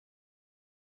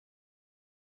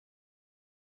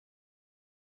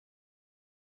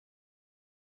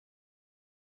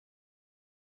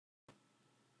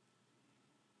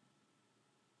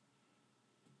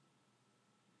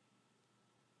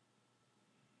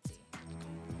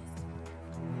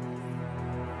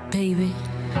Baby,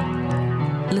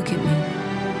 look at me.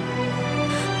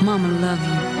 Mama love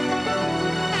you.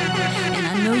 And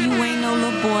I know you ain't no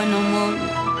little boy no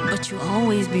more, but you'll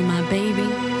always be my baby.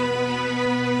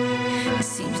 It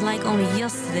seems like only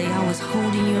yesterday I was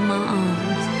holding you in my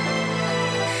arms.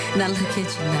 Now look at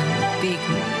you now, big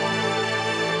one.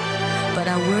 But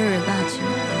I worry about you.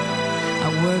 I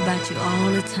worry about you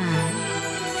all the time.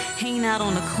 Hanging out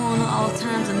on the corner all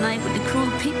times of night with the cruel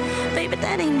people. Baby,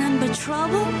 that ain't nothing but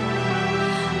trouble.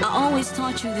 I always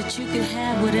taught you that you could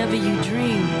have whatever you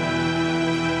dream.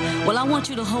 Well, I want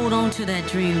you to hold on to that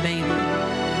dream, baby.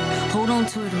 Hold on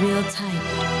to it real tight,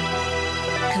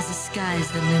 'cause the sky's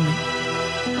the limit.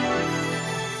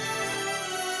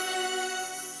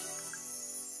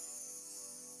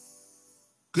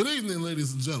 Good evening,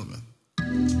 ladies and gentlemen.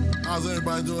 How's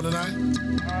everybody doing tonight?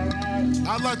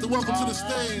 I'd like to welcome to the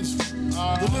stage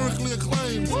the lyrically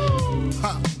acclaimed.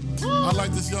 I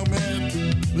like this young man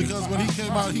because when he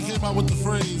came out with the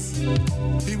phrase,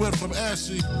 he went from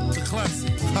ashy to classy.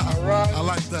 I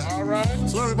like that.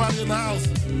 So everybody in the house,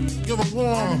 give a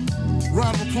warm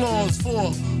round of applause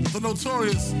for the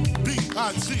notorious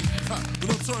B.I.G. The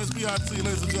notorious B.I.G.,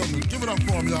 ladies and gentlemen. Give it up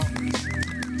for him, y'all.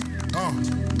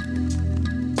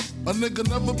 A nigga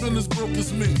never been as broke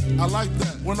as me. I like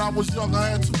that. When I was young, I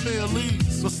had 2 pair of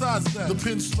leaves. Besides that, the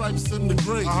pinstripes and the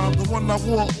gray. The one I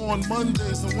wore on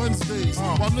Mondays and Wednesdays.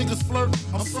 While niggas flirt,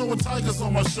 I'm sewing tigers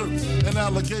on my shirt and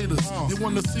alligators. You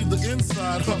wanna see the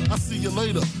inside? I see you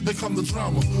later. Here come the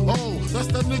drama. Oh, that's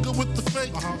that nigga with the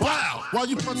fake. Wow! Why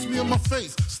you punch me in my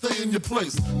face? Stay in your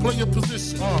place. Play your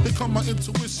position. Here come my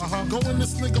intuition. Go in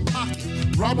this nigga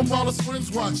pocket. Rob him while his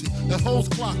friends watching. That hoes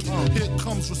clocking. Here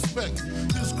comes respect.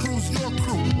 His crew's your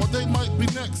crew, or they might be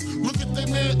next. Look at they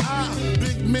man,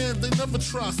 big man, they never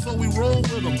try, so we roll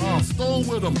with them, stole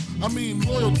with them. I mean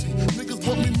loyalty. Niggas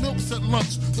bought me milks at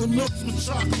lunch. The milks with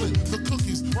chocolate, the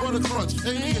cookies, butter crunch,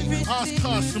 88,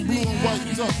 Oshkosh and blue and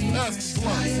white duck. That's the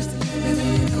sky is the limit,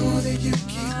 and you know that you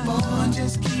keep on,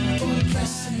 just keep on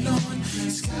pressing on.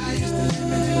 Sky is the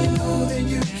limit, and you know that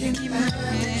you can have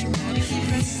what you want,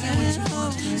 be what you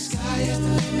want. Sky is the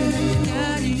limit, and you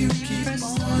know that you keep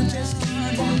on, just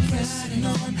keep on pressing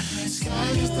on. Sky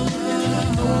is the limit, and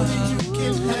I know that you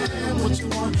can have what you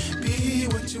want, be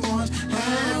what you want,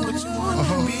 have what you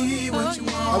want, be what you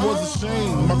want. I was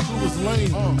ashamed, my crew was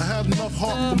lame. I had enough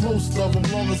heart for most of them,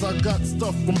 long as I got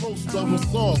stuff for most of them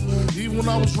soft. Even when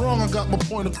I was wrong, I got my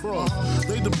point across.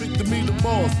 They depicted me the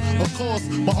boss. Of course,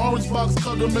 my orange box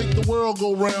cutter make the world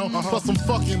go round. Plus I'm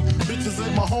fucking, bitches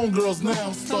ain't my homegirls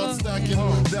now. Start stacking,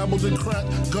 dabbled in crack,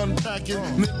 gun packing.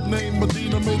 Nickname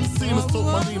Medina, made the scenes, took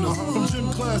my Nina. From gym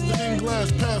class to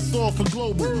in-glass, passed off for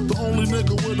global. The only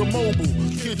nigga with a mobile.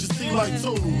 Can't you see like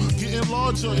total? Getting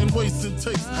larger in waist and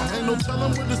taste. Ain't no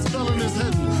telling where this felon is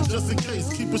heading. Just in case,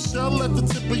 keep a shell at the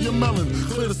tip of your melon.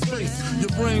 Clear the space. Your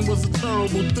brain was a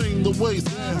terrible thing to waste.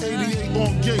 88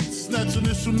 on gates, snatch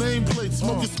initial nameplates.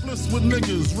 Smoking splits with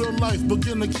niggas. Real life,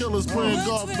 beginner killers. Praying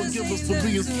God forgive us for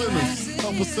being sinners.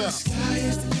 Help us out. Sky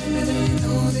is the limit, and you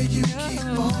know that you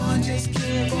keep on, just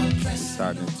keep on pressing. We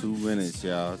start in 2 minutes,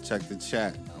 y'all. Check the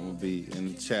chat. I'm gonna be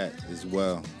in the chat as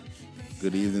well.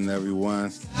 Good evening,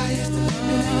 everyone. Sky is the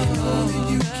limit, and you know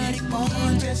that you keep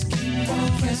on, just keep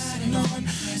on pressing on.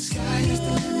 Sky is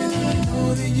the limit, and you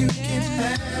know that you can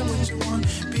have what you want,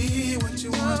 be what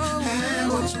you want,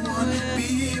 have what you want,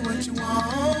 be what you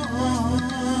want.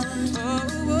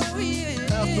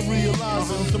 After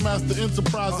realizing to master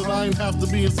enterprise, and I ain't have to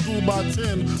be in school by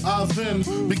 10, I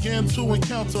then began to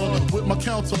encounter with my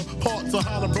counterpart to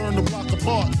how to burn the block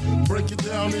apart. Break it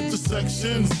down into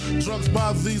sections, drugs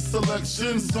by these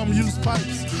selections. Some use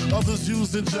pipes, others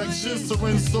use injections.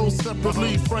 Syringe sold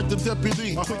separately, Frank the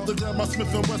deputy quick to grab my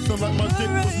Smith & Wesson like my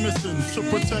dick was missing. To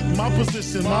protect my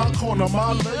position, my corner,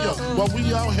 my layer. While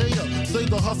we out here, say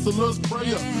the hustler's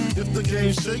prayer. If the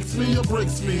game shakes me or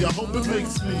breaks me, I hope it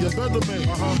makes me a better man.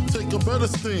 Take a better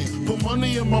stand, put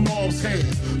money in my mom's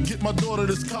hand. Get my daughter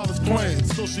this college plan,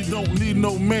 so she don't need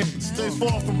no man. Stay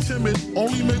far from timid,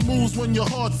 only make moves when your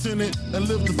heart's in it. And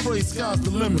live the phrase, sky's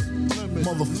the limit.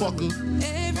 Motherfucker,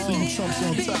 see you chumps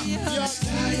on top. Yeah.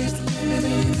 Sky is the limit,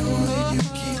 and you know that you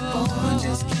keep on,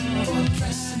 just keep on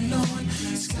pressing on.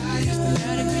 Sky is the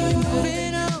limit, and you know that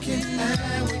you can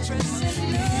have what you want,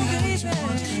 be what you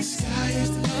want. Sky is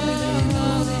the limit, and you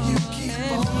know that you keep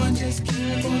on, just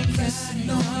keep on pressing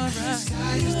on.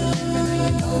 Sky is the limit, and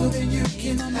you know that you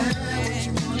can have what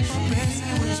you want, be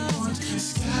what you want.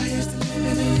 Sky is the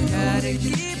limit, and you know that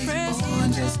you keep on,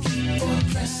 just keep on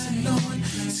pressing on.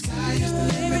 Sky is the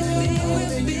limit, and you know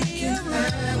that you can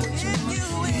have what you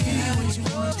want, be what you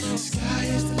want. Sky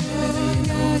is the limit, and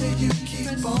you know that you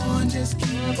keep on, just just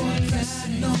keep on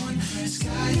pressing on. The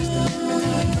sky is the limit,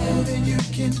 and I know that you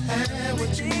can have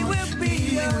what you want.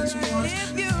 Be what you want.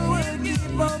 If you would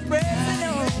keep on pressing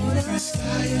on. The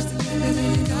sky is the limit,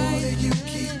 and you know that you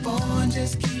keep on,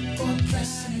 just keep on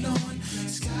pressing on. The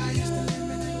sky is the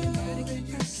limit, and you know that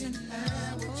you can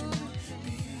have what you want.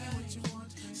 Be what you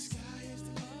want. The sky is the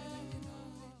limit, and you know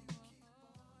that you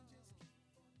keep on,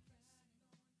 just keep on.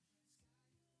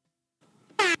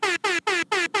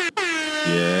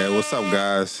 Yeah, what's up,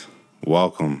 guys?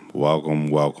 Welcome, welcome,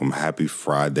 welcome. Happy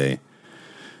Friday.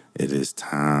 It is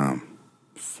time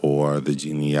for the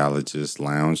Genealogist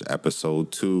Lounge,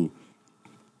 episode 2,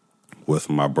 with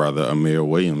my brother Amir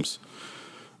Williams.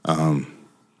 I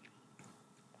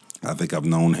think I've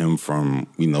known him from,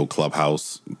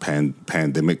 Clubhouse,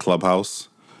 pandemic Clubhouse.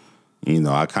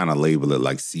 I kind of label it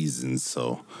like seasons,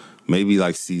 so maybe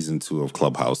like season 2 of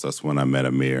Clubhouse. That's when I met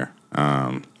Amir.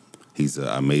 He's an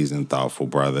amazing, thoughtful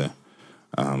brother.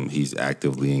 He's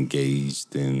actively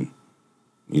engaged in,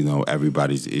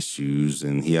 everybody's issues,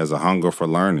 and he has a hunger for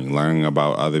learning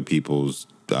about other people's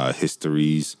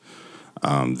histories,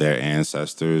 their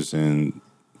ancestors, and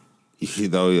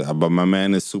but my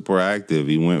man is super active.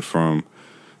 He went from,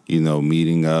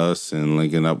 meeting us and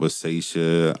linking up with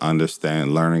Seisha,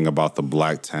 learning about the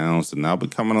black towns, to now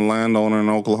becoming a landowner in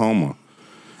Oklahoma,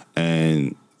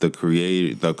 and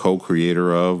the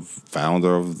co-creator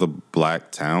founder of the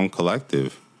Black Town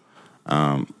Collective.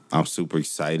 I'm super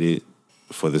excited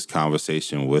for this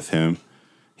conversation with him.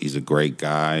 He's a great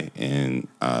guy, and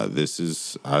this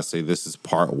is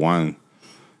part 1,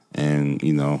 and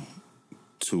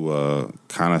to a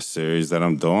kind of series that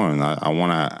I'm doing. I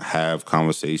want to have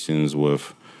conversations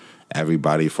with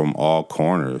everybody from all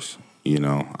corners.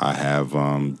 I have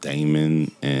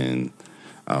Damon and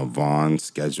Vaughn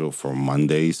scheduled for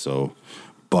Monday, so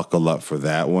buckle up for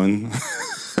that one.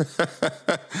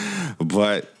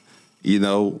 But it's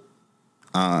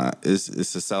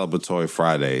a celebratory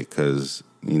Friday because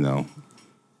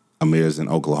Amir's in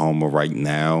Oklahoma right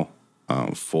now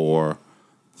for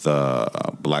the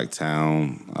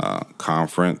Blacktown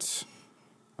conference.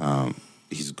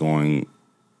 He's going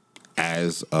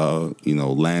as a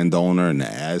landowner and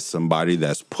as somebody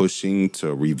that's pushing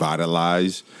to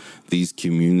revitalize these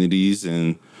communities,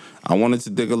 and I wanted to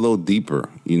dig a little deeper.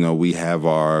 We have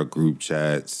our group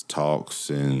chats, talks,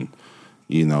 and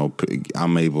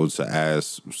I'm able to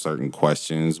ask certain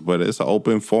questions, but it's an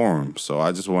open forum. So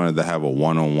I just wanted to have a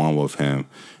one-on-one with him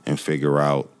and figure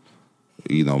out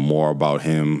more about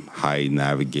him, how he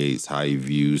navigates, how he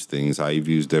views things, how he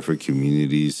views different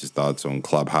communities, his thoughts on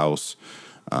Clubhouse,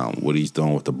 what he's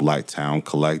doing with the Black Town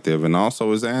Collective, and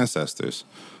also his ancestors.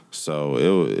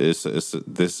 So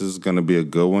this is going to be a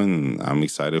good one, and I'm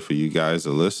excited for you guys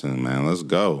to listen, man. Let's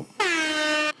go.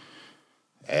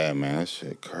 Yeah, man, that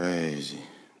shit crazy.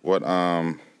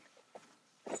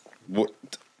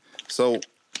 So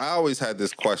I always had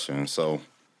this question. So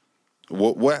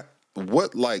what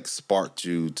like sparked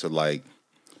you to, like,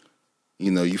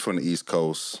 you from the East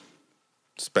Coast,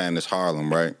 Spanish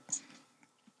Harlem, right?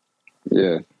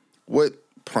 Yeah. What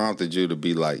prompted you to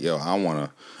be like, yo, I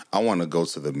wanna go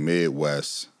to the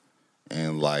Midwest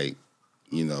and, like,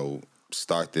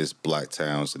 start this Black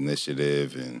Towns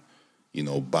initiative and,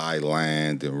 buy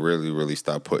land and really, really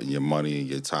start putting your money and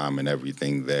your time and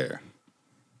everything there?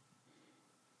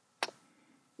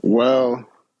 Well,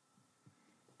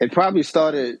 it probably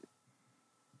started,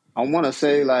 I want to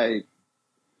say, like,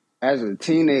 as a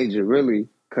teenager, really,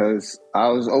 because I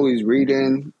was always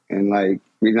reading and, like,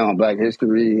 reading on Black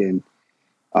history and,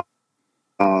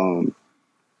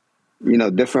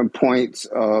 different points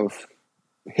of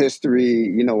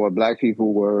history, where Black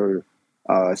people were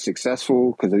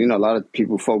successful, because, a lot of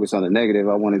people focus on the negative.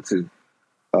 I wanted to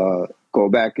go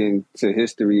back into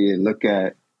history and look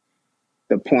at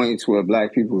the points where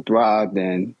Black people thrived,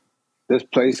 and this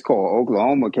place called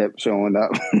Oklahoma kept showing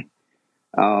up.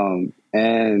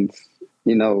 And,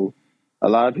 a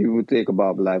lot of people think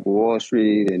about Black Wall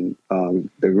Street and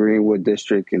the Greenwood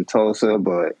District in Tulsa,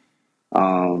 but,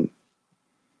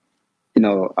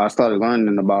 I started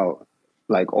learning about,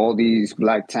 like, all these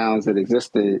Black towns that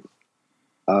existed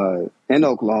in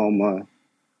Oklahoma,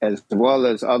 as well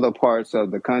as other parts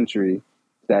of the country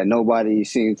that nobody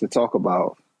seemed to talk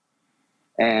about.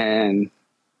 And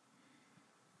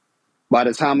by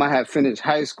the time I had finished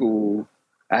high school,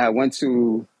 I think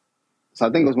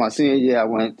it was my senior year, I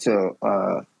went to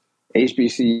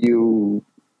HBCU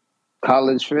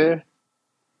college fair.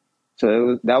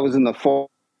 So that was in the fall,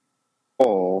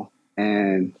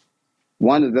 and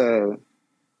one of the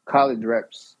college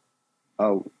reps,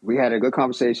 we had a good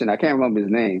conversation. I can't remember his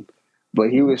name, but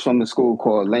he was from a school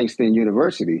called Langston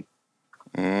University.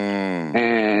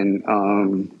 And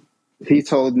he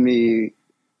told me,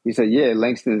 he said, yeah,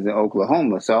 Langston's in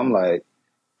Oklahoma. So I'm like,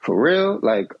 for real?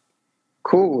 Like,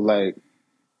 cool. Like,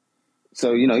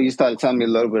 so, he started telling me a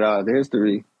little bit about the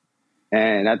history.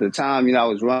 And at the time, I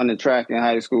was running track in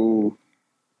high school.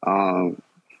 So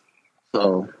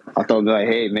I thought, like,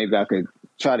 hey, maybe I could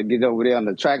try to get over there on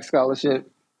the track scholarship.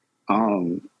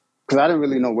 Because I didn't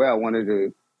really know where I wanted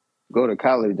to go to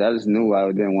college. I just knew I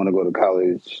didn't want to go to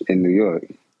college in New York.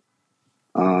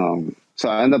 So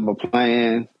I ended up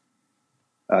applying.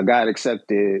 I got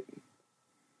accepted,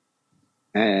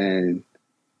 and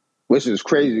which was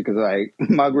crazy because like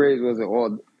my grades wasn't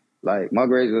all like my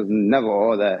grades was never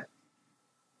all that.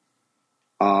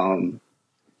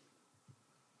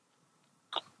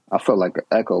 I felt like an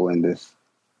echo in this.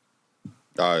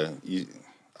 I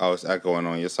was echoing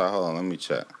on your side. Hold on, let me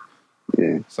check.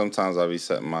 Yeah. Sometimes I'll be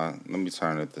setting let me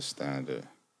turn it to standard.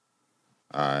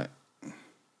 All right.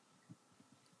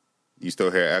 You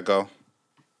still hear echo?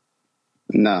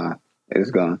 Nah, it's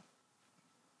gone.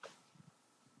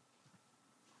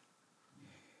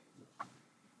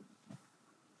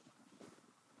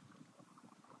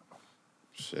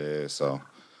 Shit, so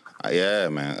yeah,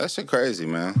 man, that shit crazy,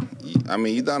 man. I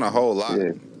mean, you done a whole lot,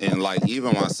 Yeah. and like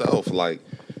even myself, like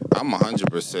I'm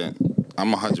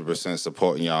 100%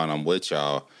 supporting y'all, and I'm with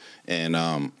y'all. And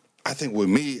I think with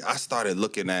me, I started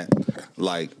looking at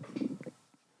like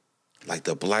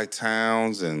the black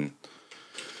towns and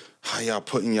how y'all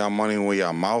putting y'all money where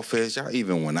y'all mouth is. Y'all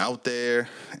even went out there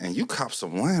and you copped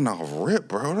some land off rip,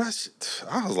 bro. I was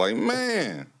like,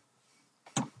 man.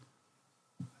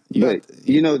 But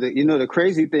the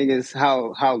crazy thing is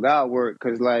how God worked,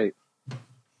 because like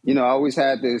I always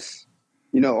had this,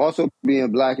 also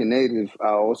being black and native,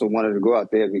 I also wanted to go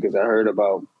out there because I heard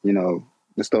about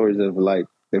the stories of like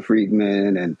the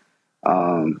freedmen and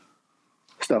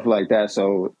stuff like that.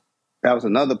 So that was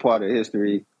another part of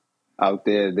history out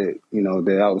there that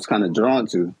that I was kind of drawn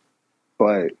to.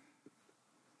 But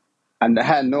I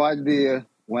had no idea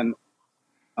when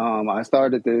I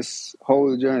started this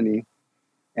whole journey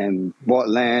and bought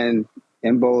land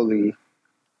in Bowley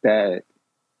that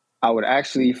I would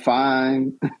actually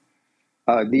find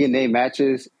DNA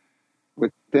matches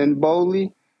within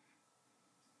Bowley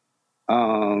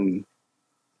and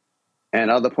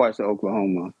other parts of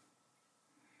Oklahoma.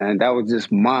 And that was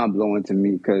just mind blowing to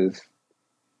me because,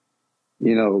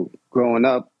 growing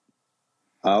up,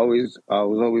 I was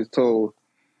always told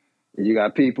you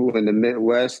got people in the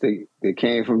Midwest that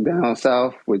came from down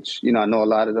south, which, I know a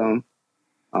lot of them.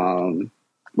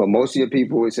 But most of your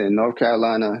people is in North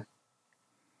Carolina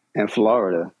and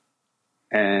Florida.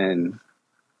 And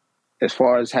as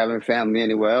far as having family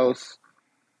anywhere else,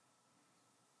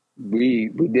 we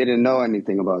didn't know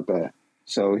anything about that.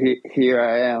 So here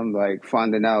I am, like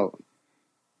finding out.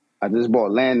 I just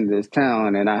bought land in this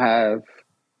town, and I have,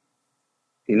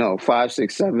 5,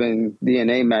 6, 7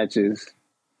 DNA matches,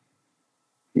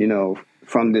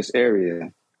 from this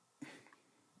area.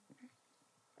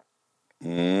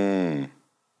 Damn,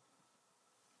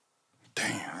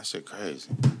 that shit crazy.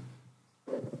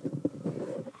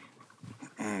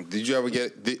 Did you ever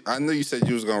I know you said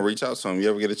you was gonna reach out to him. You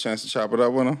ever get a chance to chop it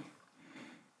up with him?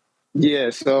 Yeah,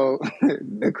 so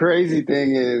the crazy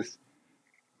thing is,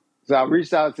 so I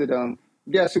reached out to them.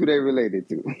 Guess who they related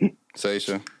to?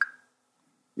 Seisha.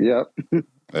 Yep.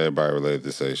 Everybody related to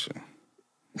Seisha.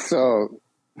 So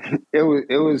it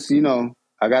was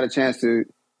I got a chance to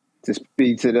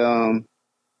speak to them,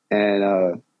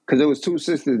 and because it was 2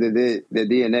 sisters that did the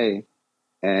DNA,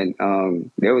 and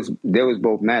there was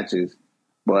both matches,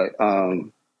 but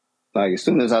like as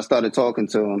soon as I started talking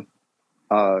to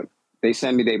them, they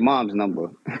sent me their mom's number.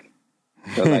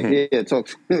 So like, yeah, talk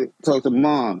to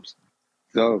moms.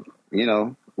 So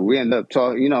we end up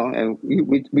talking, and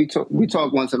we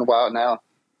talk once in a while now.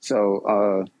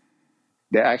 So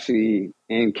they're actually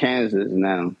in Kansas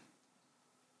now.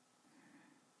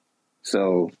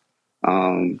 So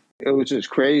it was just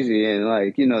crazy, and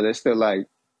like they're still like,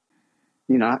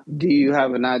 do you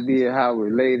have an idea how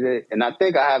related? And I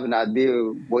think I have an idea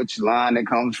which line it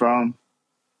comes from.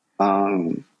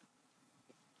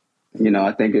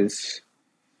 I think it's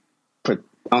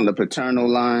on the paternal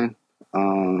line.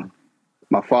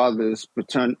 My father's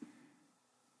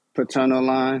paternal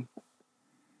line.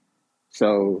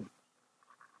 So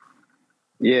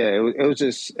yeah, it was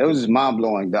just mind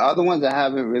blowing. The other ones I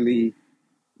haven't really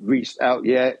reached out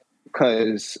yet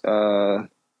because I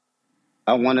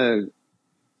want to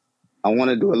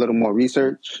do a little more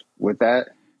research with that.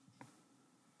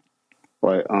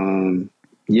 But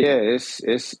yeah, it's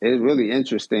really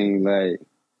interesting. Like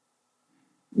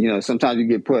sometimes you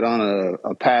get put on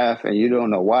a path and you don't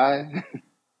know why.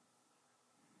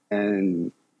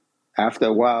 And after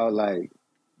a while, like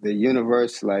the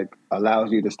universe like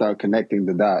allows you to start connecting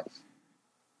the dots.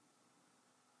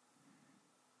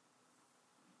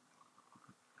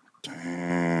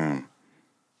 Damn.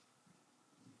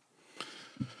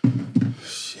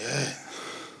 Shit.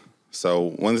 So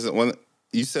when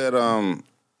you said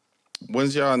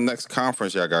when's y'all next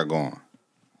conference y'all got going?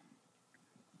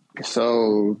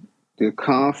 So the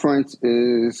conference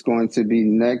is going to be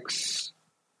next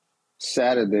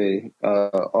Saturday,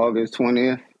 August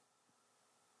 20th.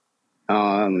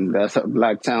 That's a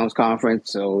Black Towns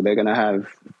conference. So they're gonna have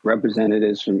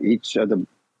representatives from each of the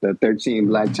 13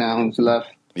 Black towns left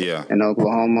Yeah. in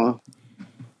Oklahoma.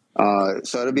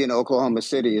 So it'll be in Oklahoma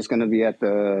City. It's gonna be at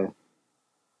the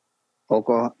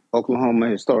Oklahoma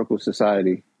Historical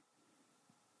Society.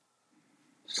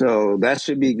 So that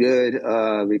should be good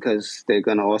because they're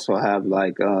gonna also have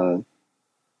like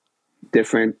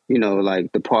different,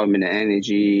 like Department of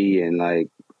Energy and like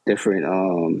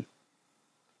different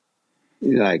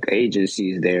like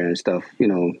agencies there and stuff.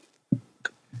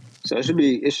 So it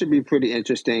should be pretty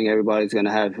interesting. Everybody's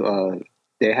gonna have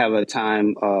they have a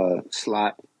time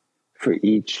slot for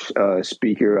each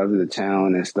speaker of the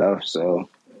town and stuff. So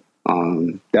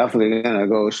definitely gonna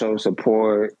go show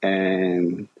support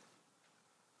and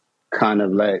kind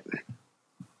of let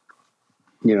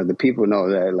the people know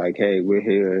that like, hey, we're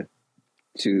here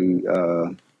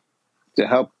to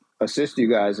help assist you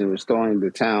guys in restoring the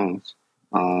towns.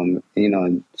 And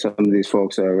some of these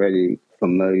folks are already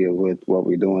familiar with what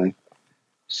we're doing,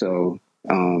 so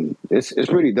it's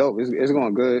pretty dope. It's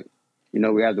going good.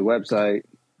 We have the website.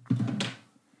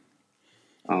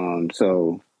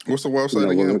 So What's the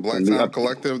website again?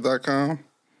 Blacktowncollective.com?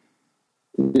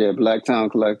 Yeah,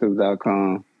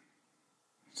 blacktowncollective.com.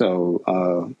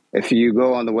 So if you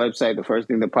go on the website, the first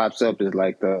thing that pops up is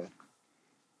like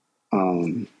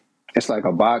it's like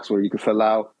a box where you can fill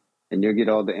out and you'll get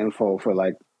all the info for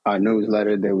like our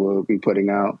newsletter that we'll be putting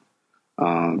out.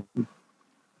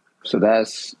 So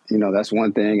that's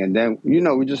one thing. And then,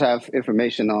 we just have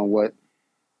information on what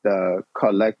the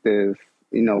collective,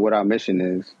 what our mission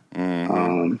is,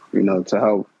 to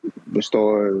help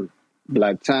restore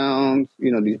Black towns,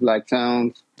 these Black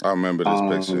towns. I remember this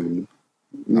picture.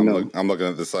 I'm looking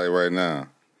at the site right now.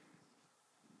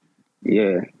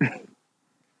 Yeah.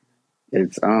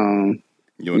 It's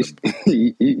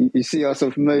you see all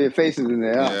some familiar faces in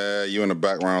there. Huh? Yeah, you in the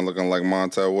background looking like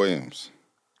Montel Williams.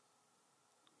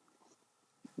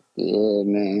 Yeah,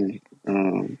 man.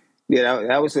 Yeah,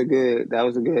 that was a good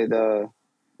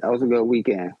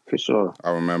weekend for sure.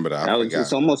 I remember that.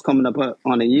 It's almost coming up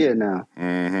on a year now.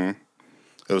 Mm-hmm.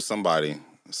 It was somebody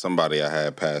I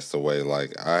had passed away.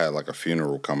 Like I had like a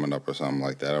funeral coming up or something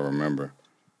like that. I remember.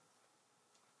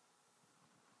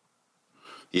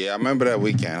 Yeah, I remember that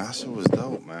weekend. That shit was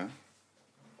dope, man.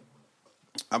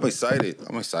 I'm excited.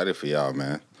 I'm excited for y'all,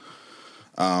 man.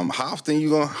 How often you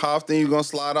gonna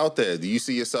slide out there? Do you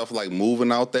see yourself like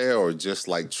moving out there, or just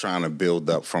like trying to build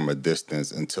up from a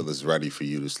distance until it's ready for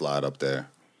you to slide up there?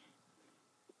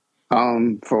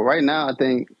 For right now, I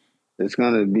think it's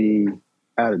gonna be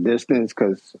at a distance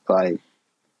because, like,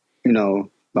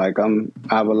 like I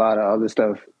have a lot of other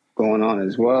stuff going on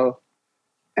as well,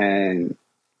 and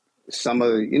some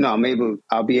of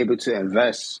I'll be able to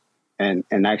invest and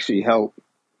actually help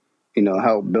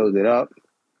build it up.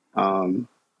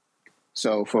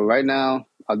 So for right now,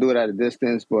 I'll do it at a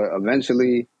distance, but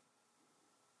eventually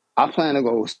I plan to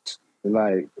go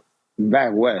like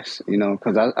back west,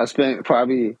 because I spent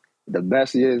probably the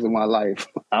best years of my life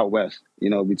out west,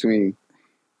 between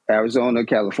Arizona,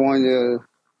 California,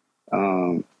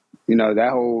 that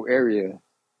whole area.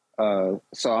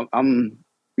 So I'm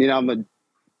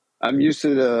used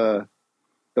to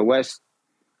the west,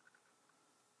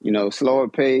 slower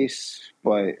pace,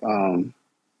 but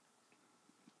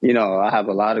I have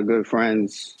a lot of good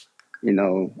friends, in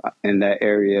that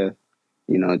area,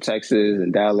 Texas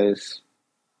and Dallas.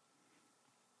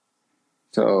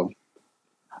 So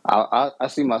I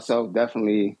see myself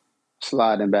definitely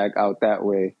sliding back out that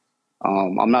way.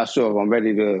 I'm not sure if I'm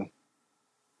ready to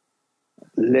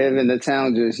live in the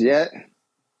town just yet.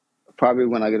 Probably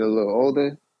when I get a little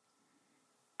older.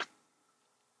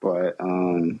 But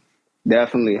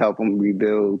definitely help them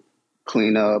rebuild,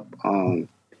 clean up,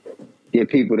 get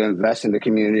people to invest in the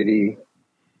community.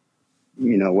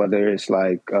 Whether it's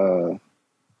like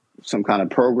some kind of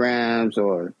programs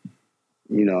or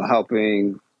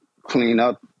helping clean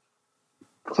up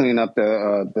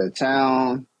the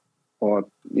town, or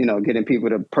getting people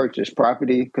to purchase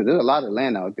property because there's a lot of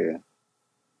land out there.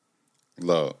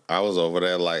 Look, I was over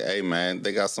there like, hey man,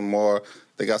 they got some more.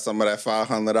 They got some of that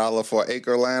 $500 for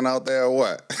acre land out there, or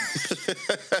what?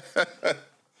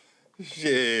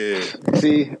 Shit,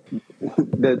 See,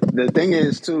 the thing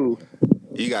is too,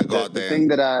 you gotta go out the there thing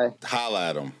and that I holler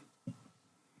at them.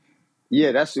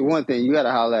 yeah, that's the one thing you got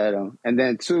to holler at them, and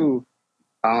then two,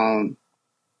 um,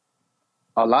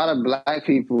 a lot of black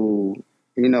people,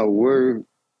 you know,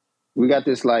 we got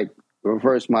this like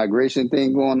reverse migration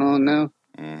thing going on now.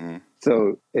 Mm-hmm.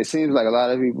 So it seems like a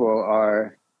lot of people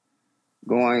are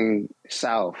going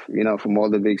south, you know, from all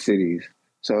the big cities.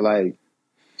 So like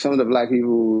some of the black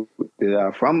people that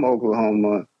are from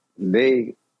Oklahoma,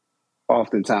 they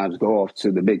oftentimes go off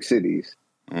to the big cities,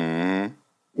 Mm-hmm.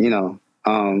 you know,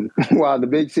 while the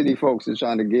big city folks are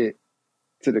trying to get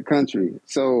to the country.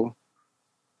 So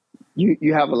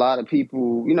you have a lot of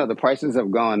people, you know, the prices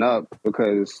have gone up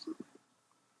because,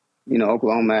 you know,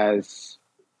 Oklahoma has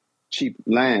cheap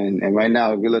land. And right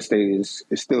now real estate is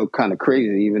still kind of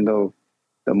crazy, even though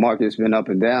the market's been up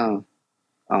and down.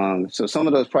 So some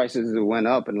of those prices went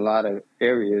up in a lot of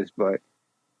areas, but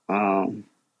um,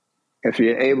 if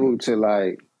you're able to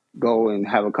like go and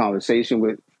have a conversation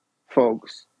with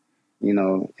folks, you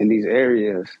know, in these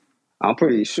areas, I'm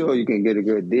pretty sure you can get a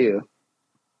good deal.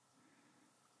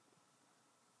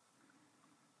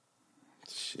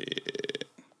 Shit.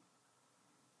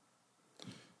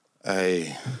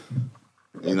 Hey,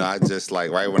 I just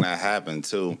like right when that happened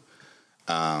too.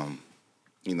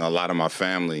 A lot of my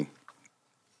family,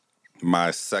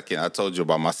 I told you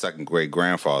about my second great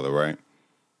grandfather, right?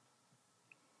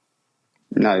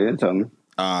 No, you didn't tell me.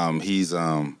 He's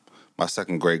my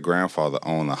second great grandfather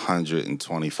owned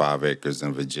 125 acres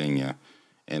in Virginia,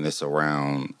 and it's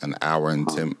around an hour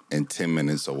and 10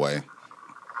 minutes away.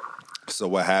 So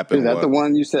what Is happened that the was,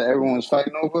 one you said everyone's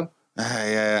fighting over?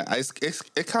 yeah,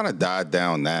 it kind of died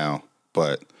down now,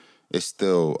 but it's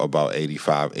still about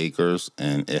 85 acres,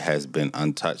 and it has been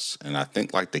untouched. And I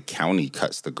think like the county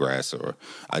cuts the grass or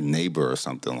a neighbor or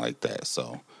something like that.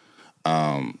 So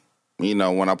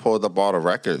when I pulled up all the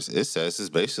records, it says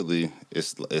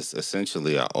it's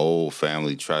essentially an old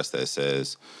family trust that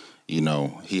says,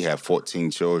 he had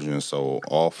 14 children, so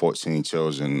all 14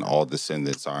 children, all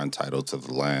descendants are entitled to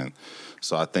the land.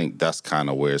 So I think that's kind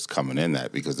of where it's coming in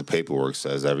at, because the paperwork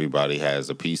says everybody has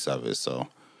a piece of it. So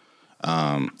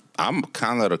I'm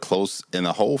kind of the close in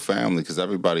the whole family, because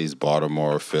everybody's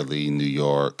Baltimore, Philly, New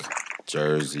York,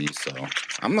 Jersey. So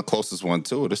I'm the closest one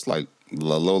to it. It's like a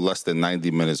little less than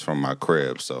 90 minutes from my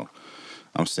crib. So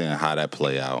I'm seeing how that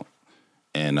play out.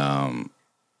 And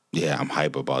yeah, I'm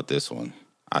hype about this one.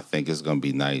 I think it's gonna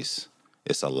be nice.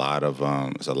 It's a lot of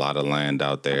land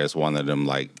out there. It's one of them,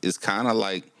 like, it's kind of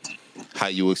like how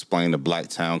you explain the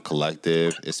Blacktown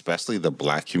Collective, especially the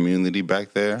black community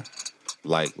back there.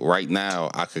 Like right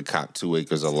now, I could cop 2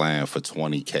 acres of land for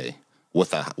 $20K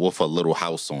with a little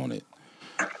house on it.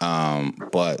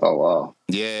 But Oh wow.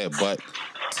 yeah,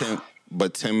 ten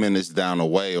 10 minutes down the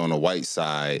way on the white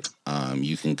side,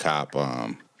 you can cop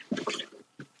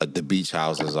the beach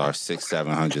houses are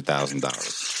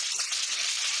 $600,000-700,000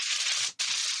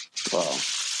 Wow.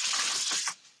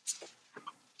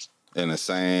 in the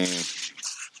same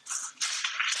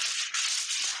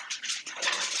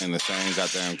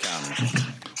goddamn county.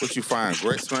 What you find,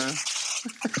 grits, man?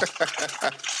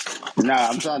 Nah,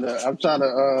 I'm trying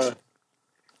to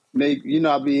make, you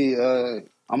know,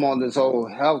 I'm on this whole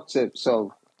health tip.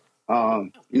 So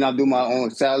I do my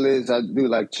own salads. I do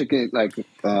like chicken, like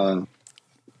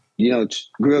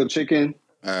grilled chicken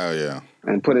Oh yeah.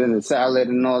 and put it in a salad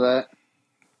and all that.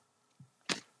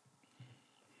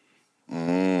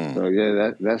 So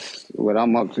yeah, that's what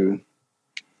I'm up to.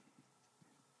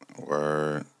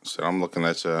 Word. So I'm looking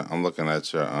at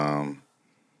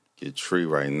your tree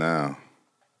right now.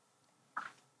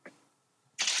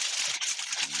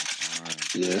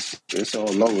 Yes, it's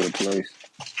all over the place.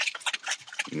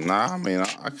 Nah, I mean,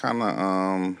 I kind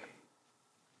of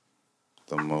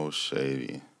the most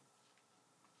shady.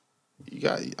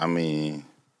 I mean,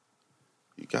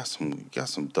 you got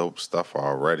some dope stuff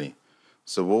already.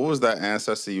 So what was that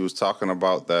ancestor you was talking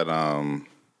about that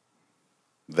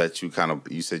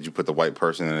you said you put the white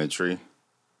person in a tree?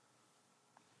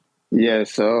 Yeah,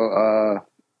 so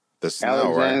The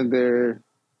Snell, right?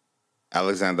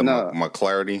 Alexander No,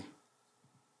 McClarty.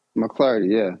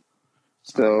 McClarty, yeah.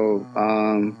 So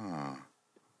Ah.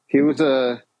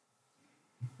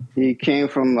 he came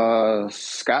from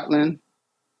Scotland,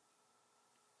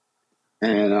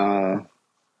 and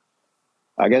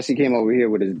I guess he came over here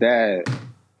with his dad,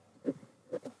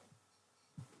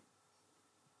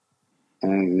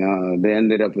 and they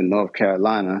ended up in North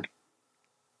Carolina.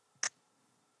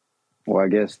 Well, I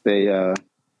guess they.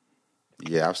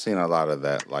 Yeah, I've seen a lot of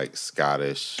that, like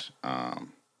Scottish,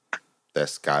 that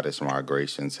Scottish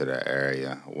migration to that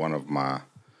area. One of my,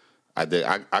 I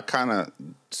kind of,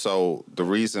 so the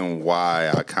reason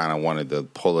why I kind of wanted to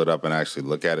pull it up and actually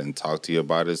look at it and talk to you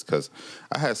about it is because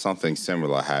I had something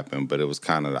similar happen, but it was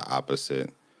kind of the opposite.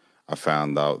 I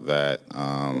found out that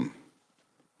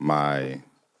my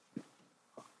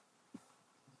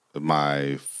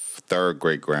my third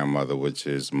great grandmother, which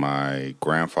is my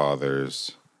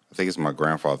grandfather's, I think it's my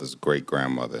grandfather's great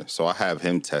grandmother. So I have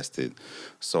him tested.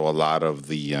 So a lot of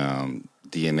the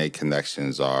DNA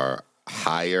connections are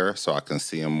higher, so I can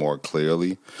see them more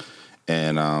clearly.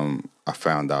 And I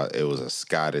found out it was a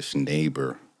Scottish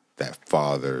neighbor that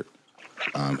fathered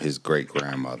his great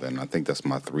grandmother, and I think that's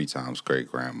my three times great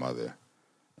grandmother.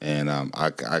 And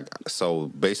so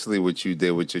basically, what you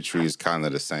did with your tree is kind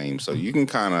of the same. So you can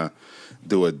kind of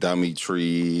do a dummy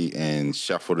tree and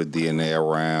shuffle the DNA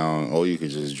around, or you could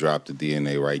just drop the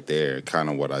DNA right there. Kind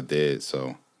of what I did.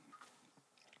 So,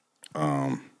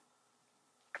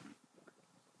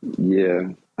 Yeah.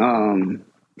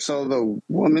 So the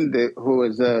woman who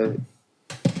is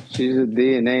she's a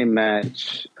DNA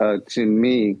match to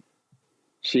me.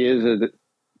 She is a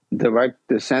direct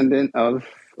descendant of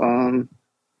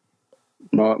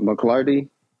McClarty.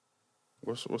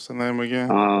 what's the name again?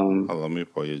 Um, Hold on, let me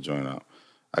pull your joint up.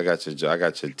 I got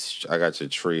your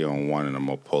tree on one, and I'm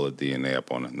gonna pull the DNA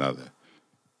up on another.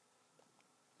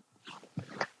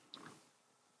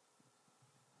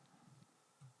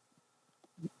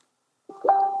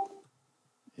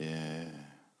 Yeah.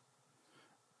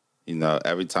 You know,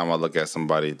 every time I look at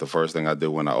somebody, the first thing I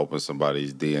do when I open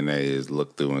somebody's DNA is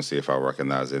look through and see if I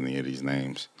recognize any of these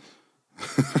names.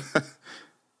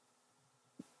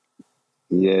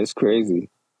 yeah, it's crazy.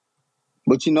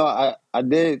 But I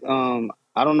did.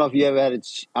 I don't know if you ever had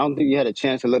I don't think you had a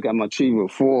chance to look at my tree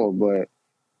before, but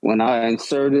when I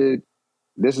inserted,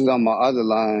 this is on my other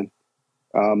line,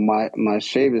 my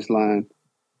Chavis line.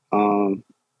 Um,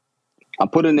 I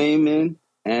put a name in,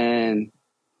 and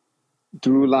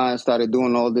through line started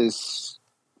doing all this,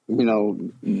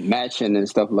 matching and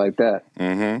stuff like that.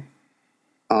 Mm-hmm.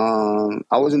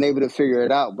 I wasn't able to figure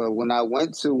it out, but when I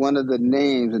went to one of the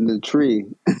names in the tree,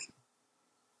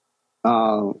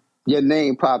 your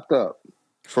name popped up.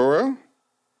 For real?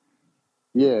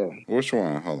 Yeah, Which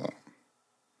one? Hold on.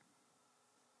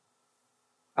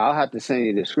 I'll have to send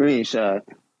you the screenshot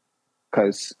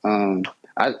because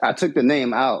I took the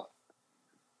name out.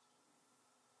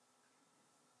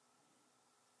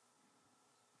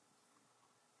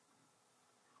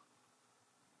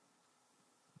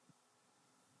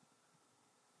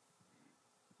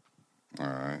 All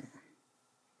right.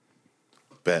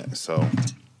 Bet. So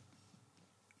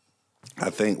I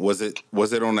think was it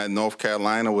on that North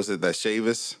Carolina? Was it that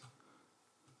Chavis?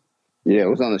 Yeah, it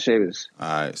was on the Chavis.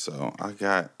 All right. So I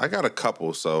got a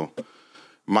couple. So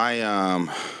my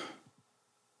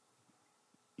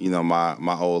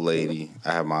my old lady.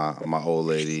 I have my old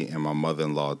lady and my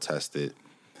mother-in-law tested,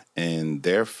 and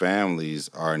their families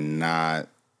are not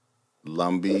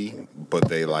Lumbee, but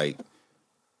they like.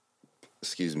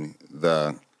 Excuse me.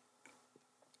 The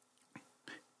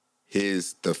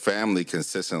family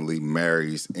consistently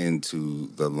marries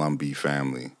into the Lumbee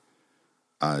family,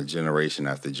 generation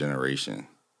after generation.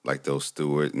 Like those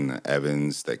Stewart and the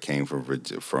Evans that came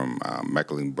from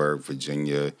Mecklenburg,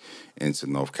 Virginia, into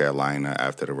North Carolina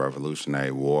after the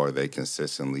Revolutionary War, they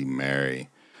consistently marry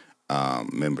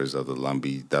members of the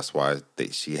Lumbee. That's why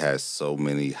she has so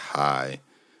many high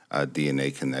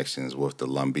DNA connections with the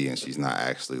Lumbee, and she's not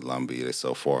actually Lumbee.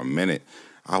 So for a minute,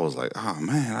 I was like, oh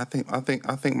man, I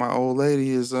think my old lady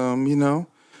is I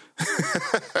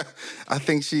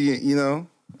think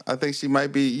I think she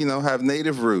might be have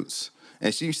native roots,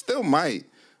 and she still might,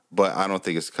 but I don't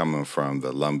think it's coming from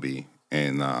the Lumbee.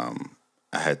 And I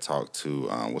had talked to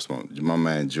what's my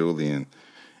man Julian,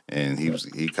 and he's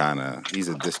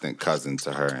a distant cousin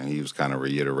to her, and he was kind of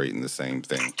reiterating the same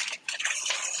thing.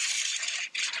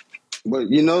 But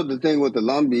the thing with the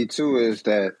Lumbee too is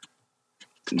that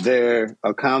they're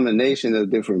a combination of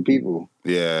different people.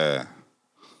 Yeah.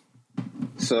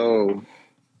 So,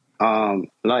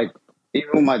 like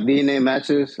even my DNA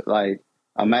matches, like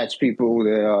I match people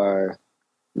that are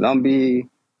Lumbee,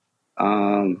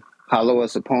 Hollow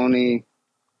Saponi,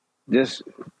 just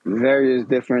various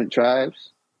different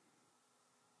tribes.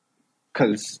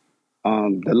 Because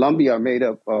the Lumbee are made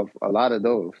up of a lot of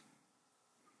those.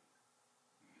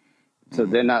 So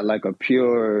they're not like a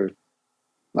pure,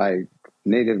 like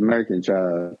Native American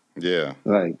tribe. Yeah.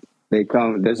 Like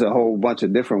there's a whole bunch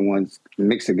of different ones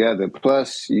mixed together.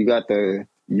 Plus, you got the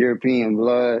European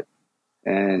blood,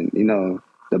 and you know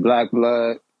the black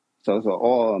blood. So it's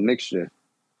all a mixture.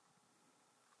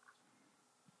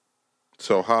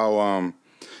 So how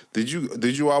did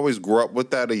you always grow up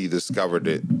with that, or you discovered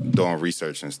it doing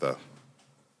research and stuff?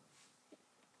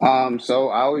 So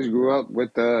I always grew up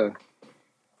with the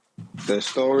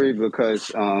story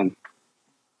because I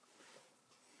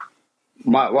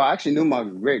actually knew my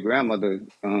great grandmother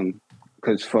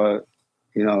because for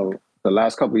you know the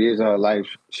last couple of years of her life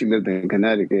she lived in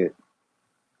Connecticut.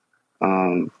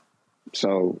 Um,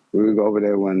 so we would go over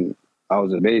there when I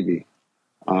was a baby.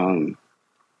 Um,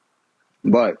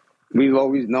 but we've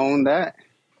always known that,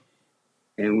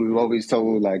 and we've always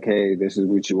told like, hey, this is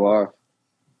what you are.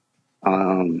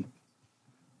 Um,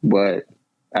 but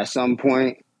at some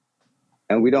point,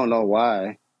 and we don't know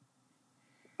why,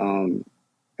 um,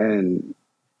 and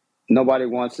nobody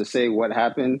wants to say what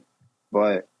happened,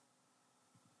 but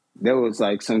there was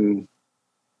like some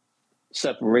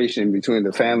separation between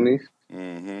the families,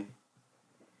 Mm-hmm.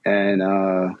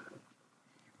 and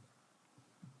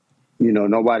you know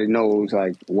nobody knows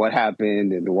like what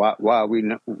happened and why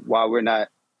we're not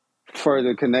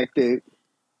further connected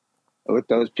with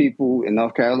those people in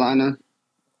North Carolina.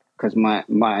 Because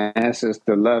my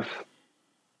ancestor left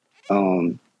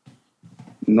um,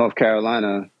 North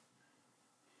Carolina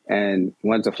and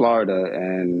went to Florida,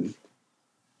 and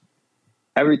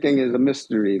everything is a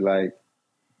mystery. Like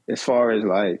as far as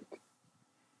like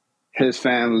his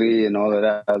family and all of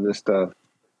that other stuff.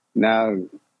 Now,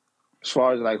 as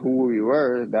far as like who we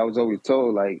were, that was always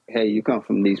told like, hey, you come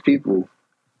from these people,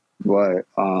 but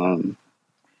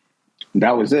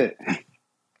that was it.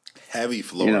 Heavy You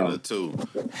Florida know, too.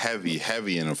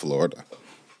 Heavy in Florida.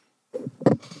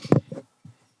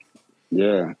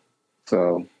 yeah.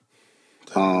 So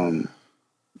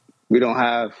we don't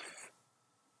have,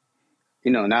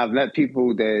 you know, now I've met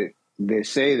people that they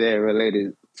say they're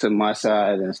related to my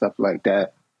side and stuff like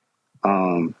that.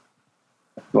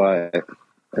 But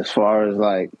as far as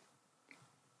like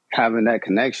having that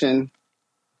connection,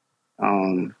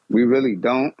 we really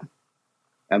don't.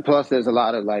 And plus, there's a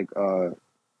lot of like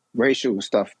racial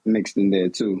stuff mixed in there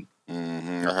too.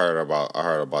 Mm-hmm. I heard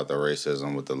about the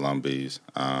racism with the Lumbees.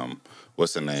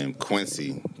 What's the name?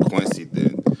 Quincy. Quincy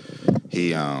did.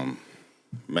 He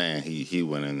man, he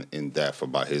went in depth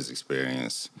about his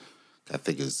experience. I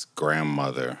think his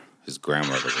grandmother was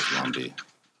Lumbee.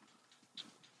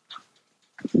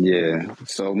 Yeah.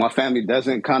 So my family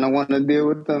doesn't kind of want to deal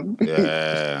with them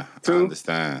Yeah, I too.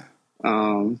 understand.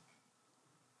 Um,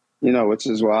 you know, which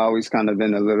is why I always kind of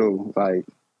been a little like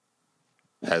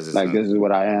Hesitant. this is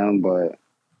what I am, but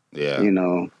Yeah. you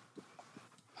know,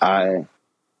 I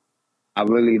I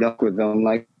really don't with them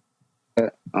like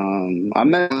that. I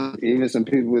met even some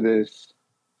people that's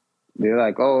they're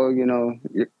like, oh, you know,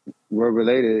 we're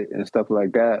related and stuff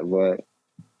like that, but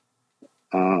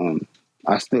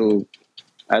I still,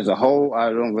 as a whole, I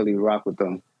don't really rock with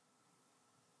them.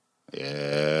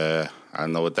 Yeah. I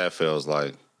know what that feels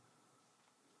like.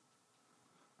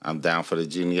 I'm down for the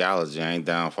genealogy. I ain't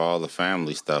down for all the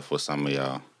family stuff with some of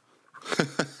y'all.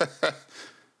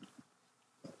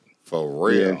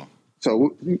 For Yeah. real.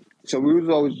 So we was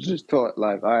always just taught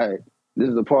like, all right, this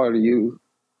is a part of you.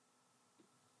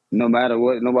 No matter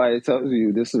what nobody tells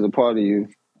you, this is a part of you,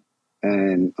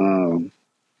 and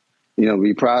you know,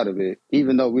 be proud of it,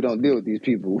 even though we don't deal with these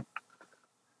people.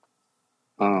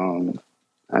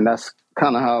 And that's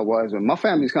kind of how it was. But my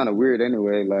family's kind of weird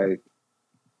anyway. Like,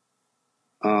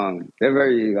 they're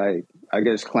very like, I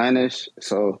guess, clannish.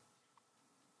 So,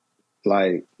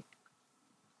 like,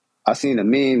 I seen a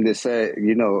meme that said,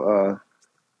 you know,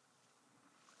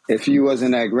 if you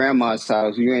wasn't at grandma's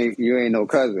house, you ain't no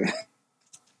cousin.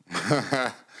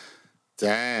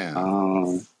 Damn.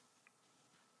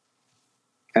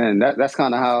 And that's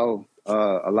kind of how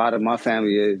a lot of my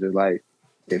family is like,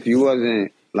 if you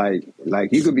wasn't like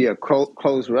you could be a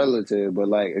close relative, but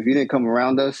like if you didn't come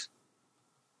around us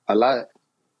a lot,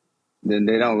 then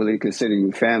they don't really consider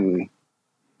you family.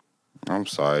 I'm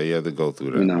sorry you had to go through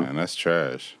You that, know? man. That's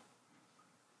trash.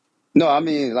 No, I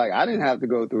mean like I didn't have to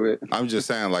go through it. I'm just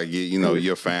saying, like, you know,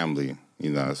 your family,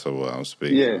 you know, so what I'm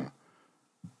speaking Yeah, of.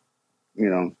 you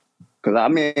know, because I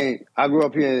mean I grew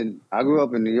up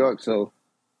in New York, so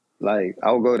like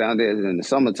I would go down there in the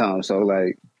summertime. So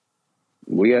like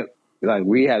we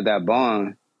we have that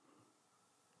bond.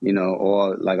 You know,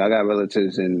 or like I got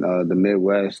relatives in the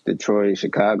Midwest, Detroit,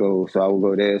 Chicago, so I would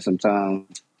go there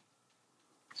sometimes.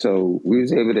 So we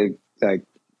was able to like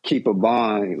keep a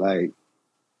bond, like,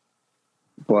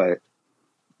 but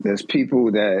there's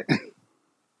people that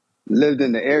lived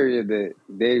in the area that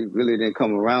they really didn't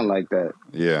come around like that.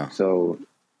 Yeah. So,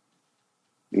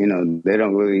 you know, they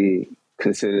don't really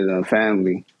consider them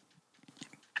family.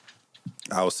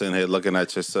 I was sitting here looking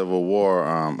at your Civil War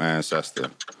ancestor.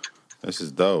 This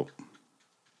is dope.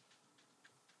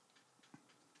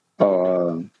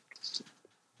 Uh,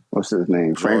 what's his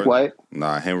name? Frank Jordan? White?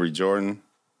 Nah, Henry Jordan.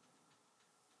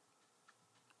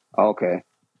 Okay.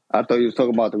 I thought you was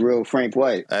talking about the real Frank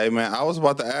White. Hey man, I was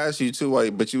about to ask you too,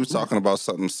 like, but you was talking about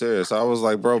something serious. I was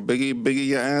like, bro, Biggie,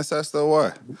 your ancestor, or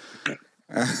what?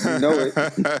 You know it.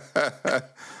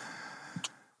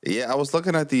 Yeah, I was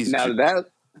looking at these. Now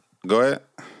Go ahead.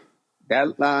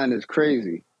 that line is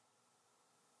crazy.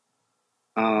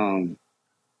 Cause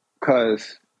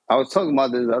I was talking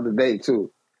about this the other day too.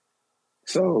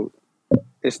 So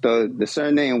it's the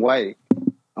surname White.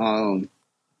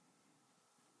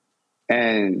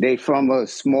 And they from a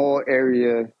small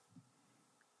area,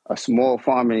 a small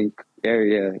farming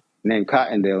area named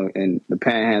Cottondale in the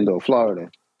Panhandle of Florida.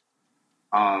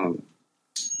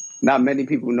 Not many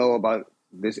people know about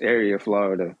this area of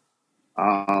Florida,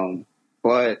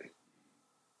 but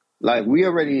like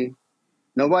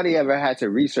nobody ever had to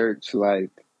research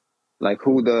like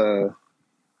who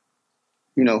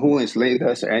who enslaved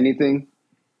us or anything,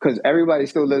 because everybody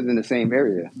still lives in the same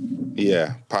area.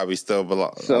 Yeah, probably still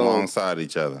alongside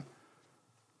each other.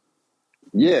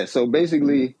 Yeah, so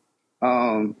basically,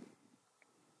 the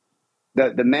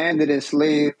man that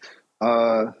enslaved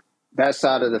that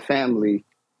side of the family,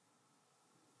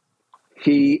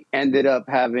 he ended up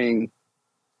having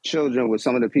children with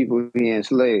some of the people he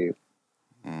enslaved,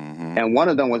 and one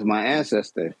of them was my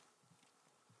ancestor.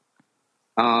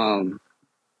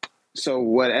 So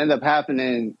what ended up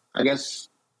happening, I guess,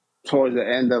 towards the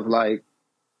end of like,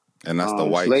 and that's the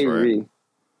whites, slavery. right?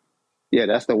 Yeah,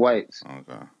 that's the whites.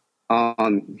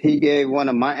 Okay. He gave one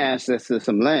of my ancestors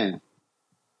some land,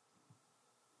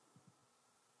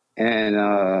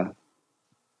 and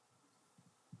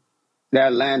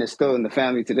that land is still in the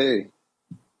family today.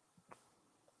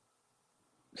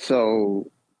 So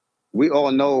we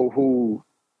all know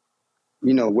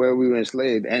where we were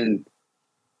enslaved, and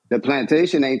the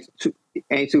plantation ain't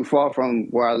too far from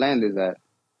where our land is at.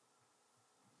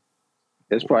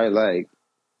 It's probably like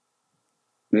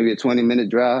maybe a 20-minute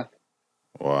drive.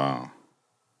 Wow.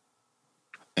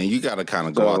 And you got to kind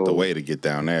of go out the way to get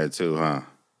down there too, huh?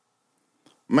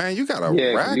 Man, you got a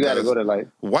rack. You got to go to like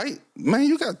white. Man,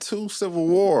 you got 2 Civil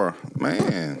War.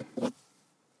 Man,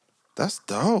 that's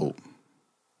dope.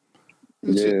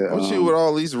 What's you with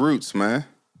all these roots, man?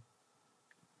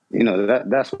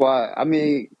 That's why. I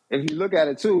mean, if you look at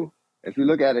it,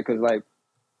 because like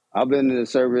I've been in the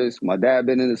service, my dad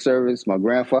been in the service, my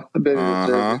grandfather been in the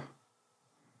service,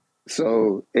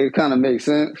 so it kind of makes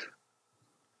sense.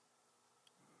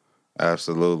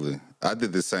 Absolutely, I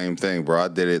did the same thing, bro. I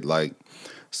did it like,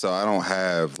 so I don't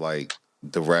have like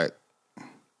direct,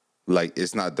 like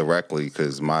it's not directly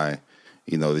because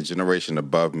the generation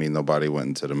above me, nobody went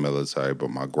into the military, but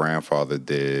my grandfather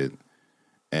did,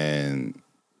 and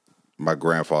my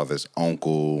grandfather's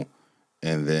uncle,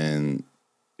 and then,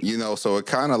 so it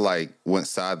kind of like went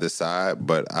side to side,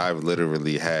 but I've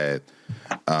literally had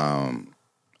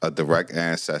a direct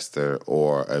ancestor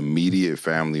or immediate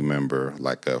family member,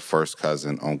 like a first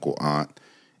cousin, uncle, aunt,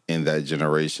 in that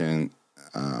generation.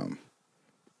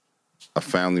 A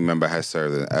family member has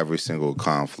served in every single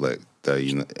conflict the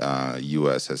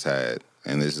U.S. has had,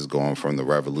 and this is going from the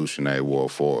Revolutionary War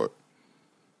forward.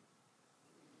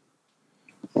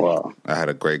 Wow. I had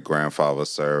a great-grandfather a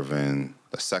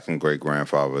second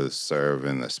great-grandfather serve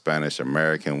in the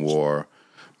Spanish-American War.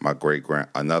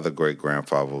 Another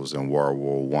great-grandfather was in World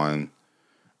War One.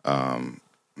 My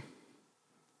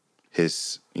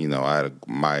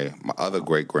other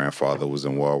great-grandfather was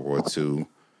in World War II.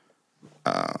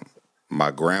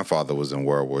 My grandfather was in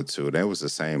World War II. They was the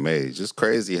same age. It's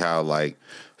crazy how like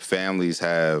families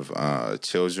have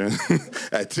children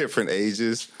at different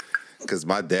ages. Because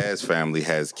my dad's family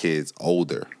has kids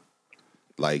older,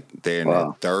 like they're in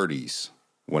their 30s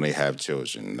when they have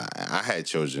children. I had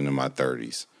children in my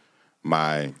 30s.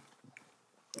 My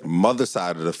mother's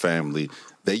side of the family,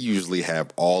 they usually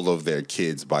have all of their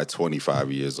kids by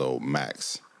 25 years old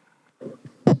max.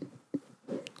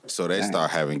 So they start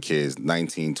having kids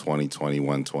 19, 20,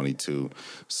 21, 22.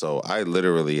 So I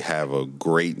literally have a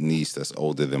great niece that's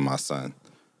older than my son.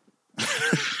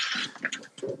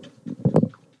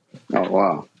 Oh,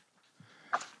 wow.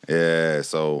 Yeah,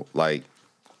 so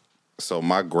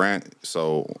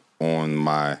on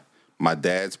my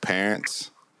dad's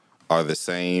parents are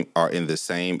in the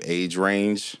same age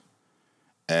range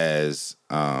as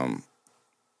my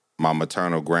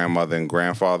maternal grandmother and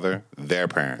grandfather, their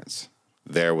parents.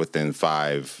 They're within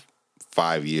five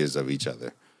years of each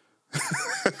other.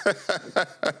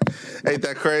 Ain't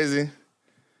that crazy?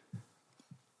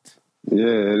 Yeah,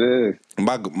 it is.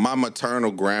 My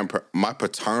paternal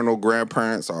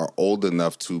grandparents are old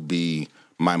enough to be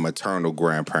my maternal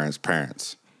grandparents'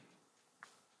 parents,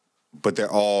 but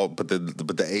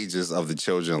the ages of the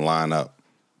children line up.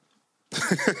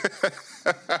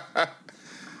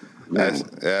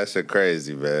 That's shit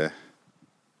crazy, man.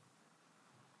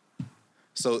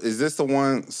 So is this the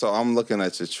one? So I'm looking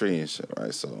at your tree and shit,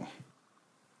 right? So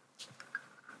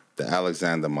the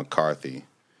Alexander McCarthy,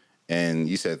 and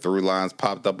you said through lines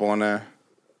popped up on there.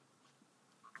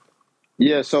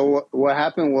 Yeah. So what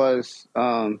happened was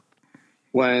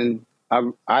when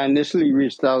I initially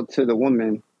reached out to the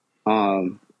woman,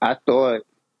 I thought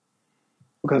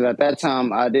because at that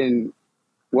time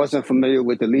wasn't familiar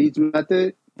with the leads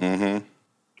method. Mm-hmm.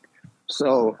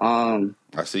 So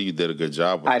I see you did a good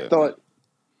job with I it. thought,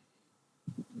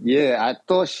 yeah, I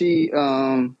thought she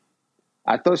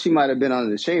might have been on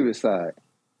the shaver side,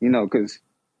 because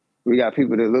we got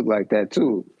people that look like that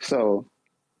too. So,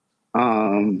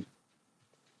 I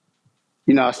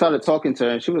started talking to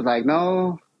her and she was like,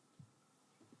 no.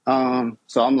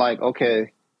 So I'm like,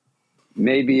 okay,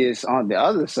 maybe it's on the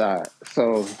other side.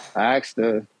 So I asked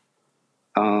her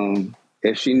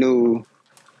if she knew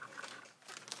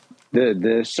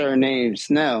the surname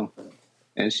Snell,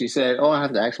 and she said, "Oh, I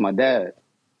have to ask my dad."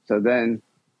 So then,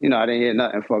 I didn't hear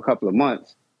nothing for a couple of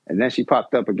months, and then she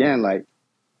popped up again, like,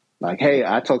 "Hey,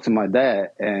 I talked to my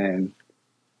dad, and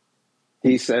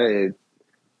he said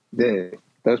that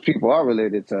those people are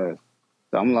related to us."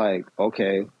 So I'm like,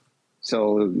 "Okay."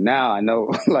 So now I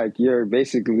know, like, you're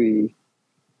basically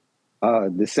a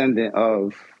descendant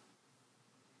of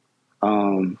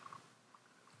the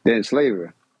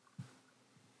enslaver.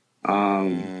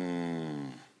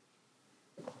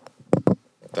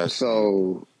 That's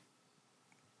So,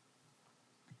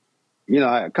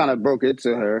 I kind of broke it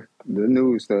to her, the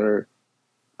news to her.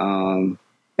 And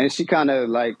she kind of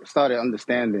like started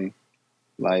understanding,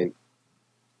 like,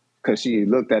 because she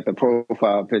looked at the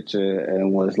profile picture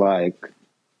and was like,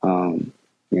 you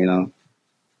know,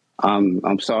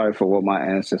 I'm sorry for what my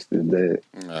ancestors did.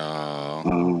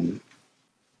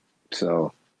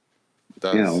 So,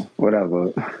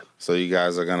 whatever. So you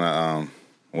guys are gonna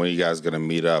when are you guys gonna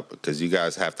meet up? Because you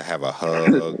guys have to have a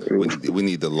hug. we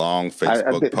need the long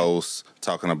Facebook posts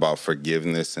talking about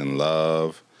forgiveness and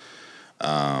love.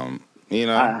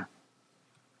 Yeah,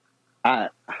 I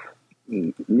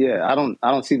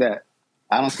don't see that.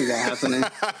 I don't see that happening.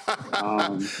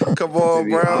 Come on, to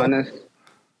be bro. honest.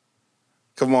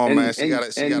 Come on, man. She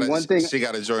One thing,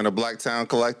 got to join the Blacktown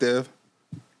Collective.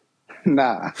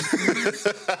 nah.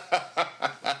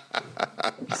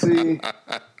 See,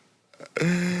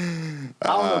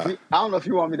 I don't know if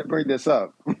you want me to bring this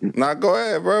up. Nah, go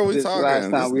ahead, bro. We talking.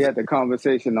 Last time we had the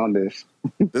conversation on this.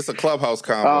 This is a clubhouse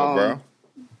convo, bro.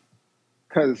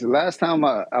 Because last time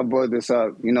I brought this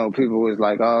up, people was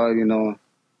like, "Oh,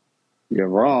 you're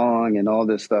wrong," and all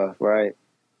this stuff, right?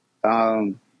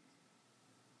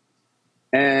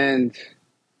 And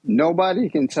nobody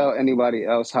can tell anybody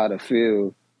else how to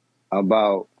feel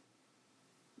about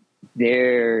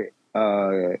their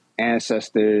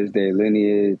ancestors, their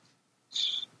lineage,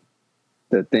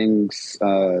 the things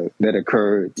that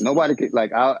occurred. Nobody could,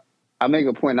 like, I make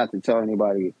a point not to tell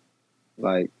anybody,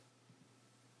 like,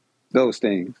 those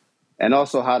things. And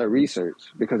also how to research,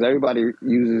 because everybody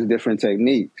uses different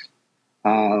techniques.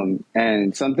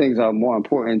 And some things are more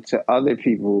important to other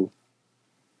people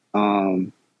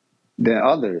than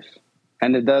others.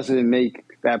 And it doesn't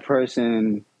make that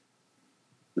person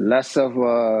less of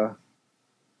a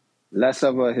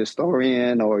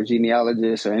historian or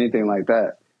genealogist or anything like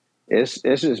that. It's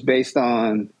just based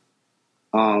on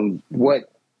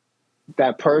what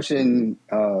that person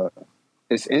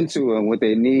is into and what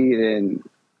they need and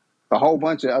a whole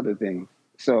bunch of other things.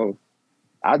 So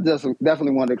I just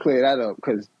definitely wanted to clear that up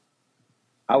because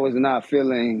I was not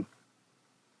feeling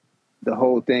the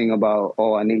whole thing about,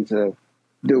 oh, I need to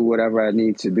do whatever I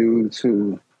need to do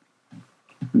to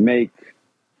make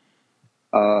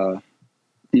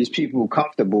these people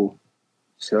comfortable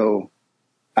so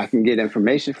I can get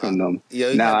information from them.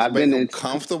 Yeah, now I've been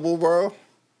comfortable, bro.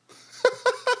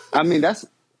 I mean, that's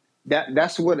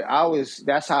what I was.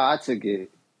 That's how I took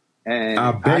it, and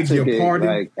I beg your pardon.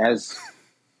 Like as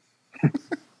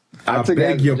I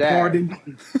beg your pardon.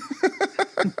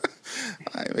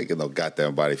 I ain't making no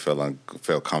goddamn body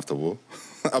feel comfortable.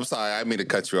 I'm sorry, I didn't mean to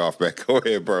cut you off, man. Go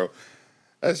ahead, bro.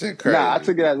 That shit crazy. Nah, I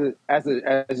took it as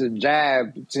a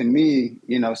jab to me,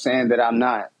 saying that I'm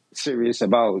not serious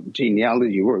about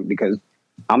genealogy work because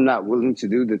I'm not willing to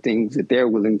do the things that they're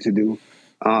willing to do.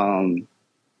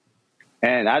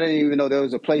 And I didn't even know there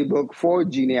was a playbook for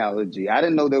genealogy. I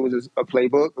didn't know there was a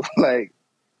playbook. Like,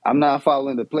 I'm not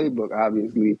following the playbook,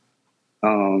 obviously.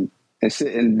 And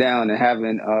sitting down and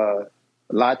having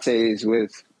lattes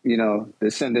with,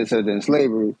 descendants of the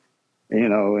enslavers,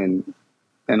 and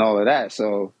all of that.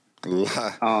 So,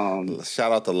 Shout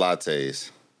out to lattes.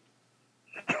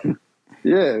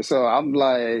 yeah. So I'm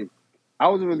like, I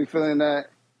wasn't really feeling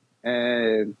that,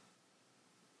 and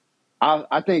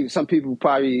I think some people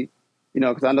probably,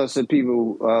 because I know some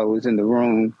people was in the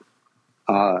room.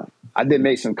 I did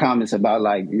make some comments about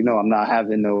like, I'm not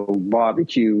having no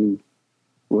barbecue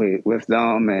with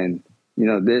them, and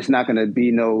there's not going to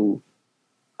be no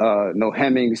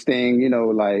Hemmings thing,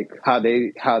 like how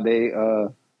they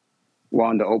were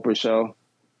on the Oprah show.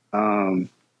 So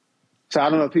I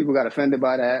don't know if people got offended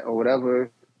by that or whatever.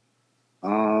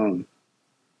 I'm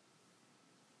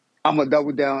gonna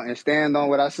double down and stand on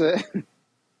what I said.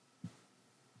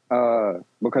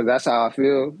 Because that's how I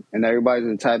feel, and everybody's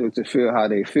entitled to feel how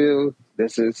they feel.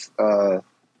 This is, Had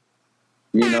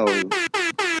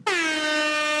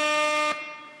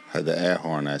the air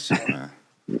horn that shit, man.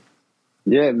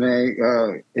 Yeah,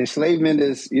 man. Enslavement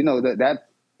is, that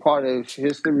part of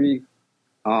history.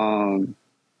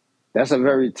 That's a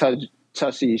very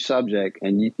touchy subject,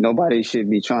 and nobody should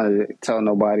be trying to tell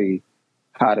nobody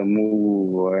how to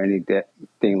move or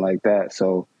anything like that.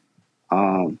 So,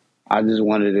 I just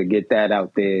wanted to get that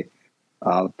out there,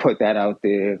 put that out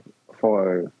there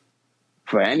for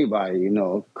anybody,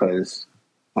 because,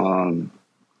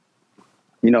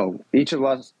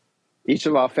 each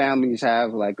of our families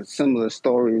have like similar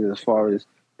stories as far as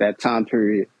that time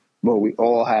period, but we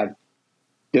all have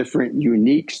different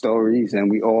unique stories, and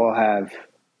we all have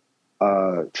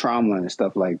trauma and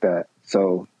stuff like that.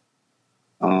 So,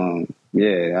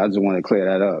 yeah, I just want to clear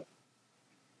that up.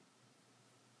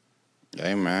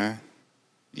 Hey, man,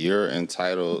 you're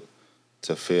entitled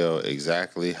to feel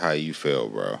exactly how you feel,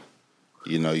 bro.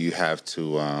 You have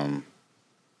to.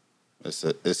 It's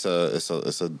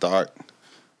a dark.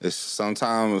 It's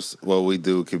sometimes what we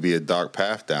do could be a dark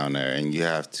path down there, and you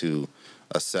have to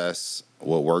assess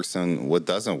what works and what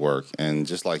doesn't work. And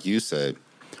just like you said,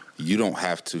 you don't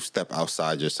have to step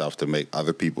outside yourself to make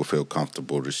other people feel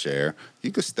comfortable to share.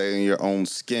 You could stay in your own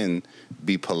skin,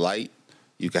 be polite.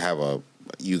 You could have a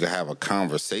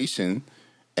conversation,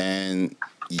 and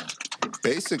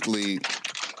basically,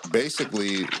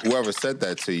 whoever said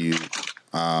that to you,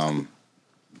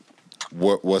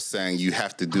 was saying you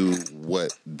have to do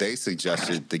what they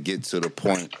suggested to get to the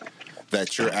point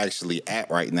that you're actually at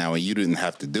right now, and you didn't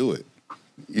have to do it.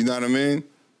 You know what I mean?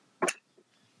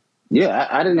 Yeah,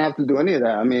 I didn't have to do any of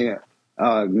that. I mean,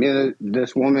 me and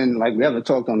this woman, like, we haven't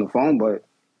talked on the phone, but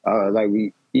like,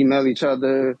 we email each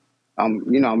other.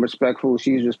 I'm respectful.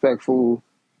 She's respectful.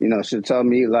 She'll tell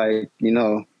me like, she's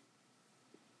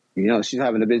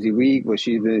having a busy week, but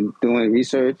she's been doing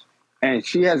research, and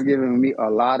she has given me a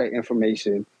lot of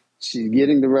information. She's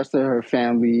getting the rest of her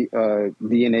family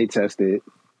DNA tested,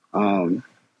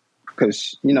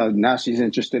 because now she's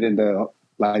interested in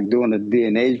doing a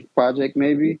DNA project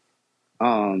maybe.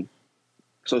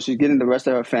 So she's getting the rest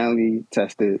of her family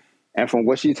tested, and from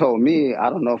what she told me, I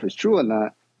don't know if it's true or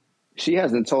not. She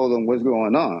hasn't told them what's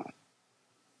going on.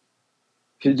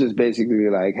 She's just basically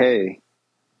like, "Hey,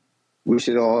 we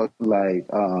should all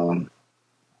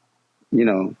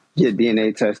get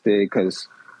DNA tested because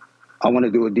I want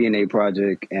to do a DNA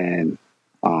project, and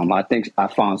I think I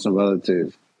found some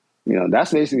relatives."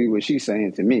 That's basically what she's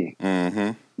saying to me.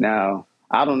 Mm-hmm. Now,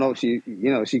 I don't know if she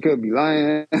could be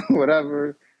lying,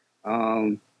 whatever.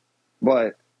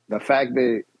 But the fact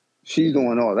that she's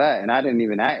doing all that, and I didn't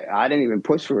even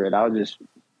push for it. I was just,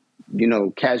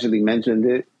 casually mentioned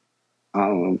it,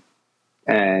 and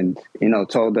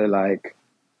told her like,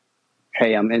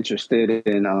 "Hey, I'm interested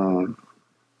in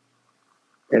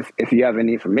if you have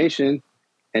any information,"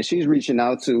 and she's reaching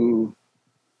out to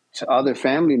other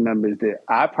family members that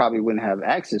I probably wouldn't have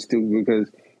access to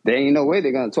because there ain't no way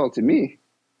they're gonna talk to me.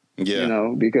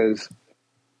 Yeah. Because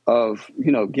of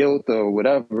guilt or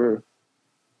whatever.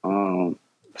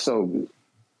 So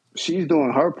she's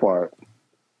doing her part,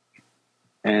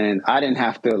 and I didn't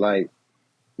have to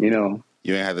You ain't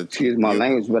have to excuse my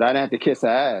language, but I didn't have to kiss her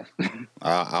ass.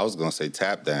 I was gonna say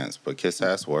tap dance, but kiss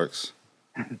ass works.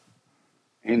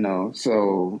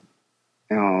 So,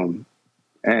 and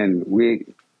we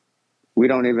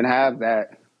don't even have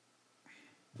that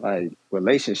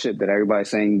relationship that everybody's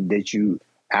saying that you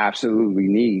absolutely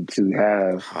need to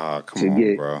have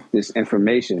get this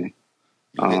information.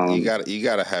 You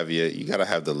gotta have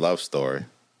the love story.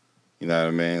 You know what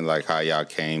I mean? Like how y'all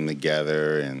came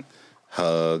together and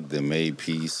hugged and made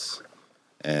peace.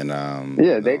 and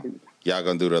Yeah, they. y'all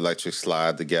gonna do the electric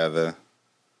slide together.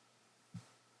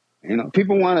 You know,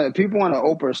 people want an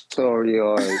Oprah story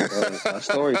or a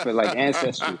story for like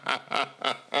ancestry.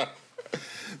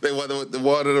 They want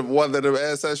one of them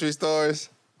ancestry stories.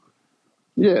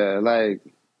 Yeah, like,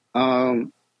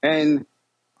 and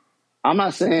I'm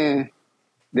not saying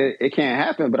that it can't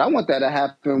happen, but I want that to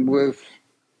happen with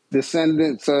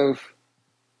descendants of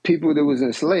people that was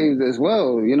enslaved as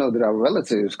well. You know, that are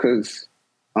relatives, because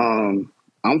I'm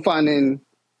finding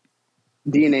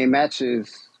DNA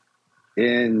matches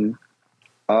in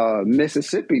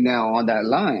Mississippi now on that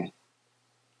line,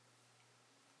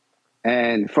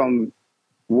 and from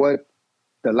what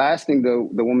the last thing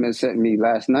the woman sent me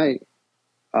last night,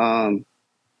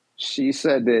 she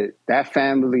said that that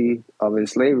family of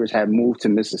enslavers had moved to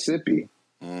Mississippi.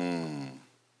 And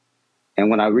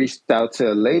when I reached out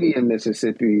to a lady in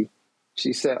Mississippi,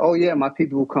 she said, "Oh yeah, my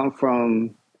people come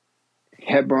from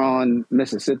Hebron,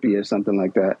 Mississippi, or something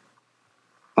like that."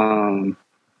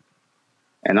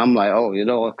 And I'm like, "Oh, it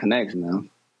all connects now."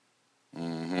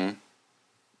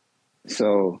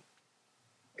 So,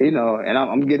 you know, and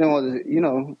I'm getting all this, you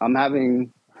know, I'm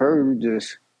having her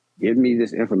just give me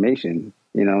this information,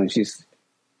 you know, and she's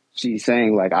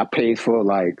saying like I paid for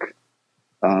like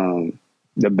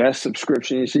the best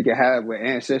subscription she could have with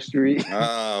Ancestry.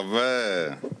 Oh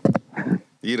man,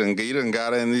 you done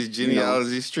got in these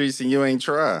genealogy streets and you ain't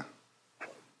try.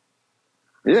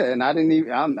 Yeah, and I didn't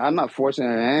even. I'm not forcing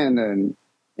her hand and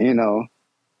you know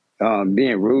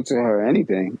being rude to her or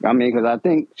anything. I mean, because I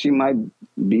think she might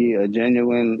be a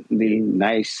genuinely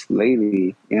nice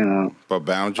lady, you know. But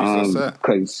boundaries are set.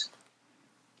 Because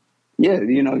yeah,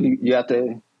 you know, you have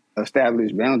to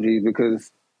establish boundaries,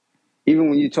 because even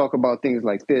when you talk about things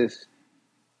like this,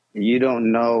 you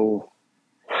don't know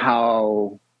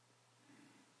how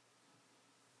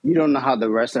the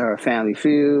rest of her family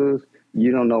feels.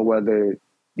 You don't know whether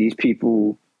these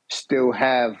people still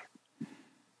have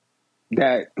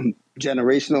that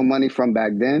generational money from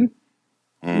back then.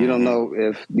 You don't know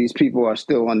if these people are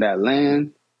still on that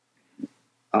land.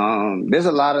 There's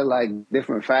a lot of like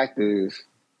different factors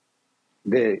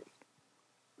that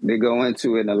they go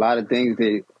into it, and a lot of things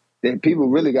that people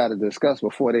really got to discuss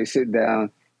before they sit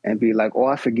down and be like, "Oh,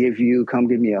 I forgive you. Come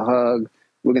give me a hug.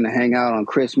 We're gonna hang out on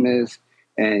Christmas,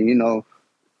 and you know,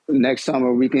 next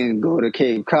summer we can go to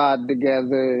Cape Cod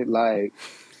together." Like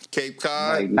Cape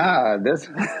Cod. Like nah, that's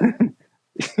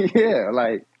yeah.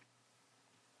 Like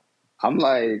I'm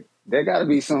like there got to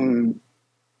be some,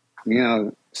 you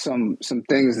know, some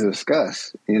things to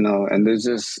discuss, you know, and there's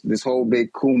just this whole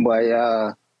big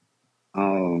kumbaya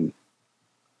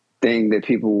thing that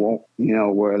people won't, you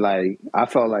know, where like I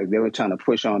felt like they were trying to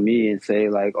push on me and say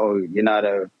like, "Oh, you're not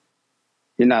a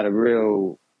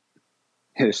real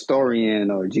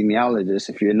historian or genealogist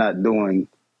if you're not doing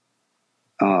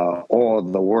all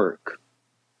the work."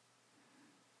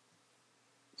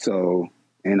 So,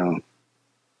 you know,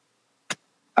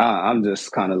 I'm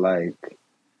just kind of like,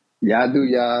 y'all do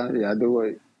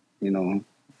what, you know,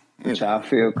 what y'all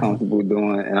feel comfortable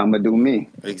doing, and I'm gonna do me.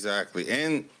 Exactly.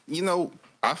 And you know,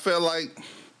 I feel like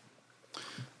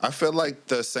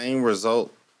the same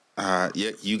result.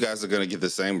 Yeah, you guys are gonna get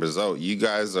the same result. You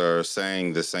guys are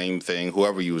saying the same thing.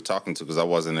 Whoever you were talking to, because I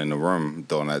wasn't in the room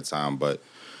during that time, but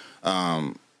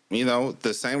you know,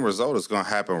 the same result is gonna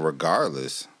happen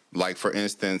regardless. Like for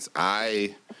instance,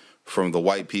 from the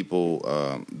white people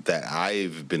that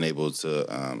I've been able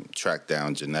to track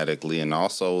down genetically, and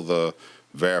also the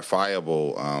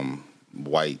verifiable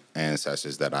white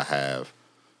ancestors that I have.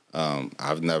 I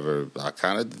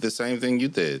kind of did the same thing you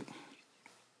did.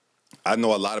 I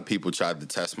know a lot of people tried to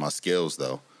test my skills,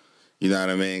 though. You know what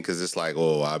I mean? Because it's like,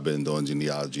 oh, I've been doing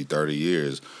genealogy 30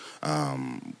 years.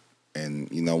 And,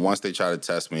 you know, once they try to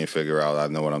test me and figure out I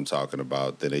know what I'm talking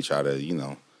about, then they try to, you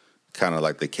know, kind of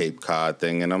like the Cape Cod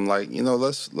thing. And I'm like, you know,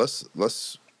 let's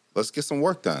get some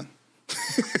work done.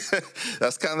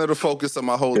 That's kind of the focus of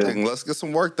my whole thing. Let's get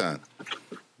some work done.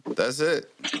 That's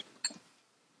it.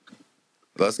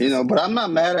 You know, but I'm not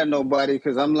mad at nobody,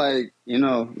 because I'm like, you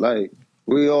know, like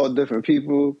we all different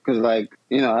people. Because like,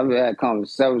 you know, I've had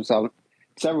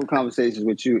several conversations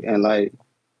with you, and like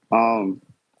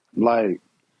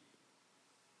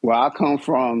where I come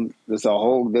from, it's a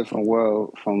whole different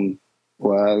world from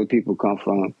where other people come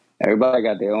from. Everybody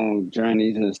got their own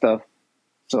journeys and stuff.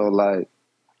 So like,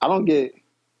 I don't get.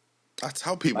 I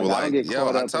tell people I don't get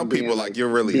caught up in being, like you're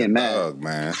really a mad. thug,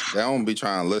 man. They don't be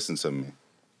trying to listen to me.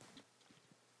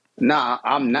 Nah,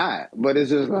 I'm not. But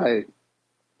it's just like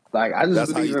I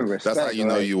just believe in respect. That's how you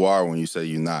know you are when you say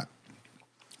you're not.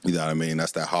 You know what I mean?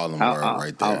 That's that Harlem I, word I,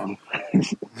 right there. I,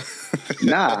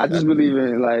 nah, I just believe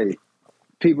in like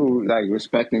people like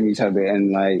respecting each other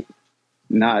and like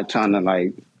not trying to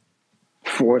like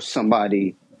force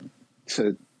somebody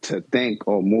to think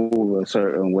or move a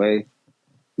certain way,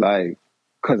 like,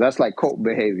 because that's like cult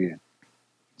behavior.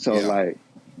 So Yeah. like,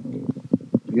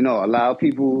 allow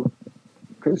people,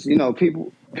 because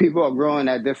people are growing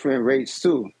at different rates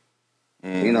too.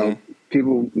 Mm-hmm.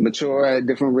 People mature at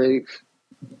different rates,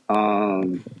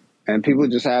 and people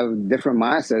just have different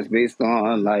mindsets based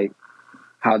on like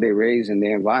how they raised in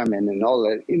their environment and all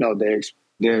that.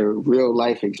 Their real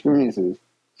life experiences.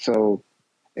 So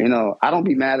I don't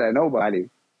be mad at nobody.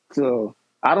 So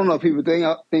I don't know if people think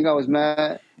I was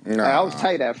mad. Like, I was Nah.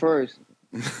 tight at first,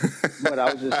 but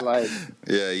I was just like,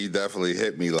 Yeah, you definitely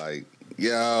hit me like,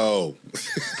 yo.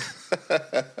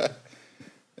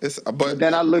 but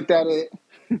then I looked at it.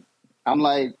 I'm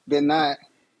like, they're not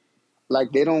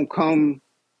like they don't come.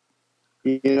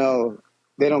 They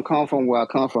don't come from where I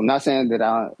come from. Not saying that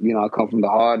I come from the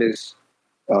hardest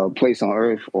place on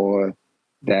earth or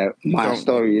that my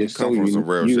story you is come so from some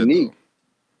real shit unique.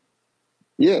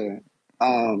 though. Yeah.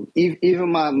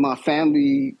 Even my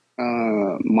family,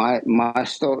 my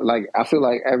story, like I feel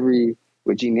like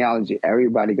with genealogy,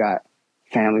 everybody got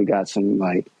some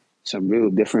real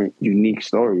different, unique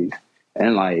stories.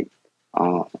 And like,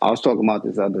 I was talking about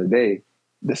this other day.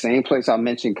 The same place I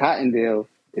mentioned, Cottondale,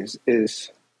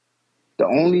 is the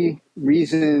only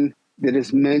reason that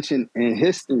it's mentioned in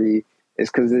history is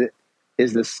because it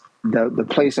is the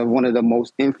place of one of the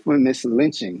most infamous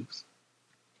lynchings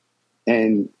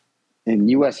in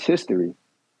U.S. history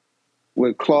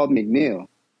with Claude McNeil.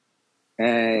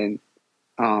 And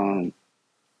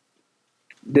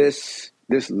this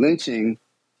lynching,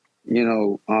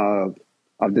 of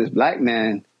this black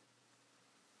man,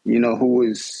 who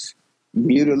was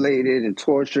mutilated and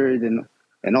tortured and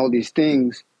all these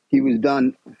things, he was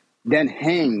then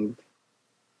hanged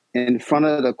in front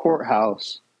of the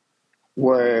courthouse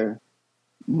where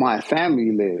my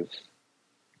family lives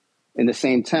in the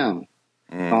same town.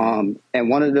 And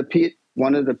one of the people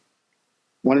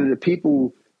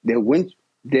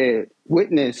that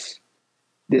witnessed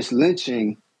this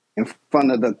lynching in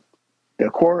front of the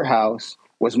courthouse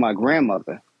was my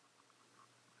grandmother.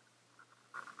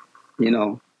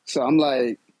 So I'm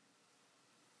like,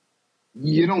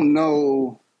 you don't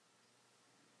know,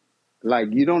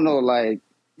 like you don't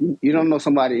know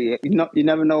somebody. You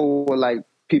never know where like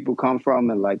people come from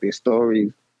and like their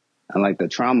stories and like the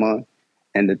trauma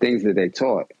and the things that they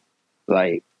taught.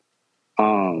 Like,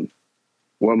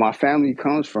 where my family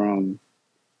comes from,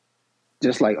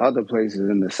 just like other places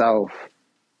in the South,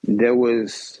 it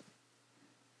was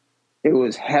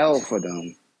hell for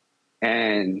them.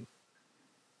 And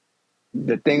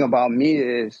the thing about me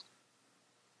is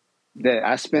that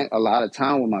I spent a lot of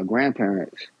time with my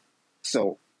grandparents.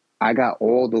 So I got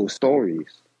all those stories.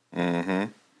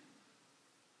 Mm-hmm.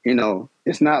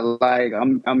 It's not like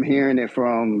I'm hearing it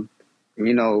from,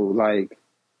 like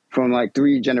from like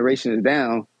 3 generations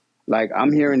down. Like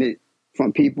I'm hearing it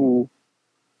from people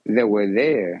that were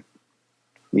there.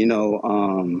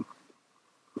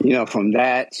 From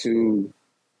that to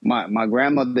my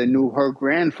grandmother knew her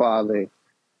grandfather,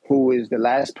 who is the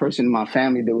last person in my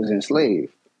family that was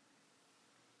enslaved.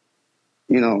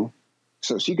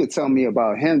 So she could tell me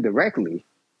about him directly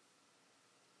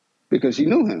because she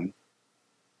knew him.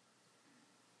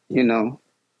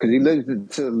 Because he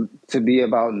lived to be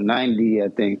about 90, I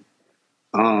think.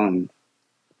 Um,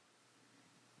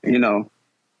 you know,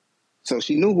 so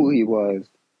she knew who he was,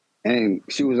 and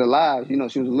she was alive. She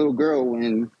was a little girl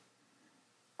when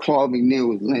Claude McNeil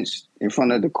was lynched in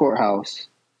front of the courthouse.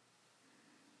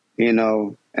 And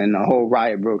the whole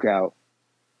riot broke out,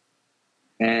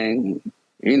 and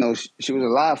she was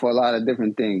alive for a lot of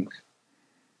different things.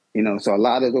 So a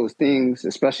lot of those things,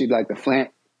 especially like the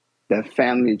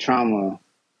family trauma,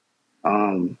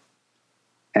 and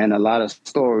a lot of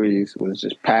stories was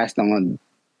just passed on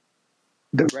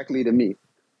directly to me.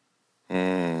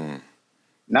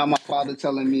 Not my father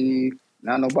telling me,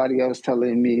 not nobody else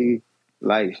telling me.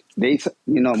 Like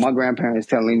my grandparents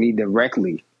telling me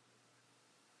directly.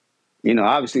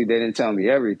 Obviously they didn't tell me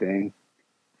everything,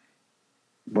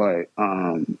 but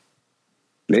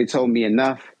they told me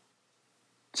enough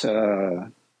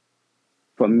to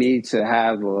for me to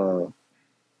have a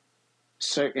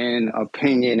certain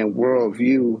opinion and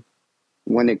worldview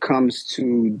when it comes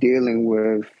to dealing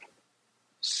with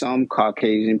some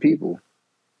Caucasian people.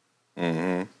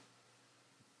 Mm-hmm.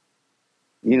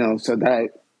 So that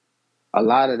a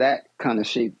lot of that kind of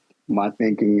shaped my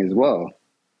thinking as well.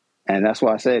 And that's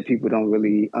why I said people don't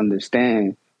really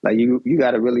understand like you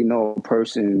got to really know a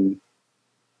person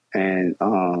and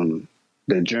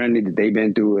the journey that they've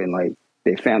been through and like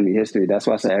their family history. That's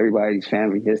why I say everybody's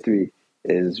family history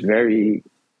is very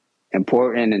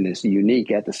important and it's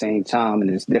unique at the same time and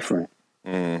it's different.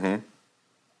 Mm-hmm.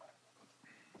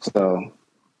 So,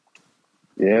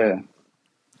 yeah.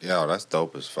 Yo, that's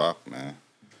dope as fuck, man.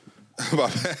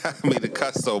 I mean, to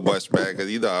cut so much, man,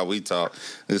 because you know how we talk.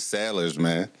 It's sailors,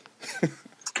 man.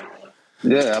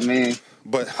 Yeah, I mean,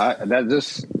 But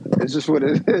it's just what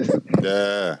it is.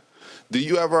 yeah, do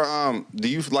you ever do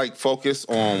you like focus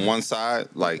on one side?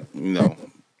 Like, you know,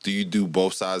 do you do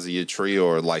both sides of your tree,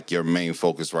 or like your main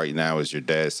focus right now is your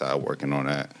dad's side, working on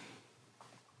that?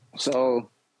 So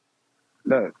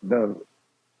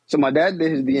so my dad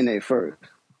did his DNA first,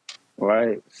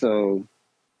 right? So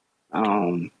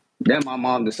then my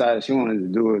mom decided she wanted to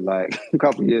do it like a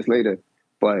couple years later,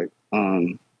 but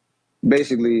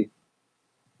basically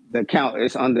the count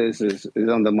is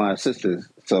under my sisters.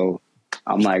 So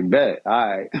I'm like, bet, all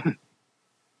right.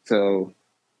 So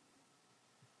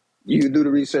you do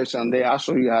the research on there. I'll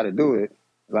show you how to do it,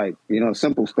 like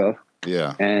simple stuff.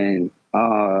 Yeah, And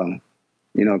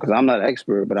because I'm not an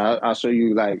expert, but I'll show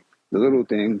you like the little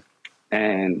things,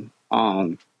 and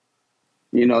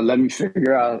let me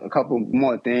figure out a couple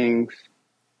more things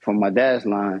from my dad's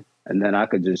line, and then I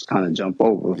could just kind of jump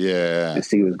over yeah. and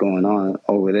see what's going on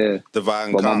over there. Divide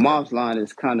and But my conquer. mom's line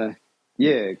is kind of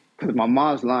because my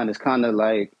mom's line is kind of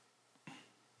like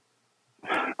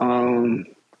I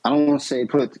don't want to say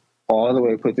put all the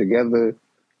way put together,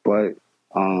 but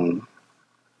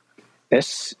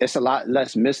it's a lot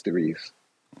less mysteries.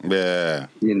 Yeah,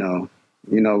 Because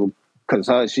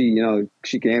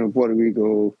she came to Puerto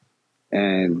Rico,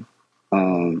 and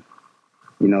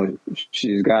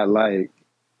she's got like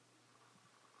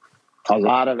a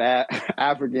lot of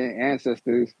African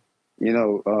ancestors,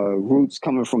 roots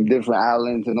coming from different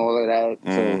islands and all of that.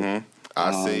 mm-hmm. So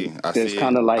I there's see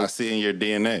kind of it. I like, see in your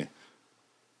DNA.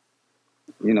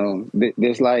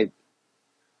 there's like,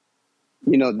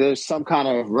 there's some kind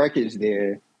of wreckage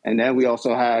there. And then we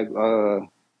also have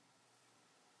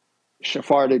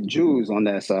Sephardic Jews on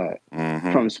that side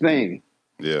from Spain.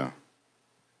 Yeah.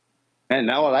 And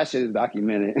now all that shit is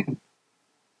documented.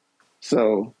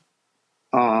 So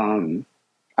I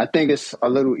think it's a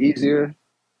little easier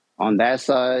on that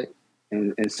side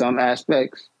in some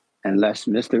aspects and less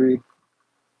mystery.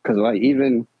 Because like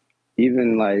even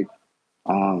like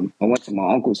I went to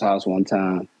my uncle's house one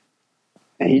time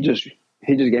and he just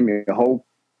gave me a whole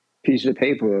piece of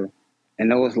paper and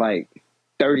there was like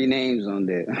 30 names on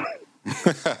there.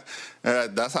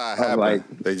 That's how it Of happens. like,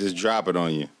 They just drop it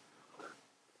on you.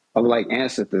 of like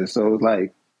ancestors. So it was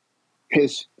like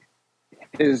his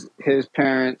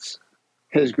parents,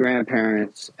 his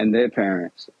grandparents, and their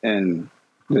parents, and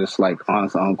just like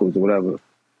aunts, uncles, or whatever.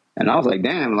 And I was like,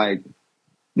 damn, like,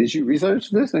 did you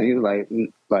research this? And he was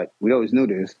like, we always knew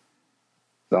this.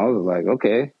 So I was like,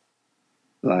 okay.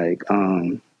 Like,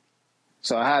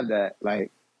 so I have that,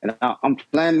 like, and I'm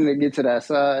planning to get to that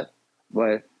side,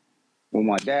 but with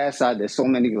my dad's side, there's so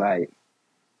many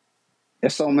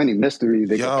mysteries.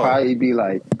 They could probably be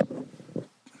like,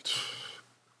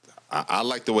 I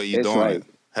like the way you're doing like, it.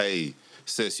 Hey,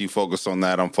 sis, you focus on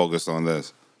that. I'm focused on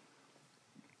this.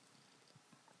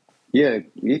 yeah,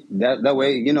 that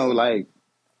way, like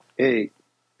it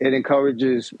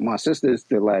encourages my sisters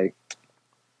to like,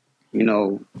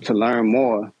 to learn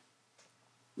more,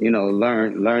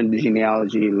 learn the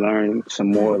genealogy, learn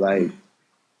some more like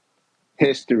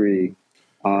history,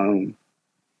 and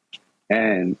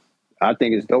I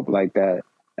think it's dope like that.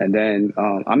 And then,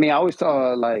 I mean, I always tell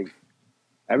her like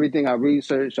everything I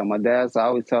researched on my dad's. I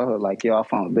always tell her like, yo, I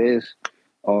found this,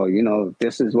 or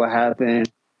this is what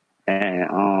happened,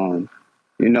 and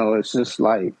it's just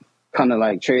like kind of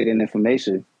like trading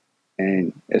information,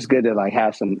 and it's good to like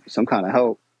have some kind of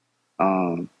help,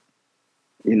 because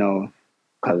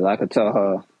I could tell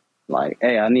her like,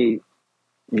 hey, I need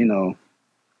you to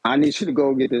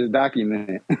go get this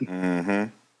document,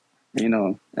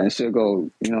 Mm-hmm. and she'll go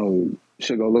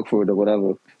look for it or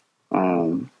whatever.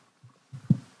 And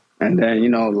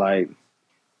then, like,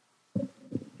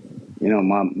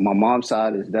 my mom's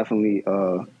side is definitely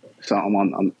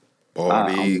something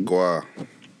Boricua.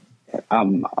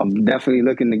 I'm definitely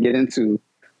looking to get into.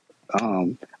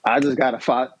 I just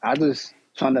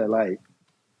trying to like,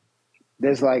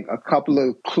 there's like a couple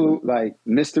of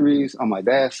mysteries on my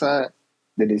dad's side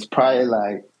that is probably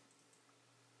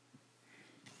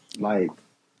like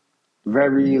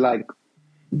very like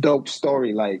dope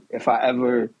story. Like if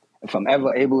I'm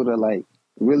ever able to like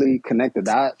really connect the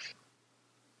dots,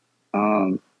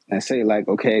 and say like,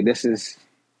 okay, this is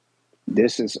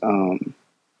this is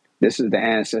the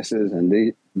ancestors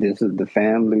and this is the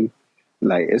family.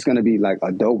 Like it's gonna be like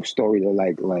a dope story to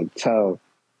like tell,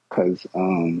 cause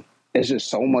it's just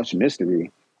so much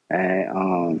mystery,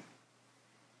 and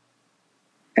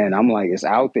I'm like it's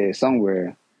out there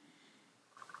somewhere.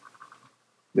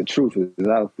 The truth is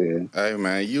out there. Hey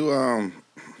man, you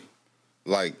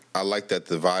like I like that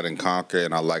divide and conquer,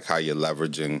 and I like how you're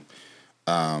leveraging,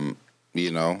 our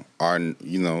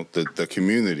the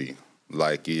community.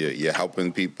 Like you're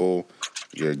helping people,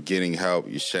 you're getting help,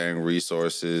 you're sharing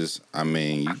resources. I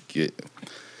mean,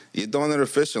 you're doing it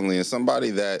efficiently, and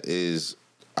somebody that is,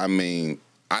 I mean,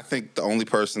 I think the only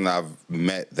person I've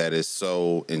met that is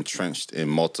so entrenched in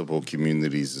multiple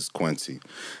communities is Quincy.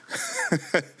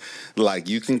 Like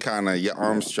you can kind of your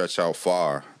arms stretch out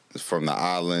far from the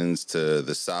islands to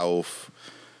the south,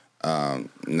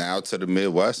 now to the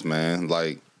Midwest, man.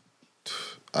 Like,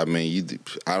 I mean,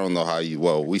 I don't know how you.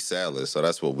 Well, we sailors, so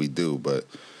that's what we do. But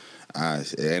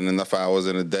it ain't enough hours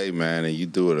in a day, man, and you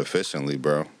do it efficiently,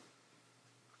 bro.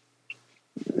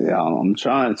 Yeah, I'm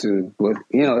trying to, but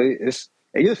it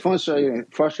gets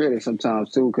frustrating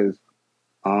sometimes too, because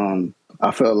I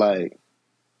feel like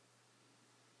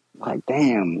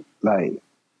damn, like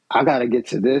I gotta get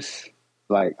to this,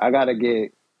 like I gotta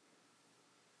get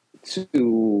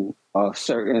to a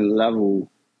certain level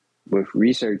with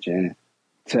researching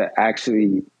to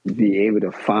actually be able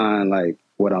to find like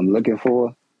what I'm looking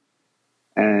for,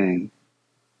 and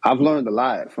I've learned a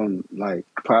lot from like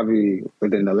probably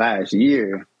within the last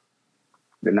year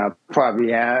than I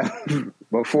probably have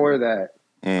before that,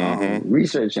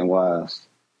 researching wise.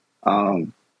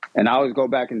 And I always go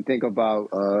back and think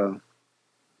about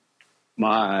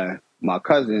my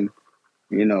cousin,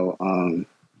 who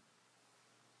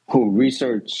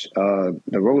researched the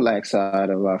Rolex side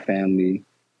of our family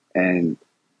and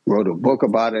wrote a book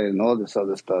about it and all this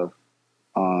other stuff.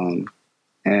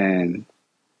 And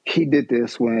he did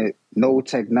this with no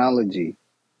technology.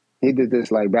 He did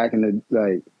this like back in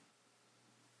the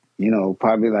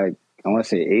probably like I want to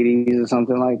say 80s or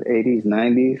something like 80s,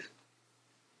 90s.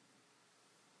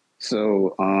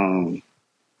 So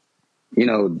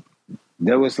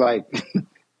there was like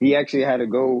he actually had to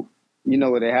go,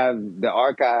 where they have the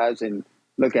archives and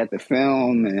look at the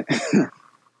film and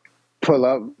pull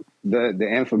up the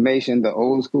information the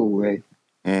old school way.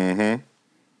 Mm-hmm.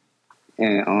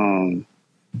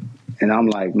 And I'm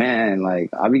like, man, like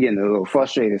I be getting a little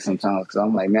frustrated sometimes because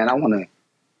I'm like, man, I want to,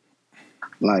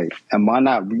 like, am I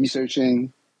not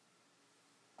researching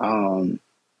well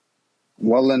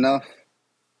enough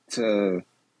to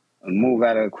move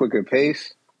at a quicker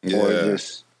pace? Yeah. Or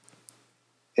just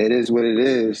it is what it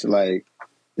is. Like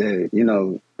the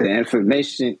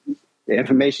information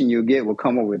you get will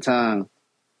come over time.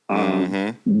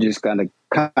 You just gotta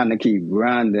kind of keep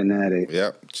grinding at it.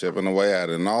 Yep, chipping away at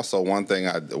it. And also one thing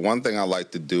I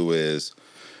like to do is,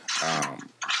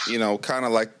 kind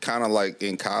of like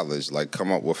in college, like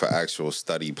come up with an actual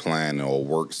study plan or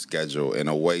work schedule in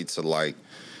a way to like,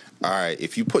 all right,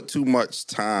 if you put too much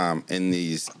time in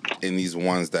these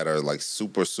ones that are like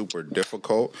super, super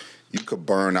difficult, you could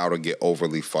burn out or get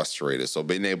overly frustrated. So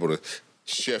being able to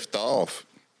shift off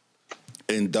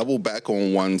and double back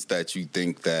on ones that you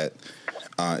think that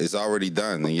is already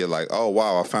done, and you're like, oh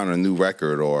wow, I found a new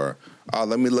record, or oh,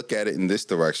 let me look at it in this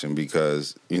direction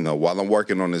because while I'm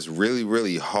working on this really,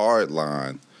 really hard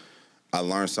line, I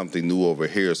learned something new over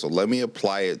here. So let me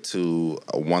apply it to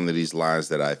one of these lines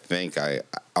that I think I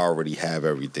already have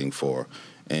everything for.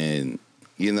 And,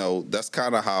 that's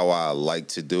kind of how I like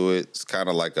to do it. It's kind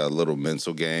of like a little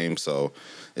mental game. So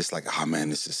it's like, oh, man,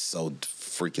 this is so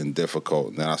freaking difficult.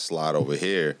 And then I slide over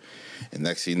here. And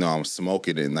next thing you know, I'm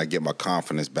smoking it and I get my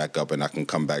confidence back up and I can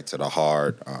come back to the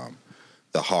hard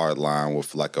line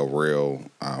with like a real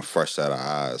fresh set of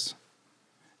eyes.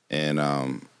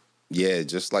 And, yeah,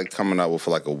 just like coming up with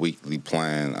like a weekly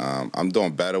plan. I'm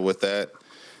doing better with that.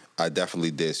 I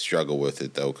definitely did struggle with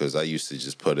it though, because I used to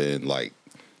just put in like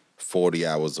 40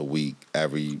 hours a week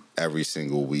every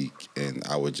single week, and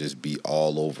I would just be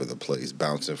all over the place,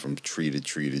 bouncing from tree to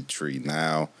tree to tree.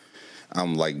 Now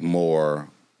I'm more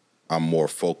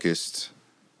focused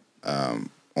on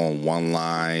one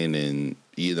line, and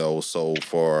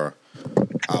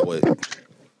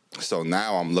so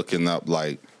now I'm looking up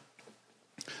like.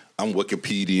 I'm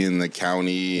Wikipediaing the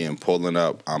county and pulling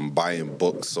up. I'm buying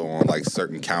books on like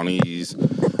certain counties.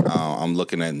 I'm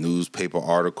looking at newspaper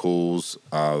articles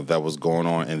that was going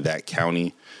on in that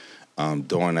county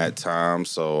during that time.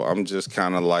 So I'm just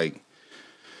kind of like,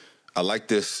 I like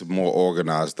this more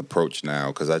organized approach now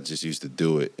because I just used to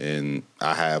do it, and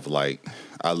I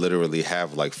literally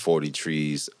have like 40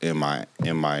 trees in my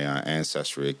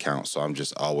ancestry account, so I'm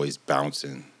just always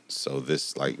bouncing. So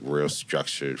this like real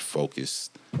structured,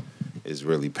 focused is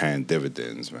really paying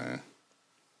dividends, man.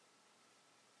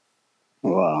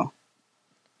 Wow.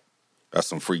 That's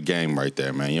some free game right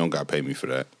there, man. You don't got to pay me for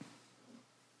that.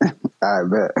 I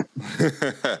bet.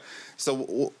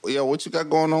 So, yo, what you got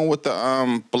going on with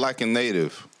the Black and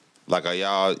Native? Like, are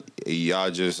y'all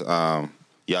just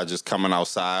coming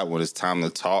outside when it's time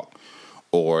to talk,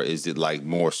 or is it like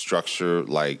more structured,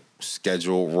 like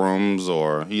scheduled rooms,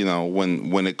 or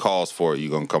when it calls for it, you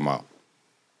gonna come out?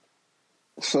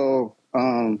 So,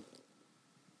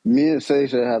 me and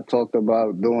Seisha have talked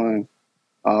about doing.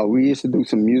 We used to do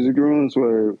some music rooms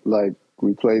where, like,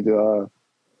 we played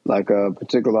like a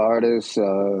particular artist.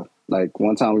 Like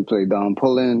one time we played Don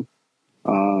Pullin,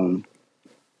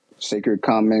 Sacred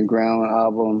Common Ground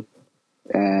album,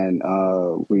 and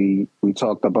we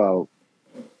talked about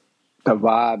the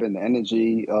vibe and the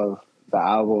energy of the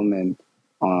album, and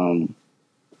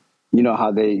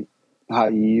how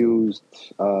you used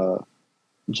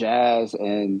jazz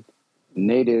and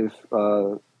native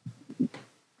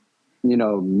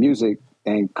music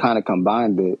and kind of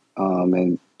combined it,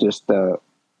 and just the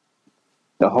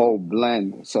whole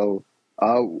blend. So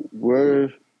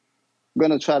we're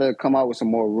gonna try to come out with some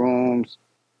more rooms.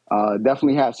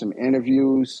 Definitely have some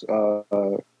interviews.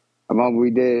 Remember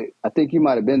we did. I think you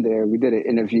might have been there. We did an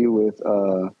interview with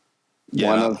one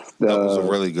of the. That was a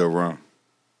really good run.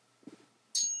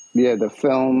 Yeah, the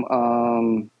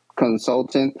film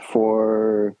consultant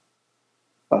for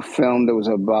a film that was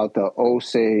about the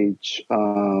Osage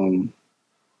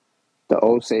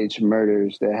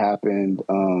murders that happened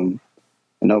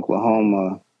in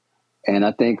Oklahoma. And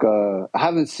I think I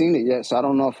haven't seen it yet, so I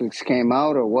don't know if it came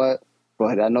out or what.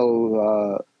 But I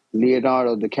know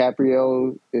Leonardo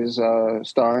DiCaprio is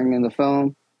starring in the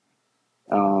film.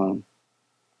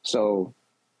 So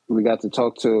we got to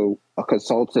talk to a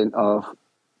consultant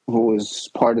who was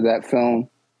part of that film.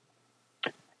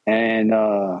 And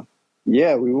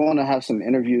yeah, we want to have some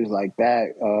interviews like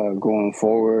that going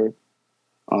forward.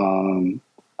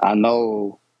 I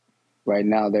know right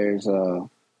now there's a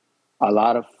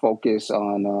lot of focus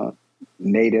on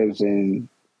natives in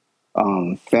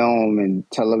film and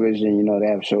television. You know, they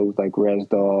have shows like Res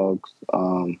Dogs.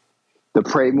 The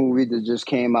Prey movie that just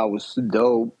came out was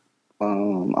dope. I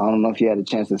don't know if you had a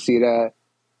chance to see that.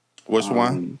 Which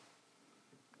one?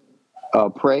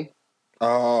 Prey.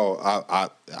 Oh,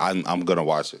 I'm gonna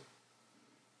watch it.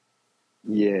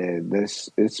 Yeah,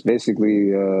 it's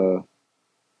basically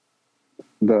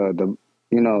the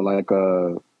like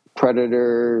a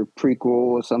Predator prequel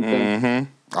or something.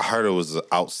 Mm-hmm. I heard it was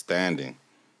outstanding.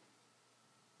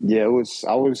 Yeah, it was.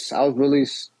 I was really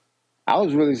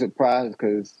surprised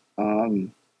because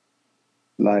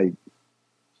like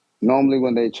normally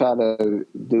when they try to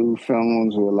do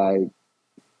films with like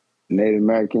Native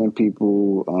American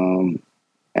people,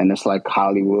 and it's like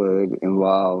Hollywood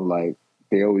involved, like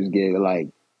they always get like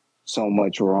so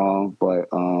much wrong. But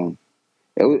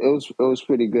it was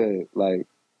pretty good. Like,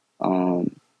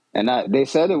 and they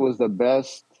said it was the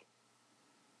best.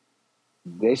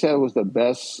 They said it was the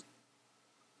best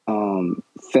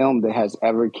film that has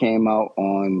ever came out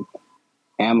on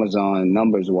Amazon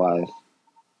numbers wise,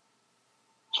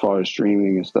 as far as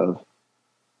streaming and stuff.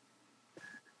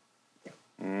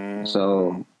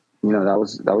 So, that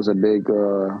was a big,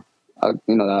 that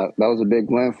was a big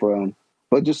win for him.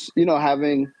 But just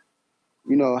having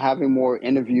more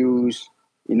interviews,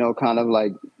 kind of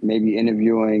like maybe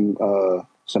interviewing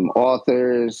some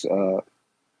authors,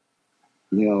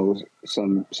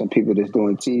 some people that's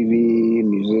doing TV,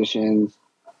 musicians,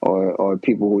 or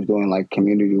people who's doing like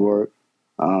community work,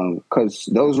 because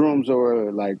those rooms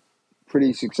are like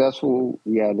pretty successful.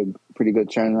 We had a pretty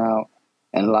good turnout,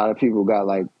 and a lot of people got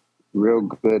like real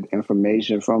good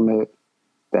information from it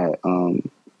that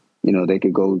they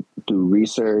could go do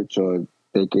research, or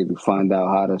they could find out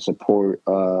how to support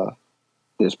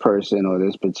this person or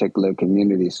this particular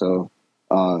community. So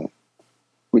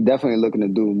we're definitely looking to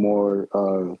do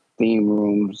more theme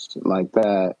rooms like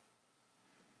that.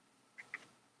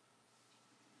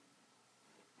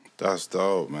 That's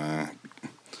dope, man.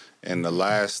 And the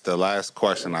last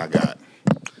question I got,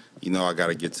 I got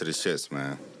to get to the shits,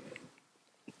 man.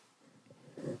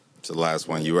 It's the last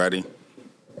one. You ready?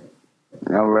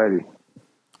 I'm ready.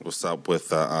 What's up with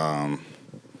the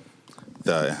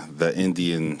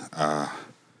Indian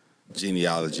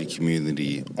genealogy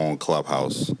community on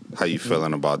Clubhouse? How you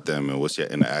feeling about them, and what's your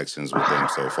interactions with them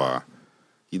so far?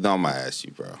 You know I'm gonna ask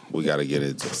you, bro. We gotta get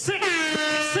into it. Sit your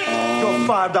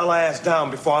 $5 ass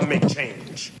down before I make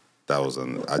change. That was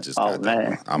I just got that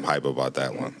one. I'm hype about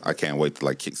that one. I can't wait to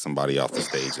like kick somebody off the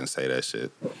stage and say that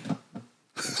shit.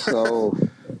 So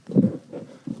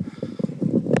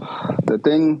the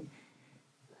thing,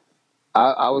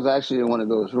 I was actually in one of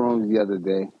those rooms the other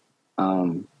day,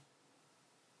 and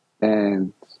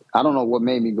I don't know what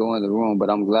made me go in the room, but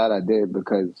I'm glad I did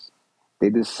because they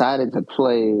decided to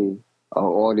play an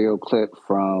audio clip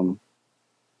from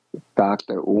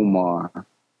Dr. Umar.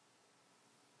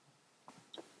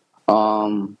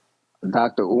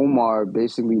 Dr. Umar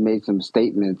basically made some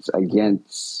statements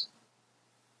against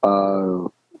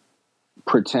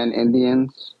pretend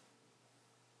Indians.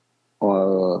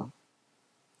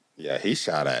 Yeah, he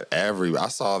shot at I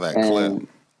saw that clip.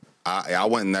 I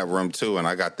went in that room too, and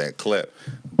I got that clip.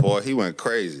 Boy, he went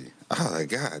crazy. I was like,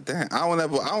 God damn! I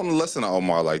don't listen to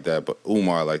Umar like that, but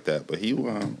he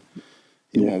went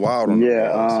wild on the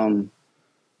balls.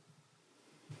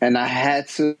 And I had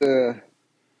to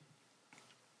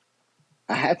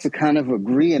kind of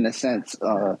agree in a sense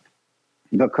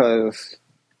because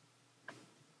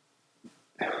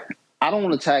I don't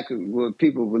want to attack what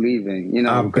people believe in, you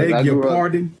know. I beg your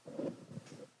pardon.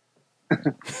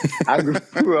 I grew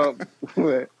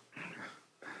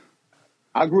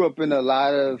up in a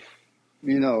lot of,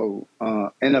 an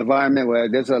environment where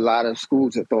there's a lot of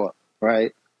schools of thought,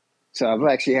 right? So I've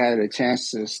actually had a chance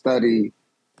to study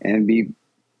and be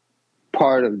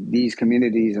part of these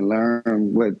communities and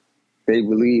learn what they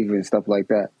believe and stuff like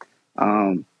that.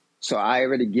 So I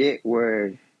already get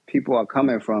where people are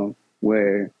coming from,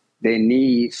 where they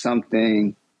need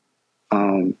something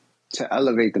to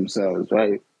elevate themselves,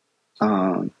 right?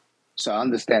 So I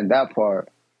understand that part.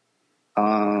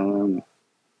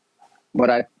 But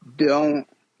I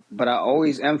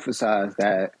always emphasize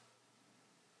that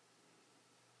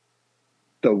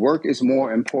the work is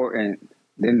more important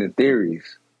than the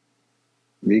theories.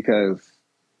 Because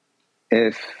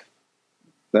if,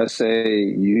 let's say,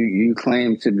 you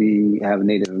claim to have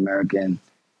Native American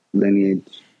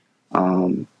lineage,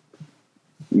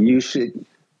 you should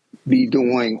be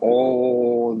doing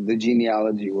all the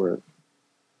genealogy work,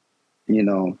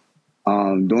 doing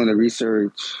the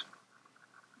research,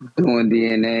 doing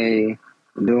DNA,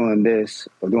 doing this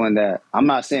or doing that. I'm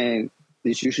not saying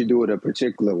that you should do it a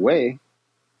particular way,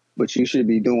 but you should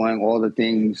be doing all the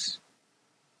things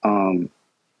to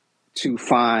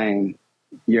find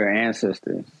your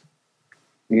ancestors.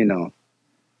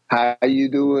 How you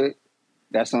do it,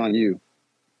 that's on you.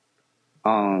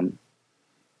 But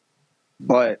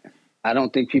I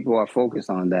don't think people are focused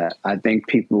on that. I think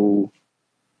people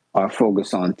are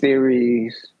focused on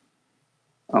theories,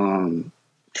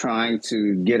 trying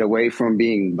to get away from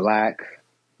being Black,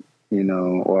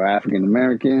 or African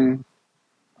American.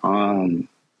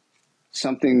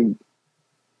 Something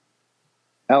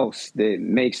else that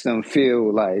makes them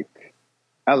feel like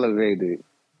elevated,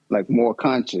 like more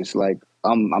conscious, like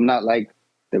I'm not like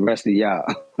the rest of y'all.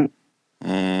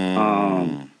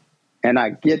 And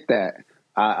I get that.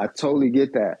 I totally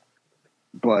get that.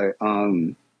 But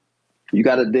you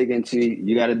gotta dig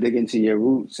into your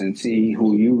roots and see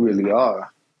who you really are.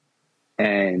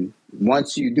 And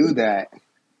once you do that,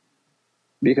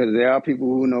 because there are people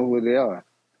who know who they are.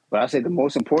 But I say the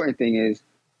most important thing is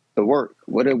the work.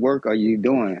 What work are you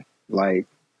doing? Like,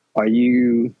 are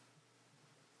you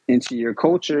into your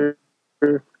culture?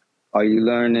 Are you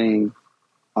learning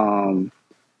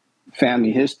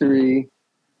family history?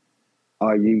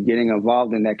 Are you getting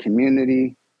involved in that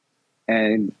community?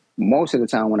 And most of the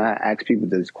time when I ask people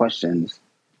these questions,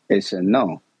 it's a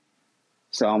no.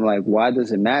 So I'm like, why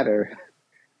does it matter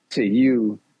to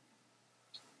you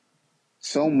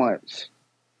so much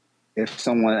if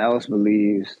someone else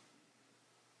believes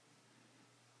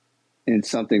in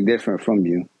something different from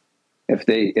you? If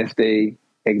they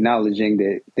acknowledging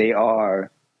that they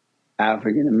are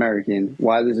African American,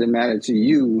 why does it matter to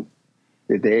you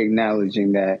that they're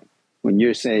acknowledging that when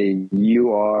you're saying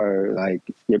you are, like,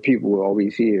 your people were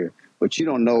always here, but you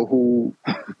don't know who,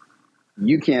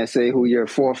 you can't say who your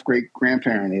fourth great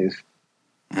grandparent is,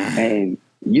 and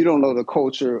you don't know the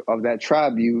culture of that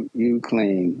tribe you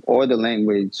claim, or the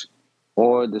language,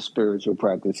 or the spiritual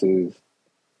practices,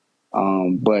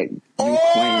 but you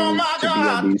claim to be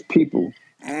of these people.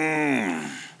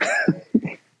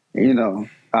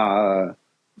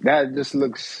 That just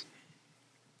looks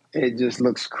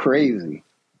crazy.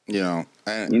 And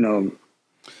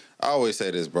I always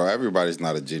say this, bro. Everybody's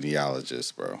not a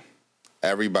genealogist, bro.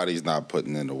 Everybody's not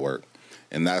putting in the work.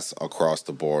 And that's across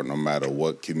the board, no matter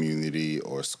what community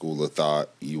or school of thought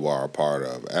you are a part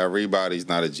of. Everybody's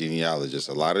not a genealogist.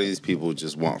 A lot of these people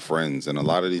just want friends, and a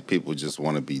lot of these people just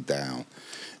want to be down.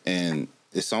 And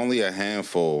it's only a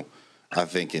handful, I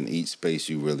think, in each space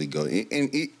you really go in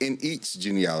each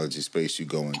genealogy space you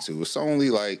go into. It's only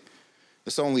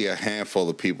a handful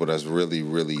of people that's really,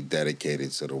 really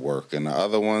dedicated to the work, and the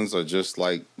other ones are just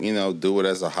like, do it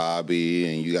as a hobby.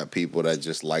 And you got people that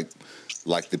just like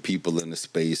the people in the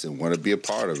space and want to be a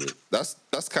part of it. That's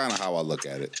kind of how I look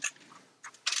at it.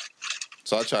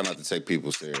 So I try not to take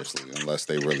people seriously unless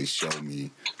they really show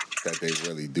me that they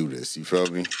really do this. You feel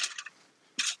me?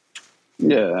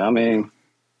 Yeah, I mean,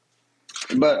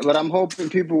 but I'm hoping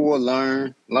people will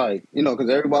learn, like, because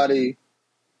everybody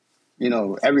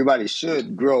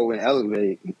should grow and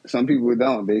elevate. Some people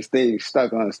don't. They stay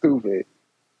stuck on stupid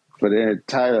for their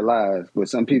entire lives. But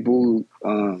some people,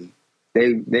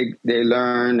 they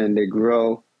learn and they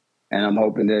grow. And I'm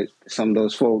hoping that some of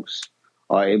those folks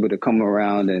are able to come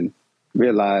around and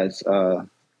realize that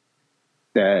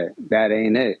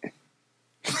ain't it.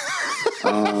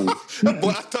 But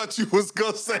I thought you was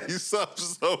gonna say something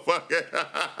so fucking.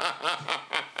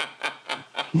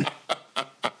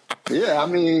 Yeah, I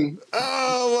mean.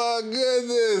 Oh my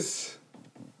goodness.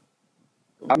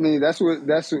 I mean, that's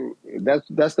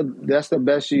the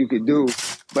best you could do.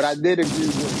 But I did agree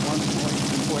with one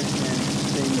important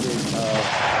thing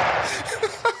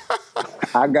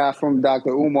that I got from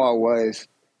Dr. Umar was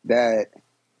that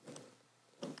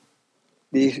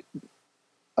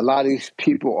a lot of these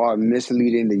people are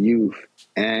misleading the youth,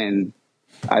 and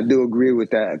I do agree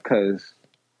with that because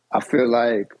I feel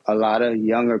like a lot of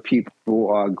younger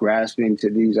people are grasping to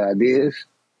these ideas,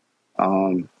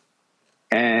 and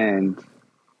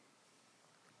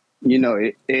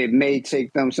it may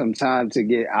take them some time to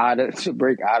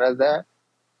break out of that,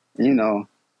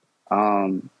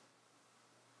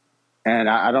 and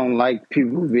I don't like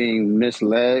people being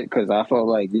misled because I felt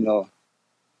like,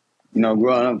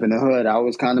 growing up in the hood, I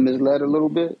was kind of misled a little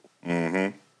bit.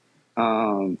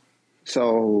 Mm-hmm.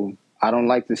 So I don't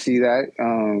like to see that,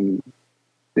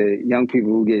 the young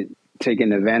people who get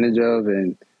taken advantage of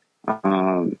and,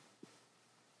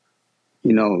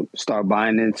 start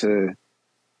buying into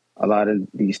a lot of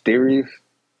these theories.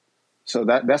 So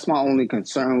that's my only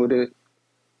concern with it.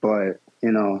 But,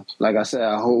 like I said,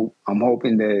 I'm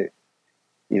hoping that,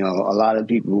 a lot of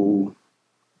people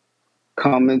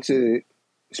come into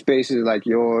spaces like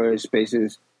yours,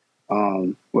 spaces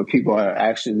where people are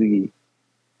actually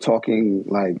talking,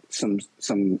 like some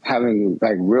having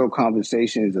like real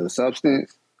conversations of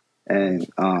substance, and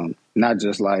not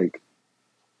just like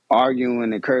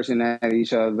arguing and cursing at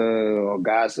each other or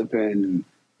gossiping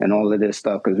and all of this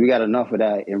stuff, because we got enough of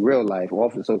that in real life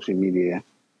off of social media.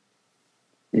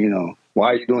 Why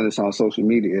are you doing this on social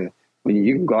media when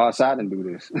you can go outside and do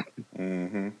this?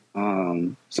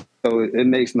 Mm-hmm. So it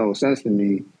makes no sense to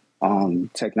me.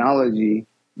 Technology,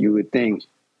 you would think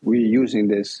we're using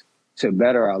this to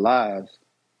better our lives,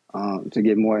 to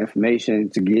get more information,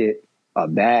 to get a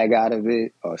bag out of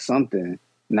it or something,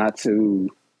 not to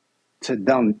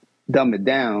dumb it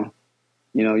down.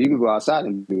 You can go outside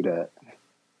and do that.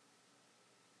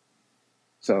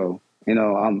 So,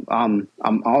 I'm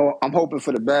hoping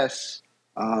for the best.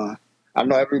 I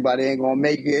know everybody ain't gonna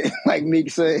make it, like Meek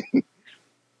said,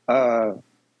 but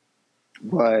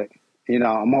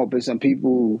I'm hoping some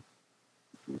people,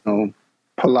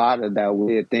 pull out of that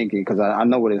way of thinking, because I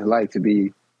know what it's like to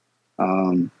be,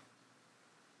 like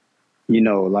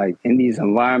in these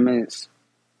environments,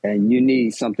 and you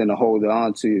need something to hold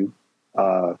on to,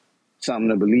 something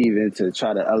to believe in to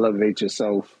try to elevate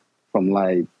yourself from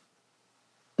like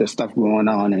the stuff going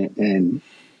on in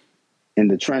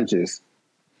the trenches.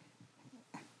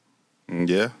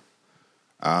 Yeah.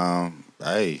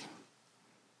 Hey,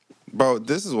 bro,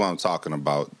 this is what I'm talking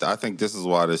about. I think this is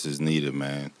why this is needed,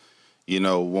 man.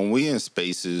 When we in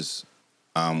spaces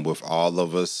with all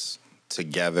of us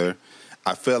together,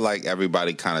 I feel like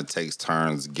everybody kind of takes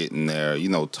turns getting there,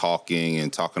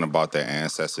 talking about their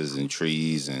ancestors and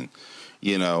trees and,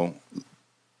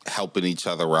 helping each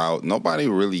other out. Nobody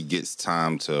really gets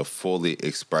time to fully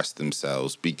express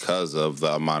themselves because of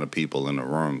the amount of people in the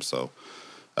room. So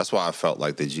that's why I felt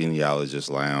like the Genealogist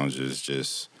Lounge is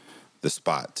just the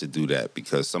spot to do that,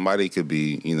 because somebody could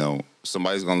be,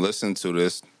 somebody's going to listen to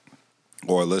this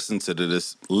or listening to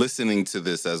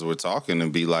this as we're talking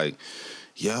and be like,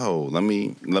 yo, let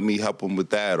me help him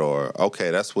with that. Or, okay,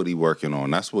 that's what he working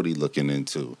on. That's what he looking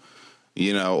into.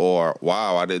 Or,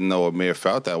 wow, I didn't know Amir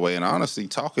felt that way. And honestly,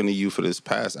 talking to you for this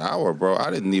past hour, bro,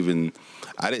 I didn't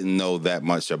know that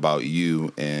much about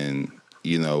you and,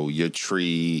 your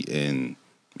tree and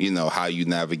how you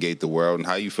navigate the world and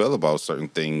how you feel about certain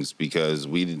things, because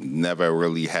we never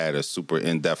really had a super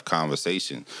in-depth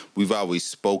conversation. We've always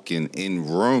spoken in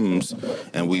rooms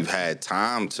and we've had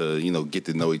time to, get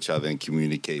to know each other and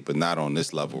communicate, but not on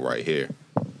this level right here.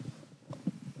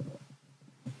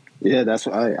 Yeah, that's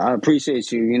why I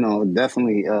appreciate you.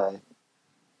 Definitely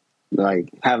like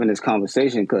having this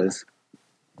conversation because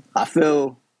I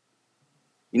feel,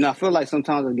 I feel like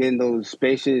sometimes I get in those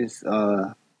spaces.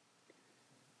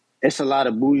 It's a lot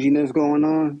of bouginess going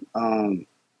on,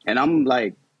 and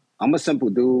I'm a simple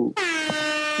dude.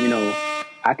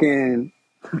 I can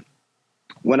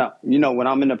when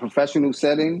I'm in a professional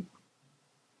setting,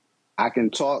 I can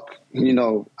talk.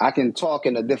 I can talk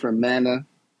in a different manner.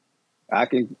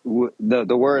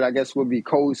 The word I guess would be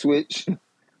code switch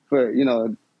for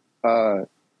uh,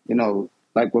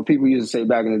 like what people used to say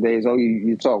back in the days. Oh,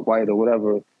 you talk white or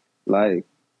whatever. Like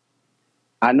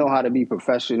I know how to be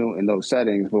professional in those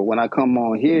settings, but when I come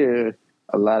on here,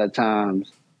 a lot of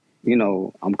times,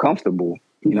 I'm comfortable.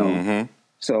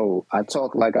 So I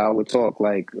talk like I would talk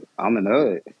like I'm in the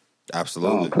hood.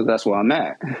 Absolutely. Because that's where I'm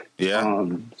at. Yeah.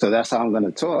 So that's how I'm going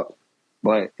to talk.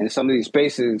 But in some of these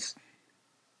spaces,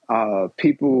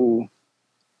 people,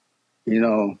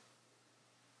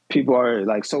 people are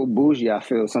like so bougie, I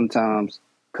feel sometimes,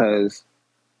 because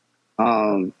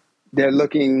they're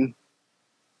looking,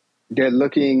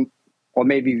 or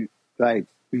maybe like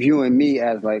viewing me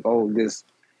as like, oh, this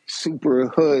super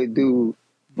hood dude.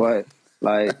 But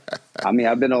like, I mean,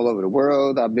 I've been all over the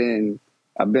world. I've been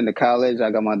to college. I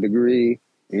got my degree.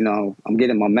 I'm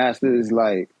getting my master's.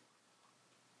 Like,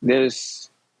 there's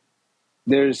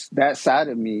that side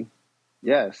of me,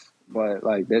 yes. But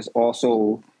like, there's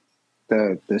also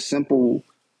the simple,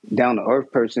 down to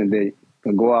earth person that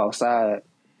can go outside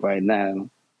right now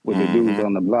with the dudes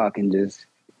on the block and just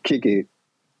kick it,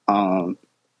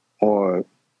 or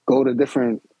go to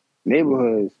different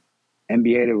neighborhoods and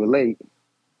be able to relate.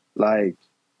 Like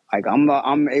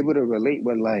I'm able to relate,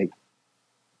 but like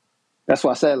that's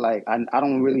why I said like I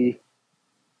don't really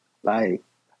like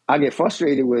I get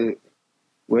frustrated with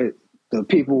the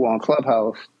people on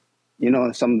Clubhouse,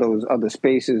 in some of those other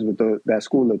spaces with that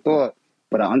school of thought.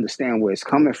 But I understand where it's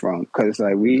coming from because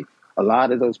like a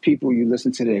lot of those people, you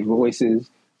listen to their voices,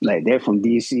 like they're from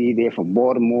DC, they're from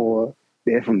Baltimore,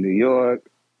 they're from New York,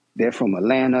 they're from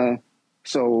Atlanta.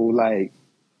 So like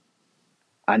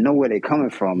I know where they're coming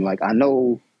from. Like I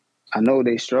know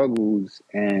their struggles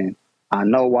and I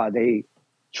know why they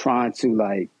trying to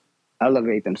like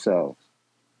elevate themselves.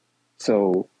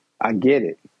 So I get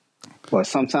it. But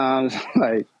sometimes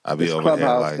like I be this over here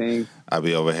Clubhouse like thing. I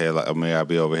be over here like I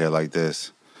be over here like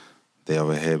this. They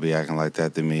over here be acting like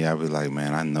that to me. I be like,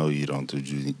 man, I know you don't do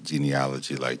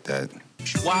genealogy like that.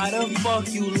 Why the fuck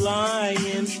you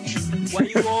lying? Why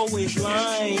you always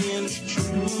lying?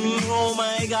 Oh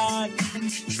my God.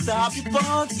 Stop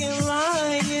fucking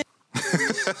lying.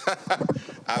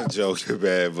 I'm joking,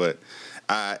 man, but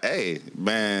hey,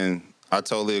 man, I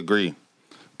totally agree.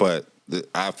 But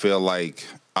I feel like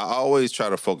I always try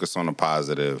to focus on the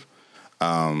positive.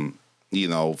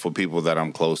 For people that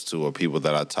I'm close to or people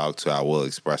that I talk to, I will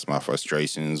express my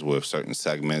frustrations with certain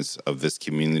segments of this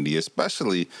community,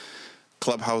 especially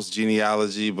Clubhouse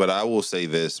genealogy. But I will say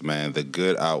this, man, the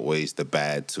good outweighs the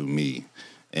bad to me.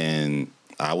 And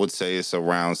I would say it's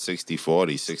around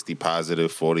 60-40, 60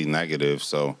 positive, 40 negative.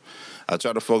 So I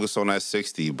try to focus on that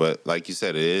 60, but like you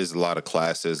said, it is a lot of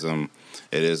classism.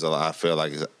 It is a lot, I feel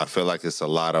like it's a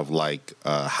lot of like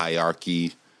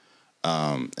hierarchy.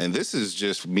 And this is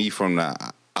just me from the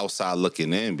outside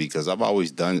looking in because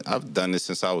I've done this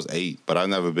since I was 8, but I've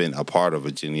never been a part of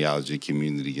a genealogy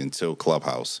community until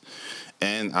Clubhouse.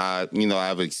 And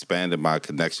I've expanded my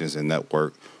connections and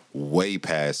network way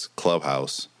past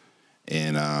Clubhouse.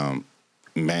 And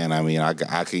man, I mean, I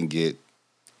could get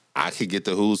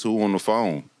the who's who on the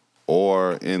phone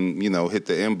or hit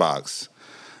the inbox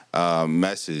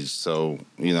message. So,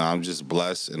 I'm just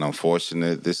blessed and I'm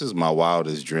fortunate. This is my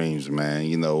wildest dreams, man.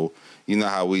 You know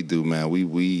how we do, man.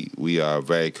 We are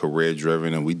very career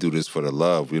driven and we do this for the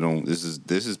love. This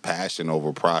is passion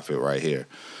over profit right here.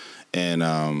 And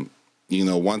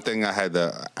one thing I had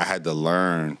to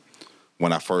learn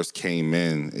when I first came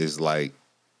in is like,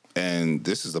 and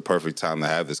this is the perfect time to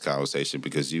have this conversation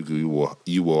because you will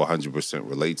 100%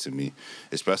 relate to me,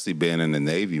 especially being in the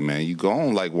Navy, man. You go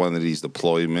on like one of these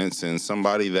deployments and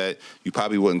somebody that you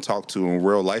probably wouldn't talk to in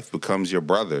real life becomes your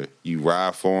brother. You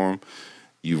ride for him,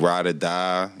 you ride or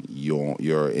die.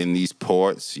 You're in these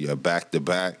ports, you're back to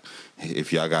back.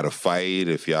 If y'all got a fight,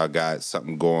 if y'all got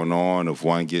something going on, if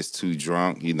one gets too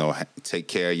drunk, take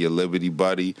care of your Liberty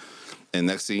buddy. And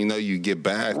next thing you know, you get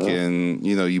back, and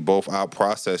you both out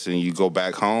processing. You go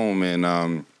back home,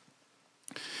 and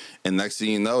next thing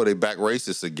you know, they back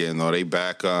racist again, or they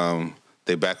back on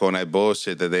that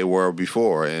bullshit that they were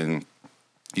before, and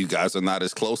you guys are not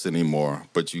as close anymore.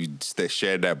 But you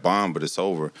shared that bond, but it's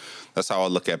over. That's how I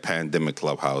look at Pandemic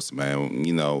Clubhouse, man.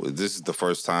 This is the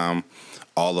first time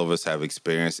all of us have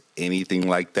experienced anything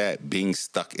like that, being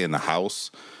stuck in the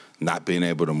house, not being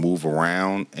able to move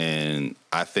around. And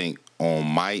I think on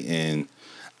my end,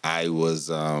 I was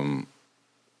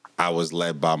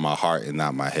led by my heart and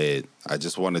not my head. I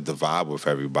just wanted to vibe with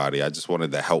everybody. I just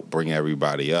wanted to help bring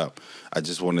everybody up. I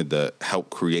just wanted to help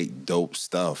create dope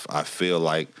stuff. I feel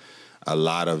like a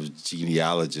lot of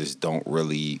genealogists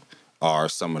are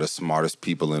some of the smartest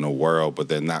people in the world, but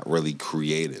they're not really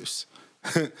creatives.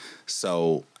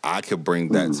 So I could bring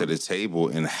that to the table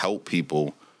and help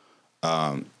people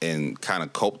and kind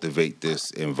of cultivate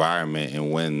this environment.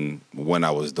 And when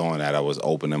I was doing that, I was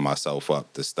opening myself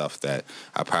up to stuff that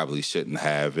I probably shouldn't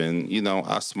have. And,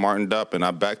 I smartened up and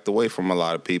I backed away from a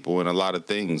lot of people and a lot of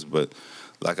things. But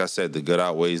like I said, the good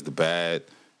outweighs the bad.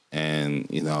 And,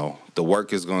 the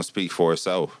work is going to speak for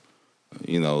itself.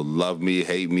 Love me,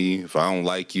 hate me. If I don't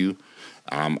like you,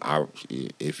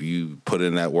 if you put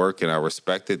in that work and I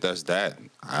respect it, that's that.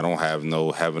 I don't have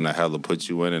no heaven or hell to put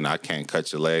you in, and I can't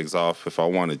cut your legs off if I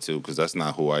wanted to, because that's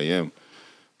not who I am.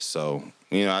 So,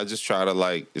 I just try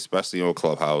to, especially on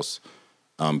Clubhouse,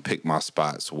 pick my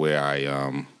spots where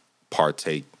I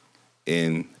partake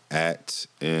at,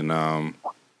 and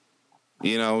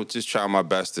just try my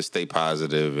best to stay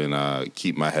positive and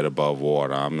keep my head above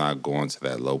water. I'm not going to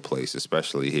that low place,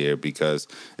 especially here, because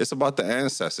it's about the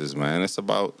ancestors, man. It's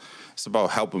about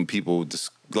helping people.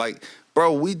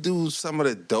 Bro, we do some of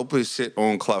the dopest shit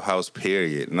on Clubhouse,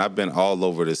 period. And I've been all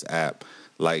over this app.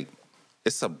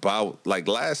 It's about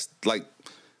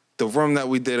the room that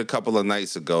we did a couple of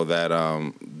nights ago, that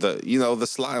the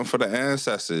sliding for the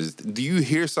ancestors. Do you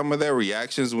hear some of their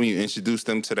reactions when you introduce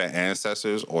them to their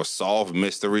ancestors, or solve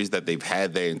mysteries that they've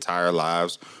had their entire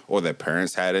lives, or their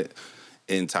parents had it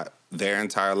their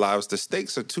entire lives? The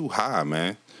stakes are too high,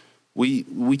 man.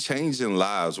 We changing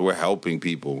lives. We're helping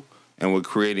people, and we're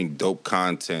creating dope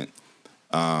content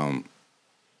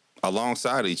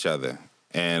alongside each other.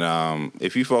 And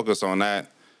if you focus on that,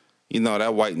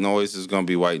 that white noise is going to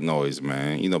be white noise,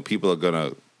 man. People are going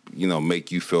to,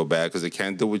 make you feel bad because they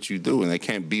can't do what you do and they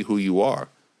can't be who you are.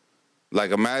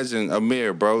 Imagine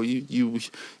Amir, bro, you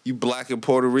black and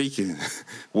Puerto Rican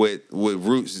with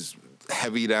roots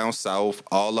heavy down south,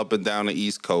 all up and down the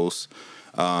East Coast,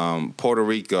 Puerto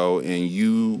Rico, and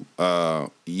your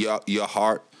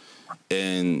heart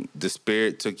and the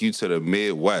spirit took you to the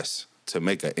Midwest to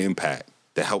make an impact,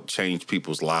 to help change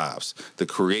people's lives, to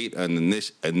create an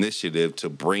initiative to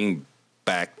bring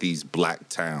back these black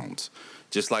towns.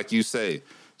 Just like you said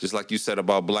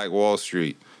about Black Wall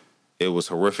Street, it was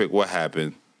horrific what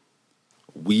happened.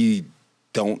 We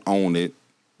don't own it.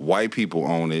 White people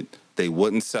own it. They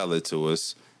wouldn't sell it to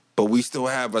us, but we still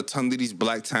have a ton of these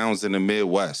black towns in the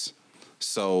Midwest.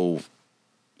 So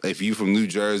if you from New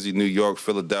Jersey, New York,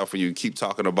 Philadelphia, you keep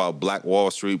talking about Black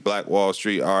Wall Street, all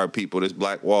right, people, this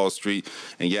Black Wall Street,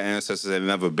 and your ancestors have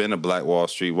never been to Black Wall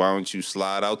Street, why don't you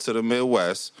slide out to the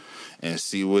Midwest and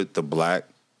see what the Black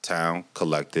Town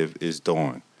Collective is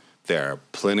doing? There are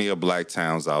plenty of black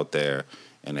towns out there,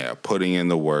 and they are putting in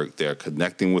the work. They're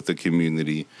connecting with the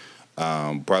community.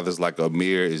 Brothers like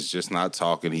Amir is just not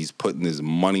talking. He's putting his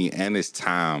money and his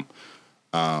time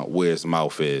where his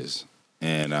mouth is.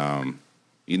 And,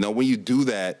 when you do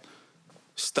that,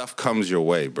 stuff comes your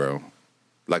way, bro.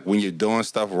 When you're doing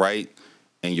stuff right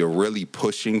and you're really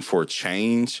pushing for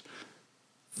change,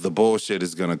 the bullshit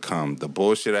is going to come. The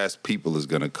bullshit-ass people is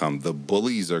going to come. The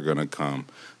bullies are going to come.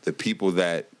 The people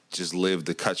that just live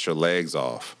to cut your legs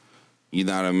off. You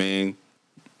know what I mean?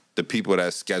 The people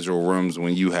that schedule rooms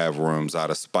when you have rooms out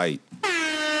of spite.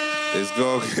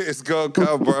 It's gonna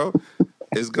come, bro.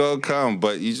 It's gonna come,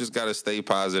 but you just got to stay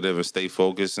positive and stay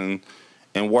focused and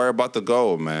worry about the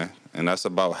goal, man. And that's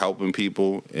about helping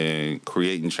people and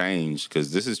creating change,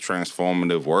 because this is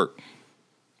transformative work.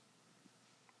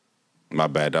 My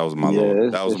bad. That was my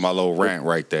little rant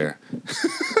right there.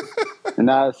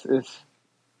 Nah,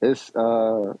 it's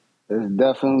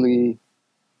definitely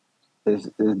a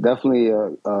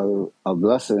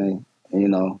blessing,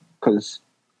 because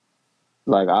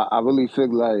I really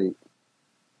feel like,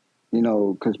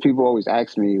 because people always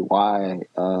ask me why,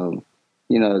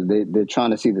 they're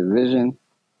trying to see the vision,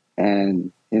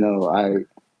 and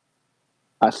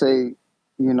I say,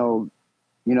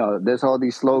 there's all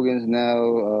these slogans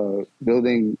now,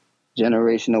 building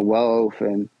generational wealth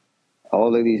and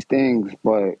all of these things,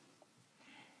 but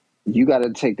you got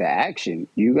to take the action.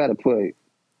 You got to put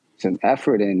some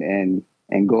effort in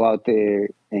and go out there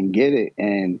and get it.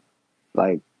 And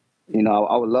like, you know,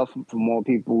 I would love for more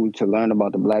people to learn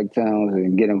about the Black towns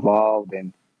and get involved.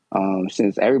 And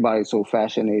since everybody's so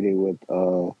fascinated with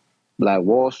Black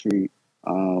Wall Street,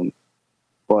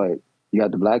 but you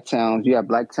got the Black towns. You have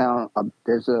Black town.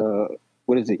 There's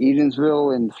what is it,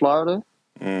 Evansville in Florida?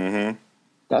 Mm-hmm.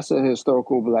 That's a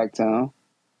historical Black town.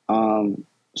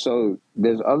 So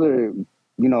there's other,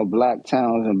 you know, Black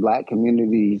towns and Black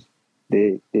communities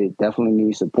that definitely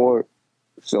need support.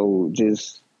 So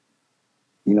just,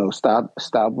 you know, stop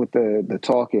with the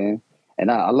talking.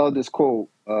 And I love this quote.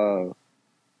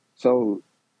 So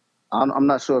I'm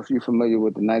not sure if you're familiar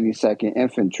with the 92nd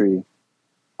Infantry.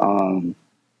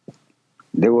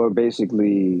 They were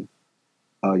basically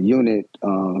a unit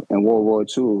in World War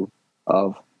II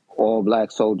of all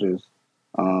Black soldiers,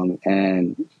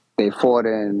 and they fought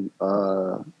in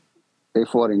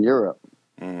Europe.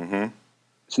 Mm-hmm.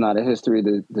 It's not a history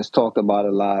that's talked about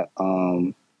a lot.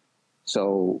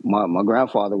 So my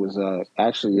grandfather was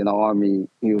actually in the Army.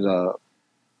 He was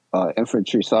a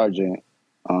infantry sergeant.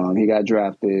 He got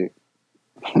drafted,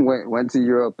 went to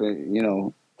Europe, and, you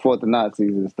know, fought the Nazis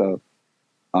and stuff.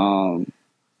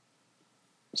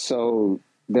 So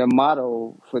their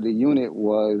motto for the unit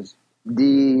was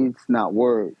deeds, not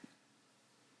words.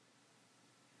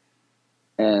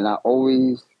 And I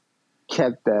always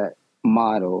kept that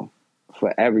motto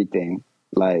for everything.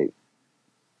 Like,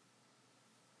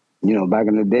 you know, back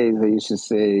in the days, they used to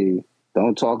say,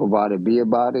 don't talk about it, be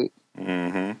about it.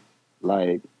 Mm-hmm.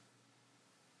 Like,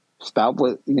 stop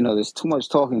with, you know, there's too much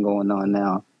talking going on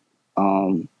now.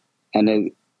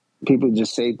 And people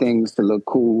just say things to look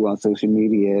cool on social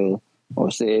media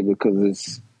or say it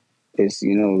because it's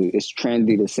you know, it's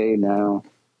trendy to say now.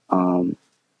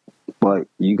 But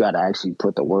you got to actually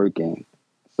put the work in.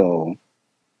 So,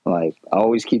 like, I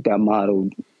always keep that motto,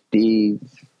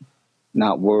 deeds,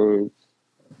 not words.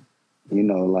 You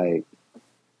know, like,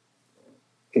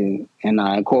 and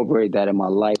I incorporate that in my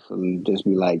life and just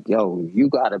be like, yo, you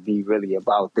got to be really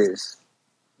about this.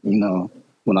 You know,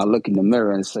 when I look in the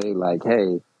mirror and say, like,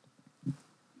 hey,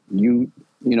 you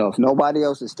know, if nobody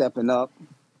else is stepping up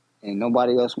and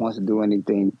nobody else wants to do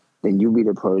anything, then you be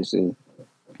the person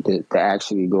that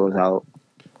actually goes out,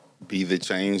 Be the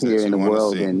change here that in you the want to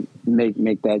world see. and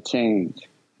make that change.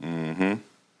 Mm-hmm.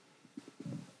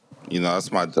 You know,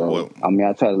 that's my. So I mean,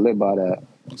 I try to live by that.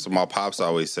 So my pops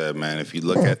always said, man, if you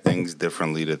look at things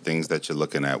differently, the things that you're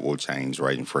looking at will change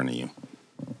right in front of you.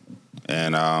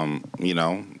 And you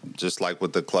know, just like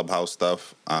with the clubhouse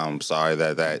stuff, I'm sorry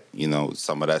that you know,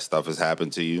 some of that stuff has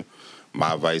happened to you.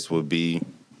 My advice would be,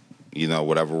 you know,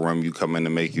 whatever room you come in to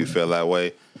make you feel that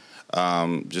way,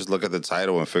 just look at the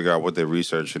title and figure out what they're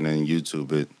researching and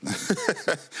YouTube it.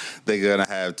 They're going to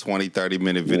have 20,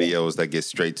 30-minute videos that get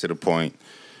straight to the point.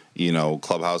 You know,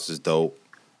 Clubhouse is dope.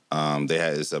 They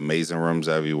have this amazing rooms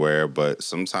everywhere, but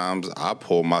sometimes I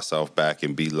pull myself back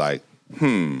and be like,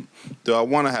 do I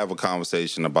want to have a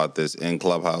conversation about this in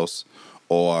Clubhouse,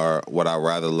 or would I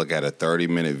rather look at a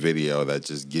 30-minute video that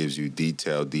just gives you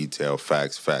detail,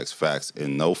 facts,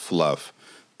 and no fluff,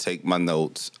 take my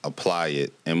notes, apply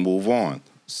it, and move on?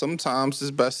 Sometimes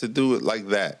it's best to do it like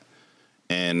that.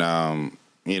 And,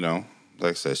 you know,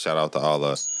 like I said, shout out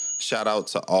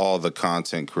to all the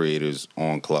content creators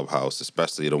on Clubhouse,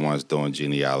 especially the ones doing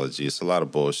genealogy. It's a lot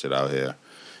of bullshit out here.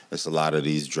 It's a lot of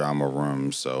these drama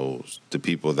rooms. So the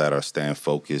people that are staying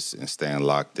focused and staying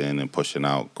locked in and pushing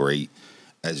out great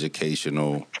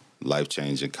educational,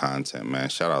 life-changing content, man.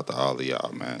 Shout out to all of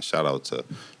y'all, man. Shout out to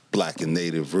Black and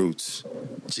Native Roots,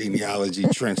 Genealogy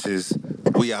Trenches.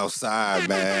 We outside,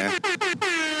 man.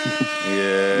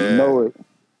 Yeah. You know it.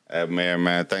 Amir,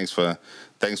 man, thanks for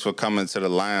coming to the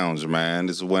lounge, man.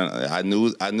 This is when I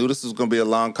knew this was gonna be a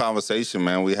long conversation,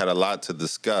 man. We had a lot to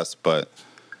discuss, but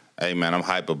hey, man, I'm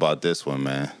hype about this one,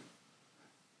 man.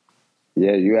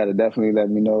 Yeah, you got to definitely let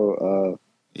me know.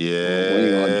 Yeah, when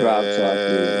you're gonna drop, so I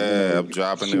can, you know, I'm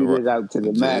dropping shoot it out to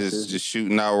the masses. Just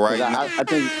shooting out right now. I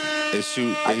think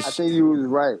I think you was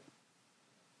right.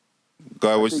 Go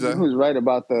ahead, what I you think say? you was right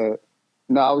about the.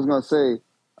 No, I was gonna say.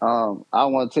 I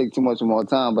don't want to take too much more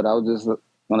time, but I was just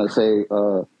gonna say,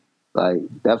 like,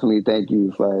 definitely thank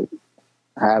you for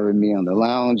having me on the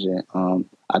lounge, and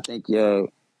I think your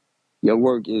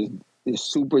work is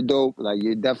super dope. Like,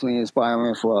 you're definitely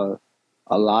inspiring for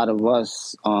a lot of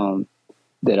us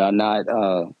that are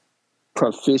not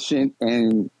proficient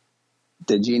in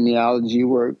the genealogy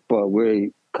work, but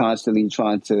we're constantly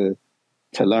trying to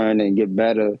learn and get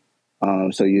better.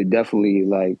 So you're definitely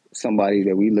like somebody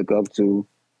that we look up to,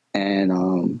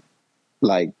 and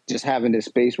like just having this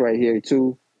space right here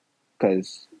too,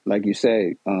 because like you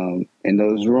said, in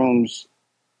those rooms,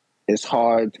 it's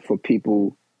hard for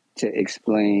people to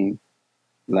explain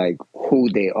like who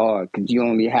they are, because you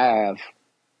only have,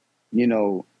 you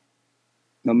know,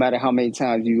 no matter how many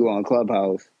times you go on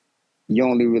Clubhouse, you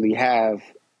only really have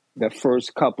the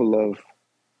first couple of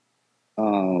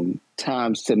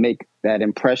times to make that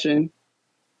impression,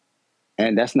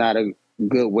 and that's not a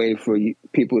good way for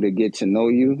people to get to know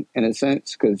you in a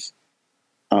sense. Because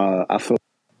I feel.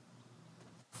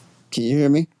 Can you hear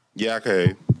me? Yeah, I can hear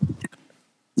you.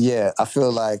 Yeah, I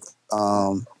feel like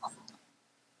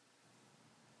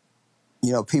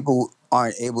people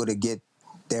aren't able to get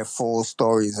their full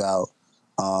stories out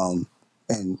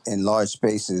in large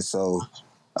spaces. So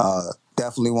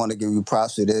definitely want to give you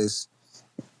props for this.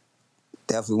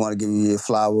 Definitely want to give you your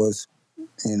flowers.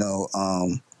 You know,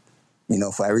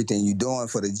 for everything you're doing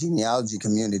for the genealogy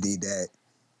community. That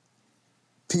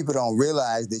people don't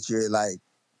realize that you're like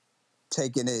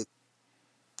taking it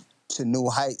to new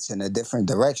heights in a different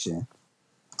direction.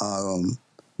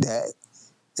 That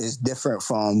is different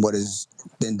from what has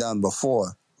been done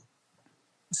before.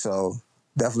 So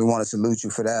definitely want to salute you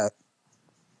for that.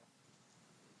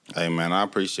 Hey, man, I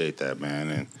appreciate that, man.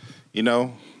 And, you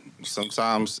know,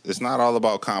 sometimes it's not all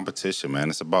about competition, man.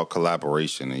 It's about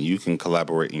collaboration. And you can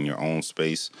collaborate in your own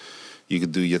space. You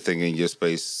could do your thing in your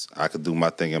space. I could do my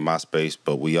thing in my space.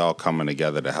 But we all coming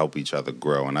together to help each other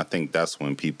grow. And I think that's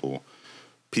when people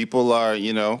are,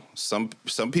 some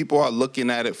people are looking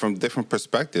at it from different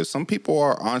perspectives. Some people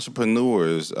are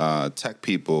entrepreneurs, tech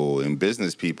people, and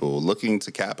business people looking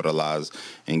to capitalize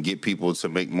and get people to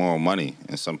make more money.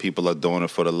 And some people are doing it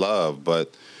for the love.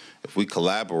 But if we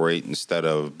collaborate instead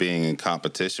of being in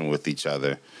competition with each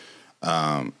other,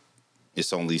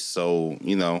 it's only so,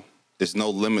 there's no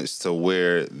limits to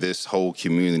where this whole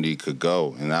community could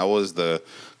go. And that was the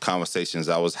conversations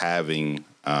I was having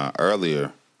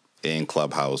earlier in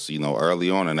Clubhouse,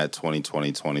 early on in that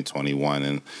 2020, 2021.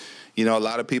 And, a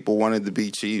lot of people wanted to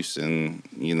be chiefs and,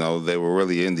 they were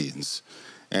really Indians.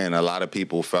 And a lot of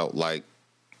people felt like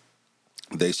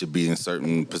they should be in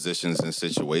certain positions and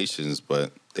situations,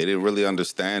 but they didn't really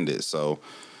understand it. So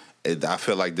I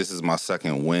feel like this is my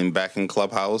second win back in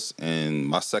Clubhouse. And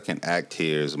my second act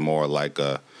here is more like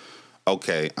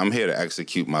okay, I'm here to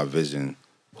execute my vision.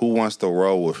 Who wants to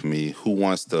roll with me? Who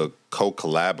wants to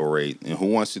co-collaborate? And who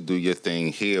wants to do your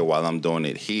thing here while I'm doing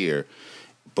it here?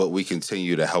 But we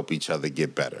continue to help each other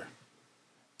get better.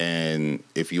 And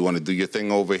if you want to do your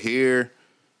thing over here,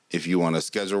 if you want to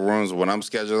schedule rooms when I'm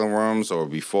scheduling rooms or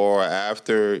before or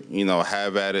after,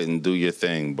 have at it and do your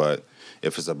thing. But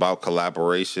if it's about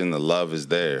collaboration, the love is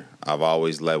there. I've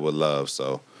always led with love.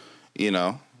 So,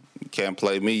 you can't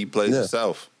play me, you play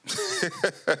yourself.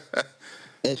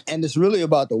 And it's really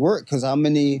about the work, because how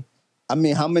many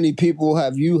people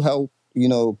have you helped,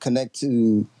 connect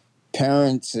to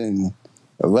parents and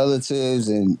relatives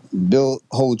and build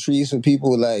whole trees for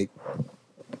people? Like,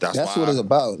 that's what it's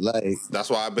about. Like,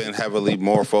 that's why I've been heavily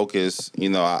more focused.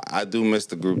 I do miss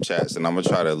the group chats, and I'm gonna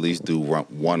try to at least do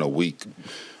one a week,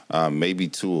 maybe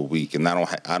two a week, and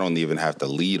I don't even have to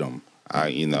lead them.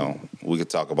 We could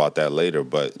talk about that later,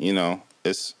 but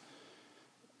it's.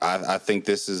 I think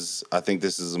this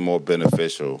is more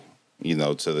beneficial,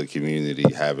 to the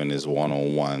community, having this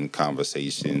one-on-one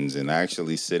conversations and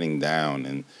actually sitting down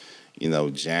and,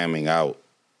 jamming out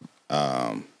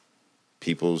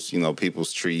people's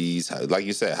trees. Like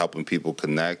you said, helping people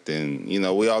connect, and,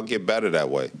 we all get better that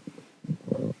way.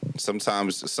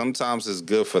 Sometimes it's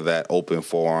good for that open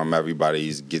forum.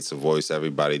 Everybody gets a voice.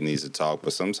 Everybody needs to talk.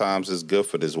 But sometimes it's good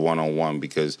for this one-on-one,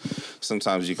 because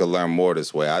sometimes you can learn more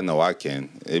this way. I know I can.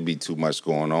 It'd be too much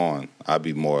going on. I'd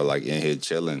be more like in here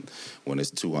chilling when it's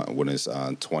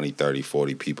 20, 30,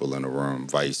 40 people in a room,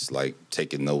 vice like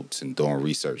taking notes and doing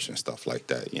research and stuff like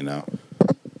that,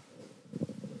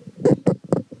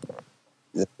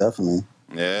 Yeah, definitely.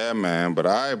 Yeah, man. But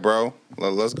all right, bro.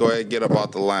 Let's go ahead and get up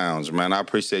out the lounge, man. I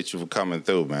appreciate you for coming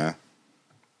through, man.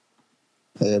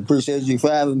 I appreciate you for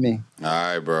having me. All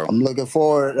right, bro. I'm looking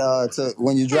forward to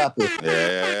when you drop it.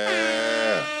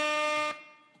 Yeah.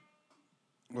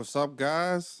 What's up,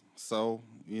 guys? So,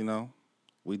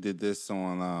 we did this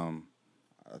on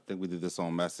I think we did this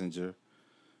on Messenger.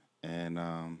 And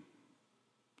now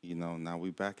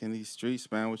we back in these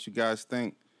streets, man. What you guys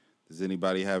think? Does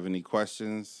anybody have any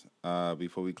questions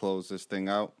before we close this thing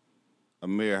out?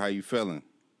 Amir, how you feeling?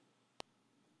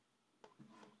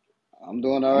 I'm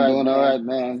doing all right,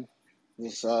 man.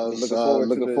 Just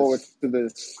looking forward to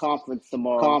this conference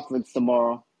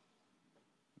tomorrow.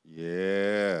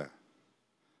 Yeah.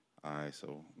 All right,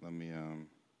 so let me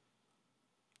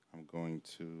I'm going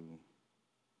to.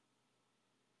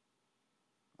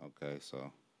 Okay,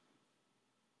 so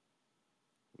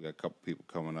we got a couple people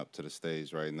coming up to the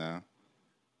stage right now.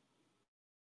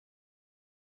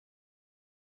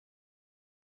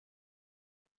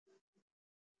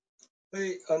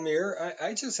 Hey, Amir,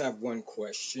 I just have one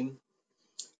question.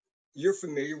 You're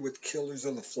familiar with Killers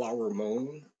of the Flower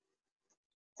Moon?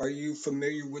 Are you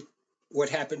familiar with what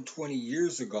happened 20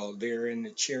 years ago there in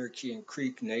the Cherokee and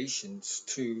Creek nations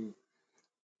to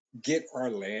get our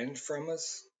land from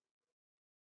us?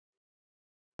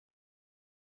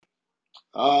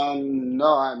 No,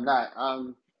 I'm not.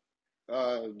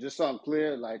 Just so I'm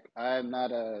clear, like I'm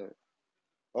not a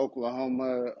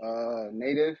Oklahoma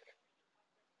native,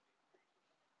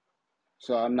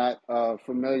 so I'm not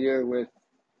familiar with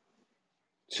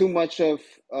too much of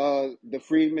the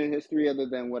freedmen history other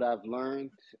than what I've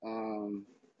learned.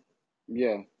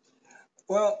 Yeah.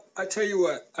 Well, I tell you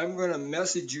what, I'm going to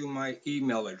message you my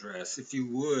email address. If you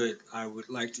would, I would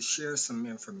like to share some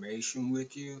information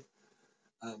with you.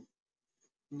 Um,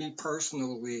 Me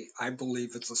personally, I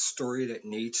believe it's a story that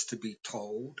needs to be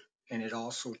told, and it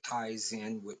also ties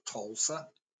in with Tulsa.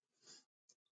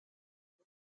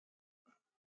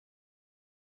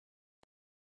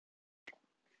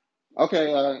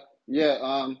 Okay. Yeah.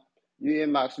 You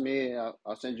inbox me.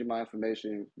 I'll send you my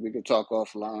information. We could talk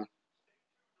offline.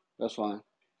 That's fine.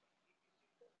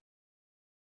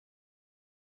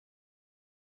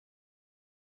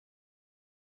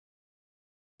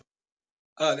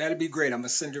 That'd be great. I'm going to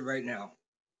send it right now.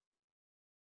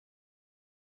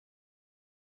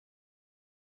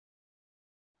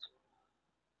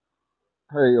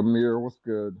 Hey Amir, what's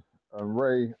good?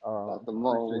 Ray, Dr.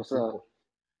 Mo, appreciate what's up? you.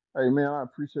 Hey man, I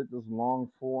appreciate this long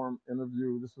form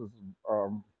interview. This is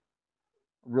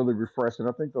really refreshing.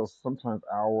 I think those sometimes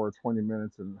hour, 20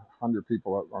 minutes, and 100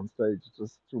 people on stage is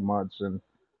just too much. And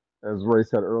as Ray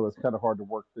said earlier, it's kind of hard to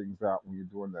work things out when you're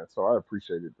doing that. So I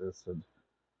appreciated this, and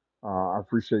I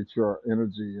appreciate your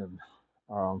energy. And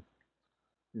um,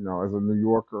 as a New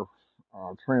Yorker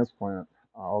transplant,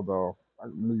 although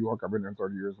New York, I've been there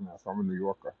 30 years now, so I'm a New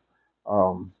Yorker.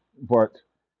 But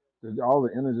all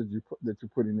the energy that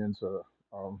you're putting into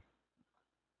um,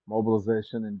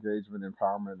 mobilization, engagement,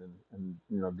 empowerment,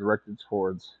 and directed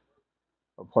towards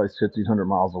a place 1,500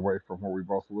 miles away from where we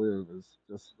both live is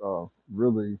just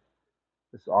really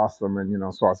it's awesome.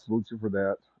 And so I salute you for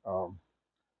that.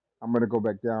 I'm going to go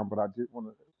back down, but I did want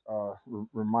to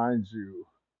remind you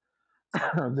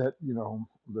that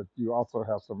that you also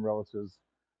have some relatives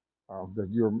that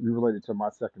you're related to my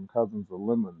second cousins, the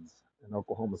Lemons in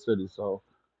Oklahoma City. So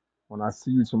when I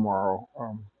see you tomorrow,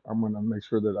 I'm going to make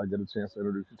sure that I get a chance to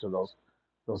introduce you to those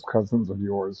cousins of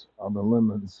yours, the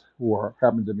Lemons, who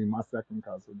happen to be my second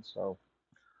cousins. So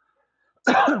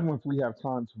once we have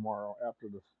time tomorrow after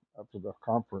the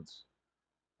conference,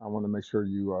 I want to make sure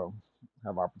you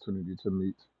have opportunity to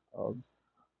meet uh,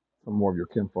 some more of your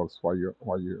kinfolks while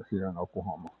you're here in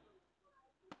Oklahoma.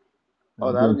 And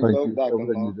Oh, that'll again, be thank dope, you for Dr.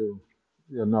 everything you Mo. do.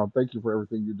 Yeah, no, thank you for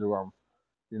everything you do.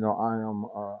 I am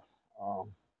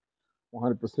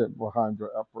 100% behind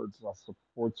your efforts. I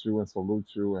support you and salute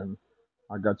you, and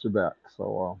I got your back.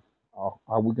 So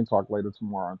we can talk later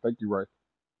tomorrow. And thank you, Ray.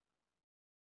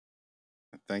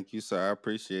 Thank you, sir. I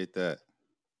appreciate that.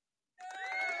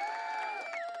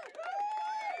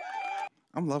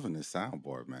 I'm loving this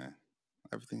soundboard, man.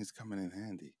 Everything's coming in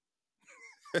handy.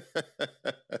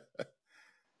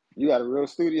 You got a real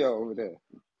studio over there.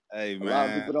 Hey, A lot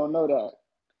of man. people don't know that.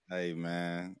 Hey,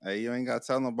 man. Hey, you ain't got to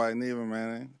tell nobody neither,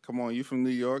 man. Come on, you from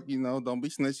New York, don't be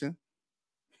snitching.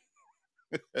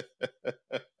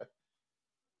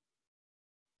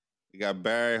 You got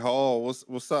Barry Hall. What's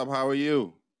up? How are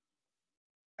you?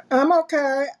 I'm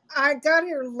okay. I got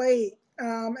here late,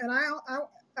 and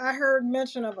I heard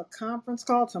mention of a conference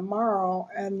call tomorrow,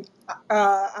 and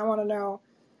I want to know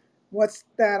what's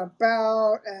that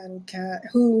about, and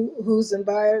who's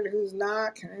invited, who's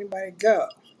not. Can anybody go?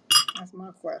 That's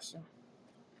my question.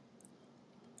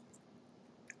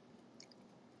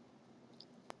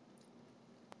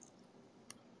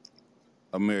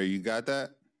 Amir, you got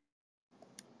that?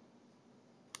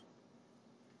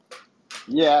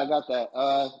 Yeah, I got that.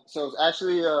 So it's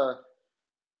actually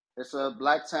it's a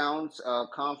Black Towns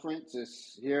conference.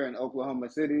 It's here in Oklahoma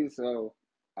City, so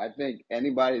I think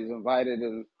anybody's invited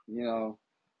to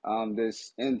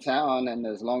this in town, and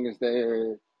as long as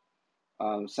they're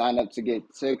sign up to get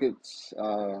tickets,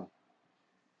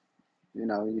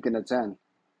 you can attend.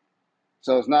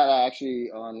 So it's not actually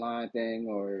an online thing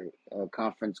or a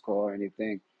conference call or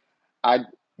anything. I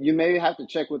You may have to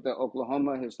check with the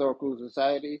Oklahoma Historical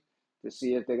Society to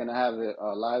see if they're gonna have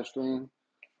a live stream.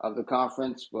 of the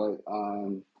conference, but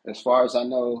as far as I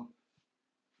know,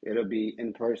 it'll be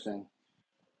in person.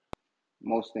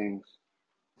 Most things.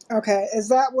 Okay, is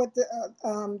that what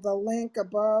the link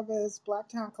above is?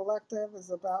 Blacktown Collective is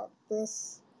about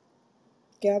this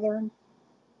gathering.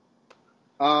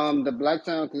 The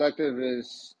Blacktown Collective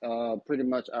is pretty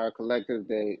much our collective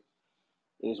that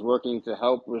is working to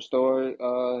help restore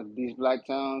these black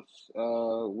towns,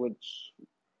 which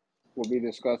will be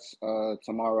discussed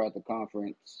tomorrow at the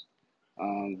conference.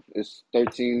 It's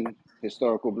 13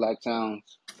 historical black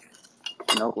towns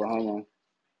in Oklahoma.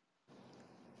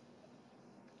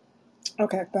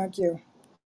 Okay, thank you.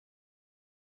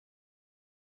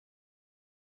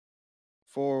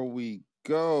 Before we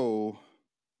go,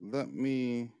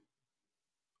 I'm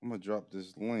gonna drop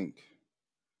this link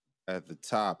at the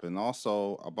top, and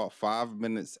also about 5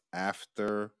 minutes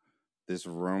after this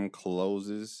room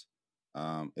closes,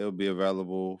 it'll be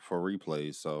available for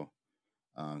replays. So,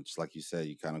 just like you said,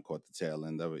 you kind of caught the tail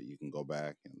end of it. You can go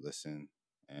back and listen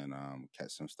and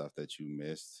catch some stuff that you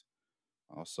missed.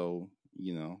 Also,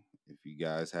 if you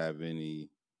guys have any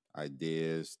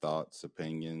ideas, thoughts,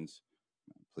 opinions,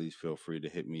 please feel free to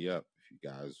hit me up. If you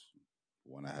guys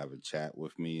want to have a chat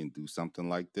with me and do something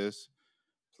like this,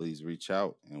 please reach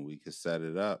out and we can set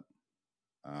it up.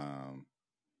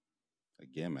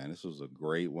 Again, man, this was a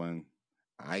great one.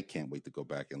 I can't wait to go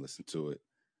back and listen to it.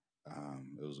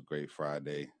 It was a great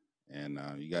Friday. And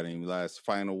you got any last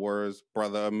final words,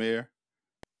 brother Amir?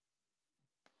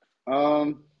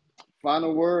 Um,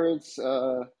 Final words.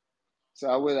 So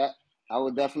I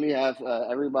would definitely have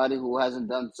everybody who hasn't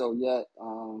done so yet.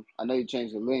 I know you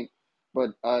changed the link,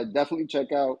 but definitely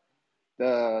check out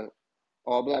the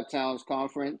All Black Towns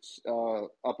Conference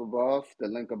up above, the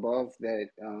link above that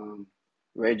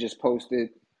Ray just posted,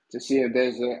 to see if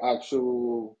there's an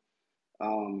actual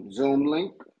Zoom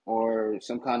link or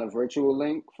some kind of virtual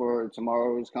link for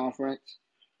tomorrow's conference.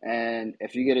 And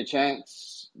if you get a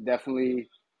chance, definitely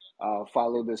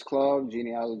follow this club,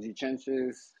 Genealogy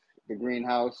Trenches, the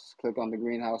greenhouse. Click on the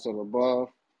greenhouse up above.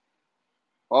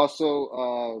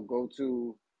 Also, go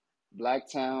to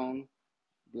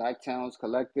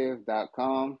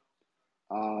blacktownscollective.com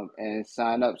and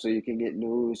sign up so you can get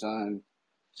news on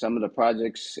some of the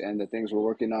projects and the things we're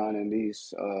working on in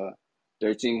these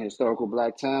 13 historical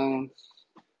black towns.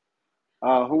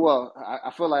 Who else?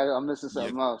 I feel like I'm missing Your,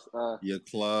 something else. your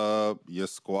club, your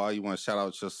squad. You want to shout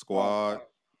out your squad,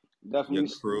 your Definitely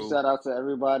crew? shout out to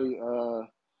everybody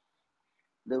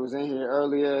that was in here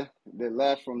earlier that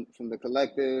left from the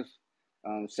collective.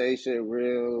 Seisha,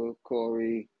 Real,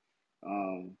 Corey,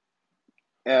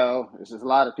 L. It's just a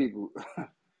lot of people.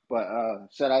 But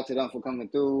shout out to them for coming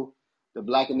through. The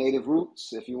Black and Native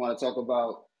Roots, if you want to talk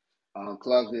about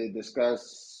clubs that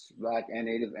discuss Black and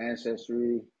Native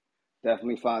ancestry,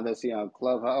 definitely find us here on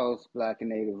Clubhouse, Black and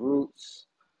Native Roots.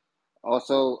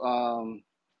 Also,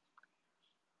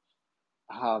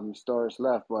 Storage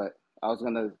left, but I was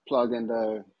gonna plug in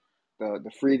the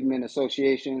Freedmen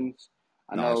Associations.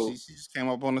 I No, she know. just came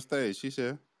up on the stage. She's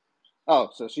here. Oh,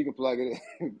 so she can plug it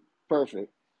in.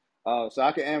 Perfect. So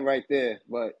I can end right there.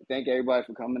 But thank everybody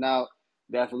for coming out.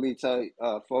 Definitely tell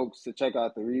folks to check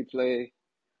out the replay.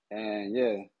 And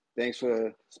yeah, thanks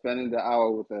for spending the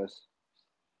hour with us.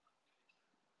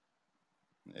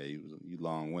 Hey, you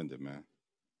long winded, man.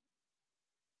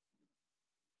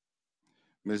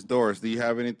 Miss Doris, do you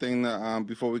have anything to,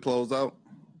 before we close out?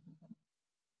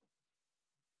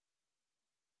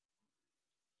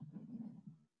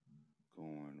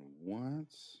 Going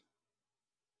once.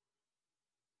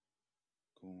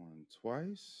 Going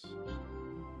twice.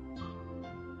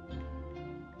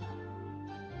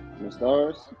 Miss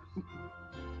Doris?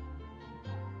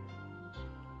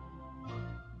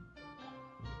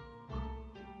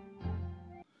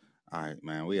 All right,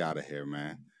 man. We out of here,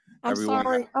 man. I'm Everyone.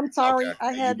 sorry. I'm Okay. sorry.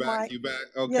 I You had back? my You back?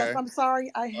 Yes, Okay. I'm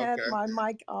sorry. I had Okay. my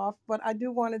mic off, but I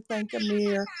do want to thank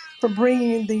Amir for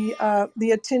bringing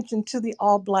the attention to the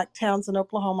all black towns in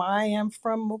Oklahoma. I am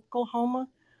from Oklahoma,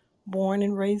 born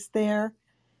and raised there,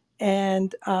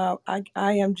 and I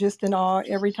am just in awe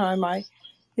every time I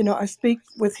speak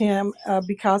with him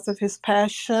because of his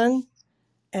passion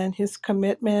and his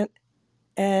commitment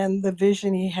and the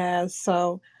vision he has.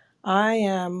 So I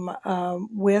am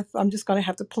I'm just going to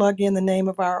have to plug in the name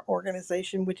of our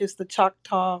organization, which is the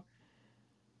Choctaw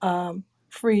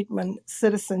Freedmen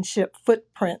Citizenship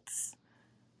Footprints.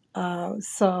 Our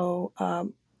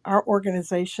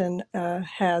organization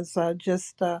has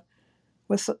just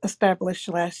was established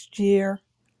last year,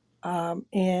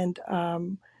 and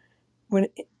when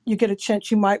you get a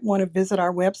chance, you might want to visit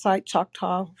our website,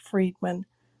 Choctaw Freedmen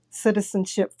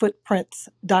Citizenship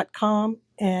Footprints.com,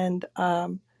 and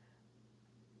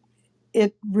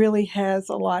it really has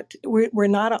a lot. We're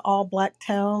not an all black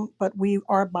town, but we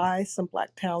are by some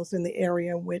black towns in the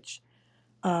area in which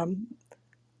um,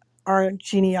 our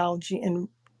genealogy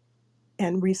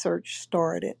and research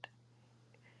started.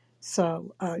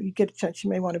 So you get a chance, you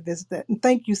may want to visit that. And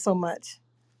thank you so much,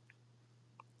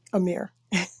 Amir,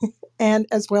 and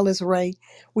as well as Ray.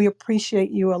 We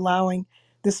appreciate you allowing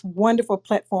this wonderful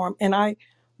platform. And I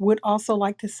would also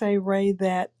like to say, Ray,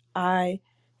 that I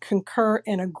concur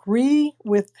and agree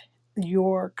with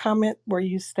your comment where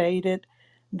you stated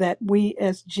that we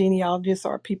as genealogists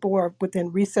or people who are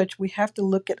within research, we have to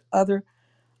look at other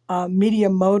media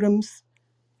modems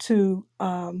to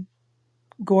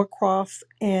go across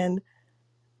and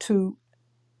to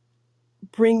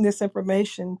bring this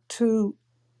information to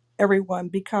everyone,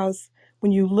 because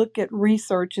when you look at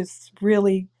research, it's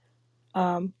really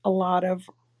a lot of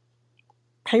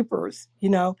papers,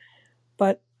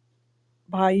 but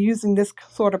by using this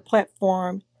sort of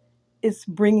platform, it's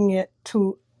bringing it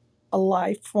to a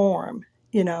live form,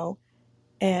 you know,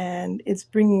 and it's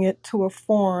bringing it to a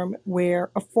forum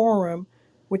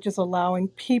which is allowing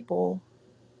people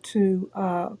to,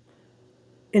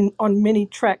 on many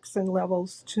tracks and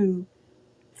levels, to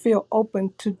feel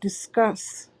open to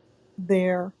discuss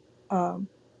their um,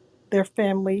 their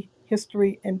family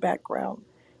history and background,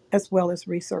 as well as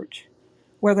research,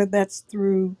 whether that's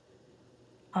through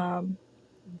um,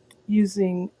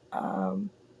 using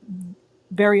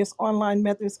various online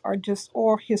methods or just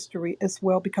oral history as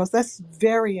well, because that's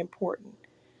very important.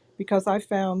 Because I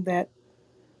found that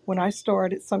when I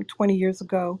started some 20 years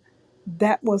ago,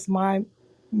 that was my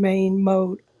main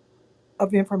mode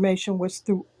of information, was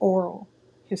through oral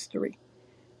history.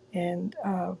 And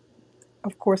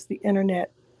of course, the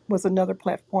internet was another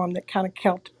platform that kind of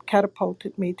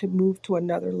catapulted me to move to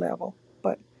another level.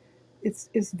 But it's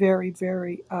very,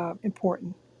 very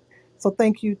important. So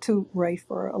thank you to Ray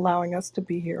for allowing us to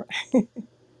be here.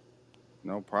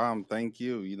 No problem. Thank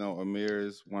you. Amir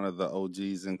is one of the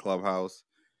OGs in Clubhouse.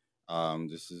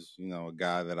 This is, a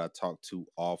guy that I talk to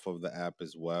off of the app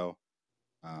as well.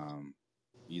 Um,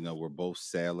 we're both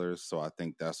sailors, so I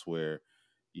think that's where,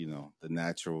 the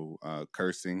natural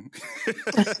cursing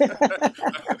occurred.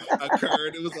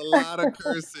 It was a lot of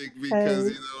cursing because,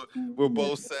 Hey, we're yeah,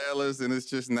 both sailors and it's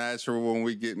just natural when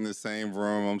we get in the same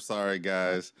room. I'm sorry,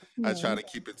 guys. I try no, to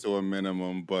keep it to a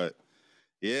minimum, but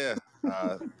yeah.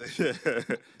 Thank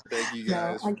you no,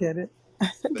 guys. I get it.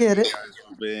 Thank Get you it. guys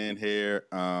for being here.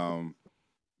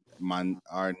 My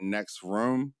our next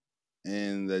room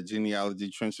in the genealogy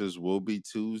trenches will be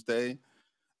Tuesday.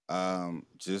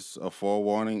 Just a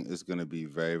forewarning, it's gonna be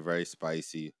very, very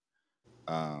spicy.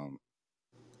 Um,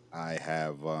 I'm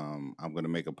gonna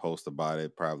make a post about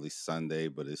it probably Sunday,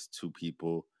 but it's two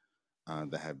people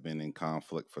that have been in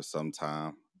conflict for some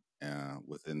time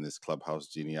within this clubhouse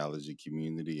genealogy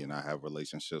community, and I have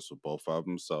relationships with both of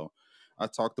them. So I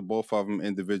talked to both of them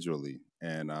individually,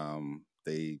 and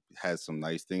they had some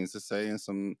nice things to say and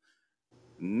some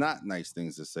not nice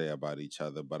things to say about each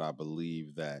other. But I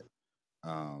believe that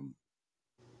um,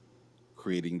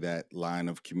 creating that line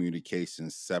of communication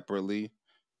separately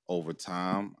over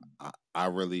time,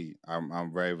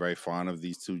 I'm very, very fond of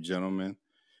these two gentlemen,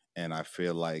 and I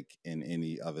feel like in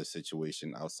any other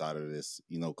situation outside of this,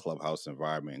 clubhouse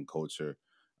environment and culture,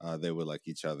 they would like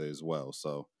each other as well.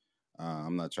 So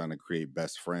I'm not trying to create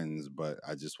best friends, but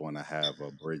I just want to have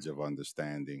a bridge of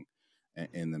understanding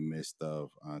in the midst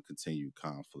of continued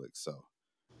conflict. So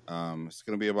it's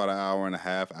going to be about an hour and a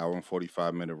half, hour and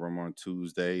 45-minute room on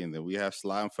Tuesday. And then we have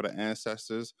Slime for the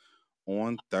Ancestors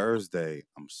on Thursday.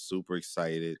 I'm super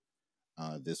excited.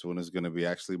 This one is going to be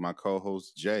actually my co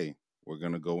host, Jay. We're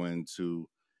going to go into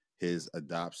his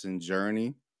adoption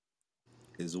journey,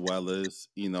 as well as,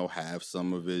 have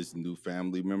some of his new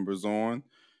family members on,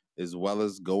 as well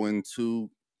as go into,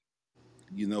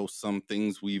 some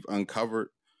things we've uncovered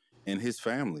in his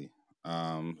family,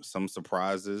 some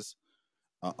surprises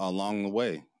along the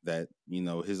way that,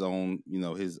 his own,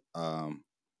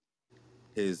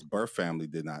 his birth family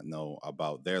did not know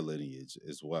about their lineage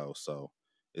as well. So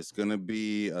it's gonna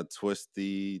be a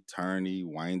twisty, turny,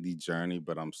 windy journey,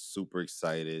 but I'm super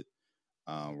excited.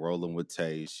 Rolling with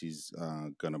Tay, she's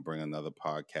gonna bring another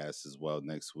podcast as well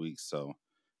next week. So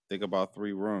think about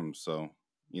three rooms. So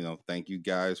thank you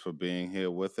guys for being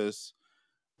here with us.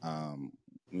 Um,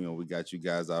 we got you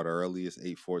guys out early. It's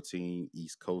 8:14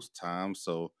 East Coast time.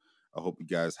 So I hope you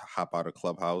guys hop out of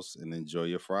Clubhouse and enjoy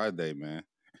your Friday, man.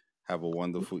 Have a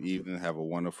wonderful evening. Have a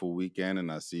wonderful weekend.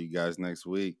 And I'll see you guys next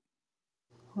week.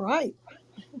 Right.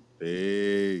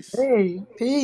 Peace. Hey, peace.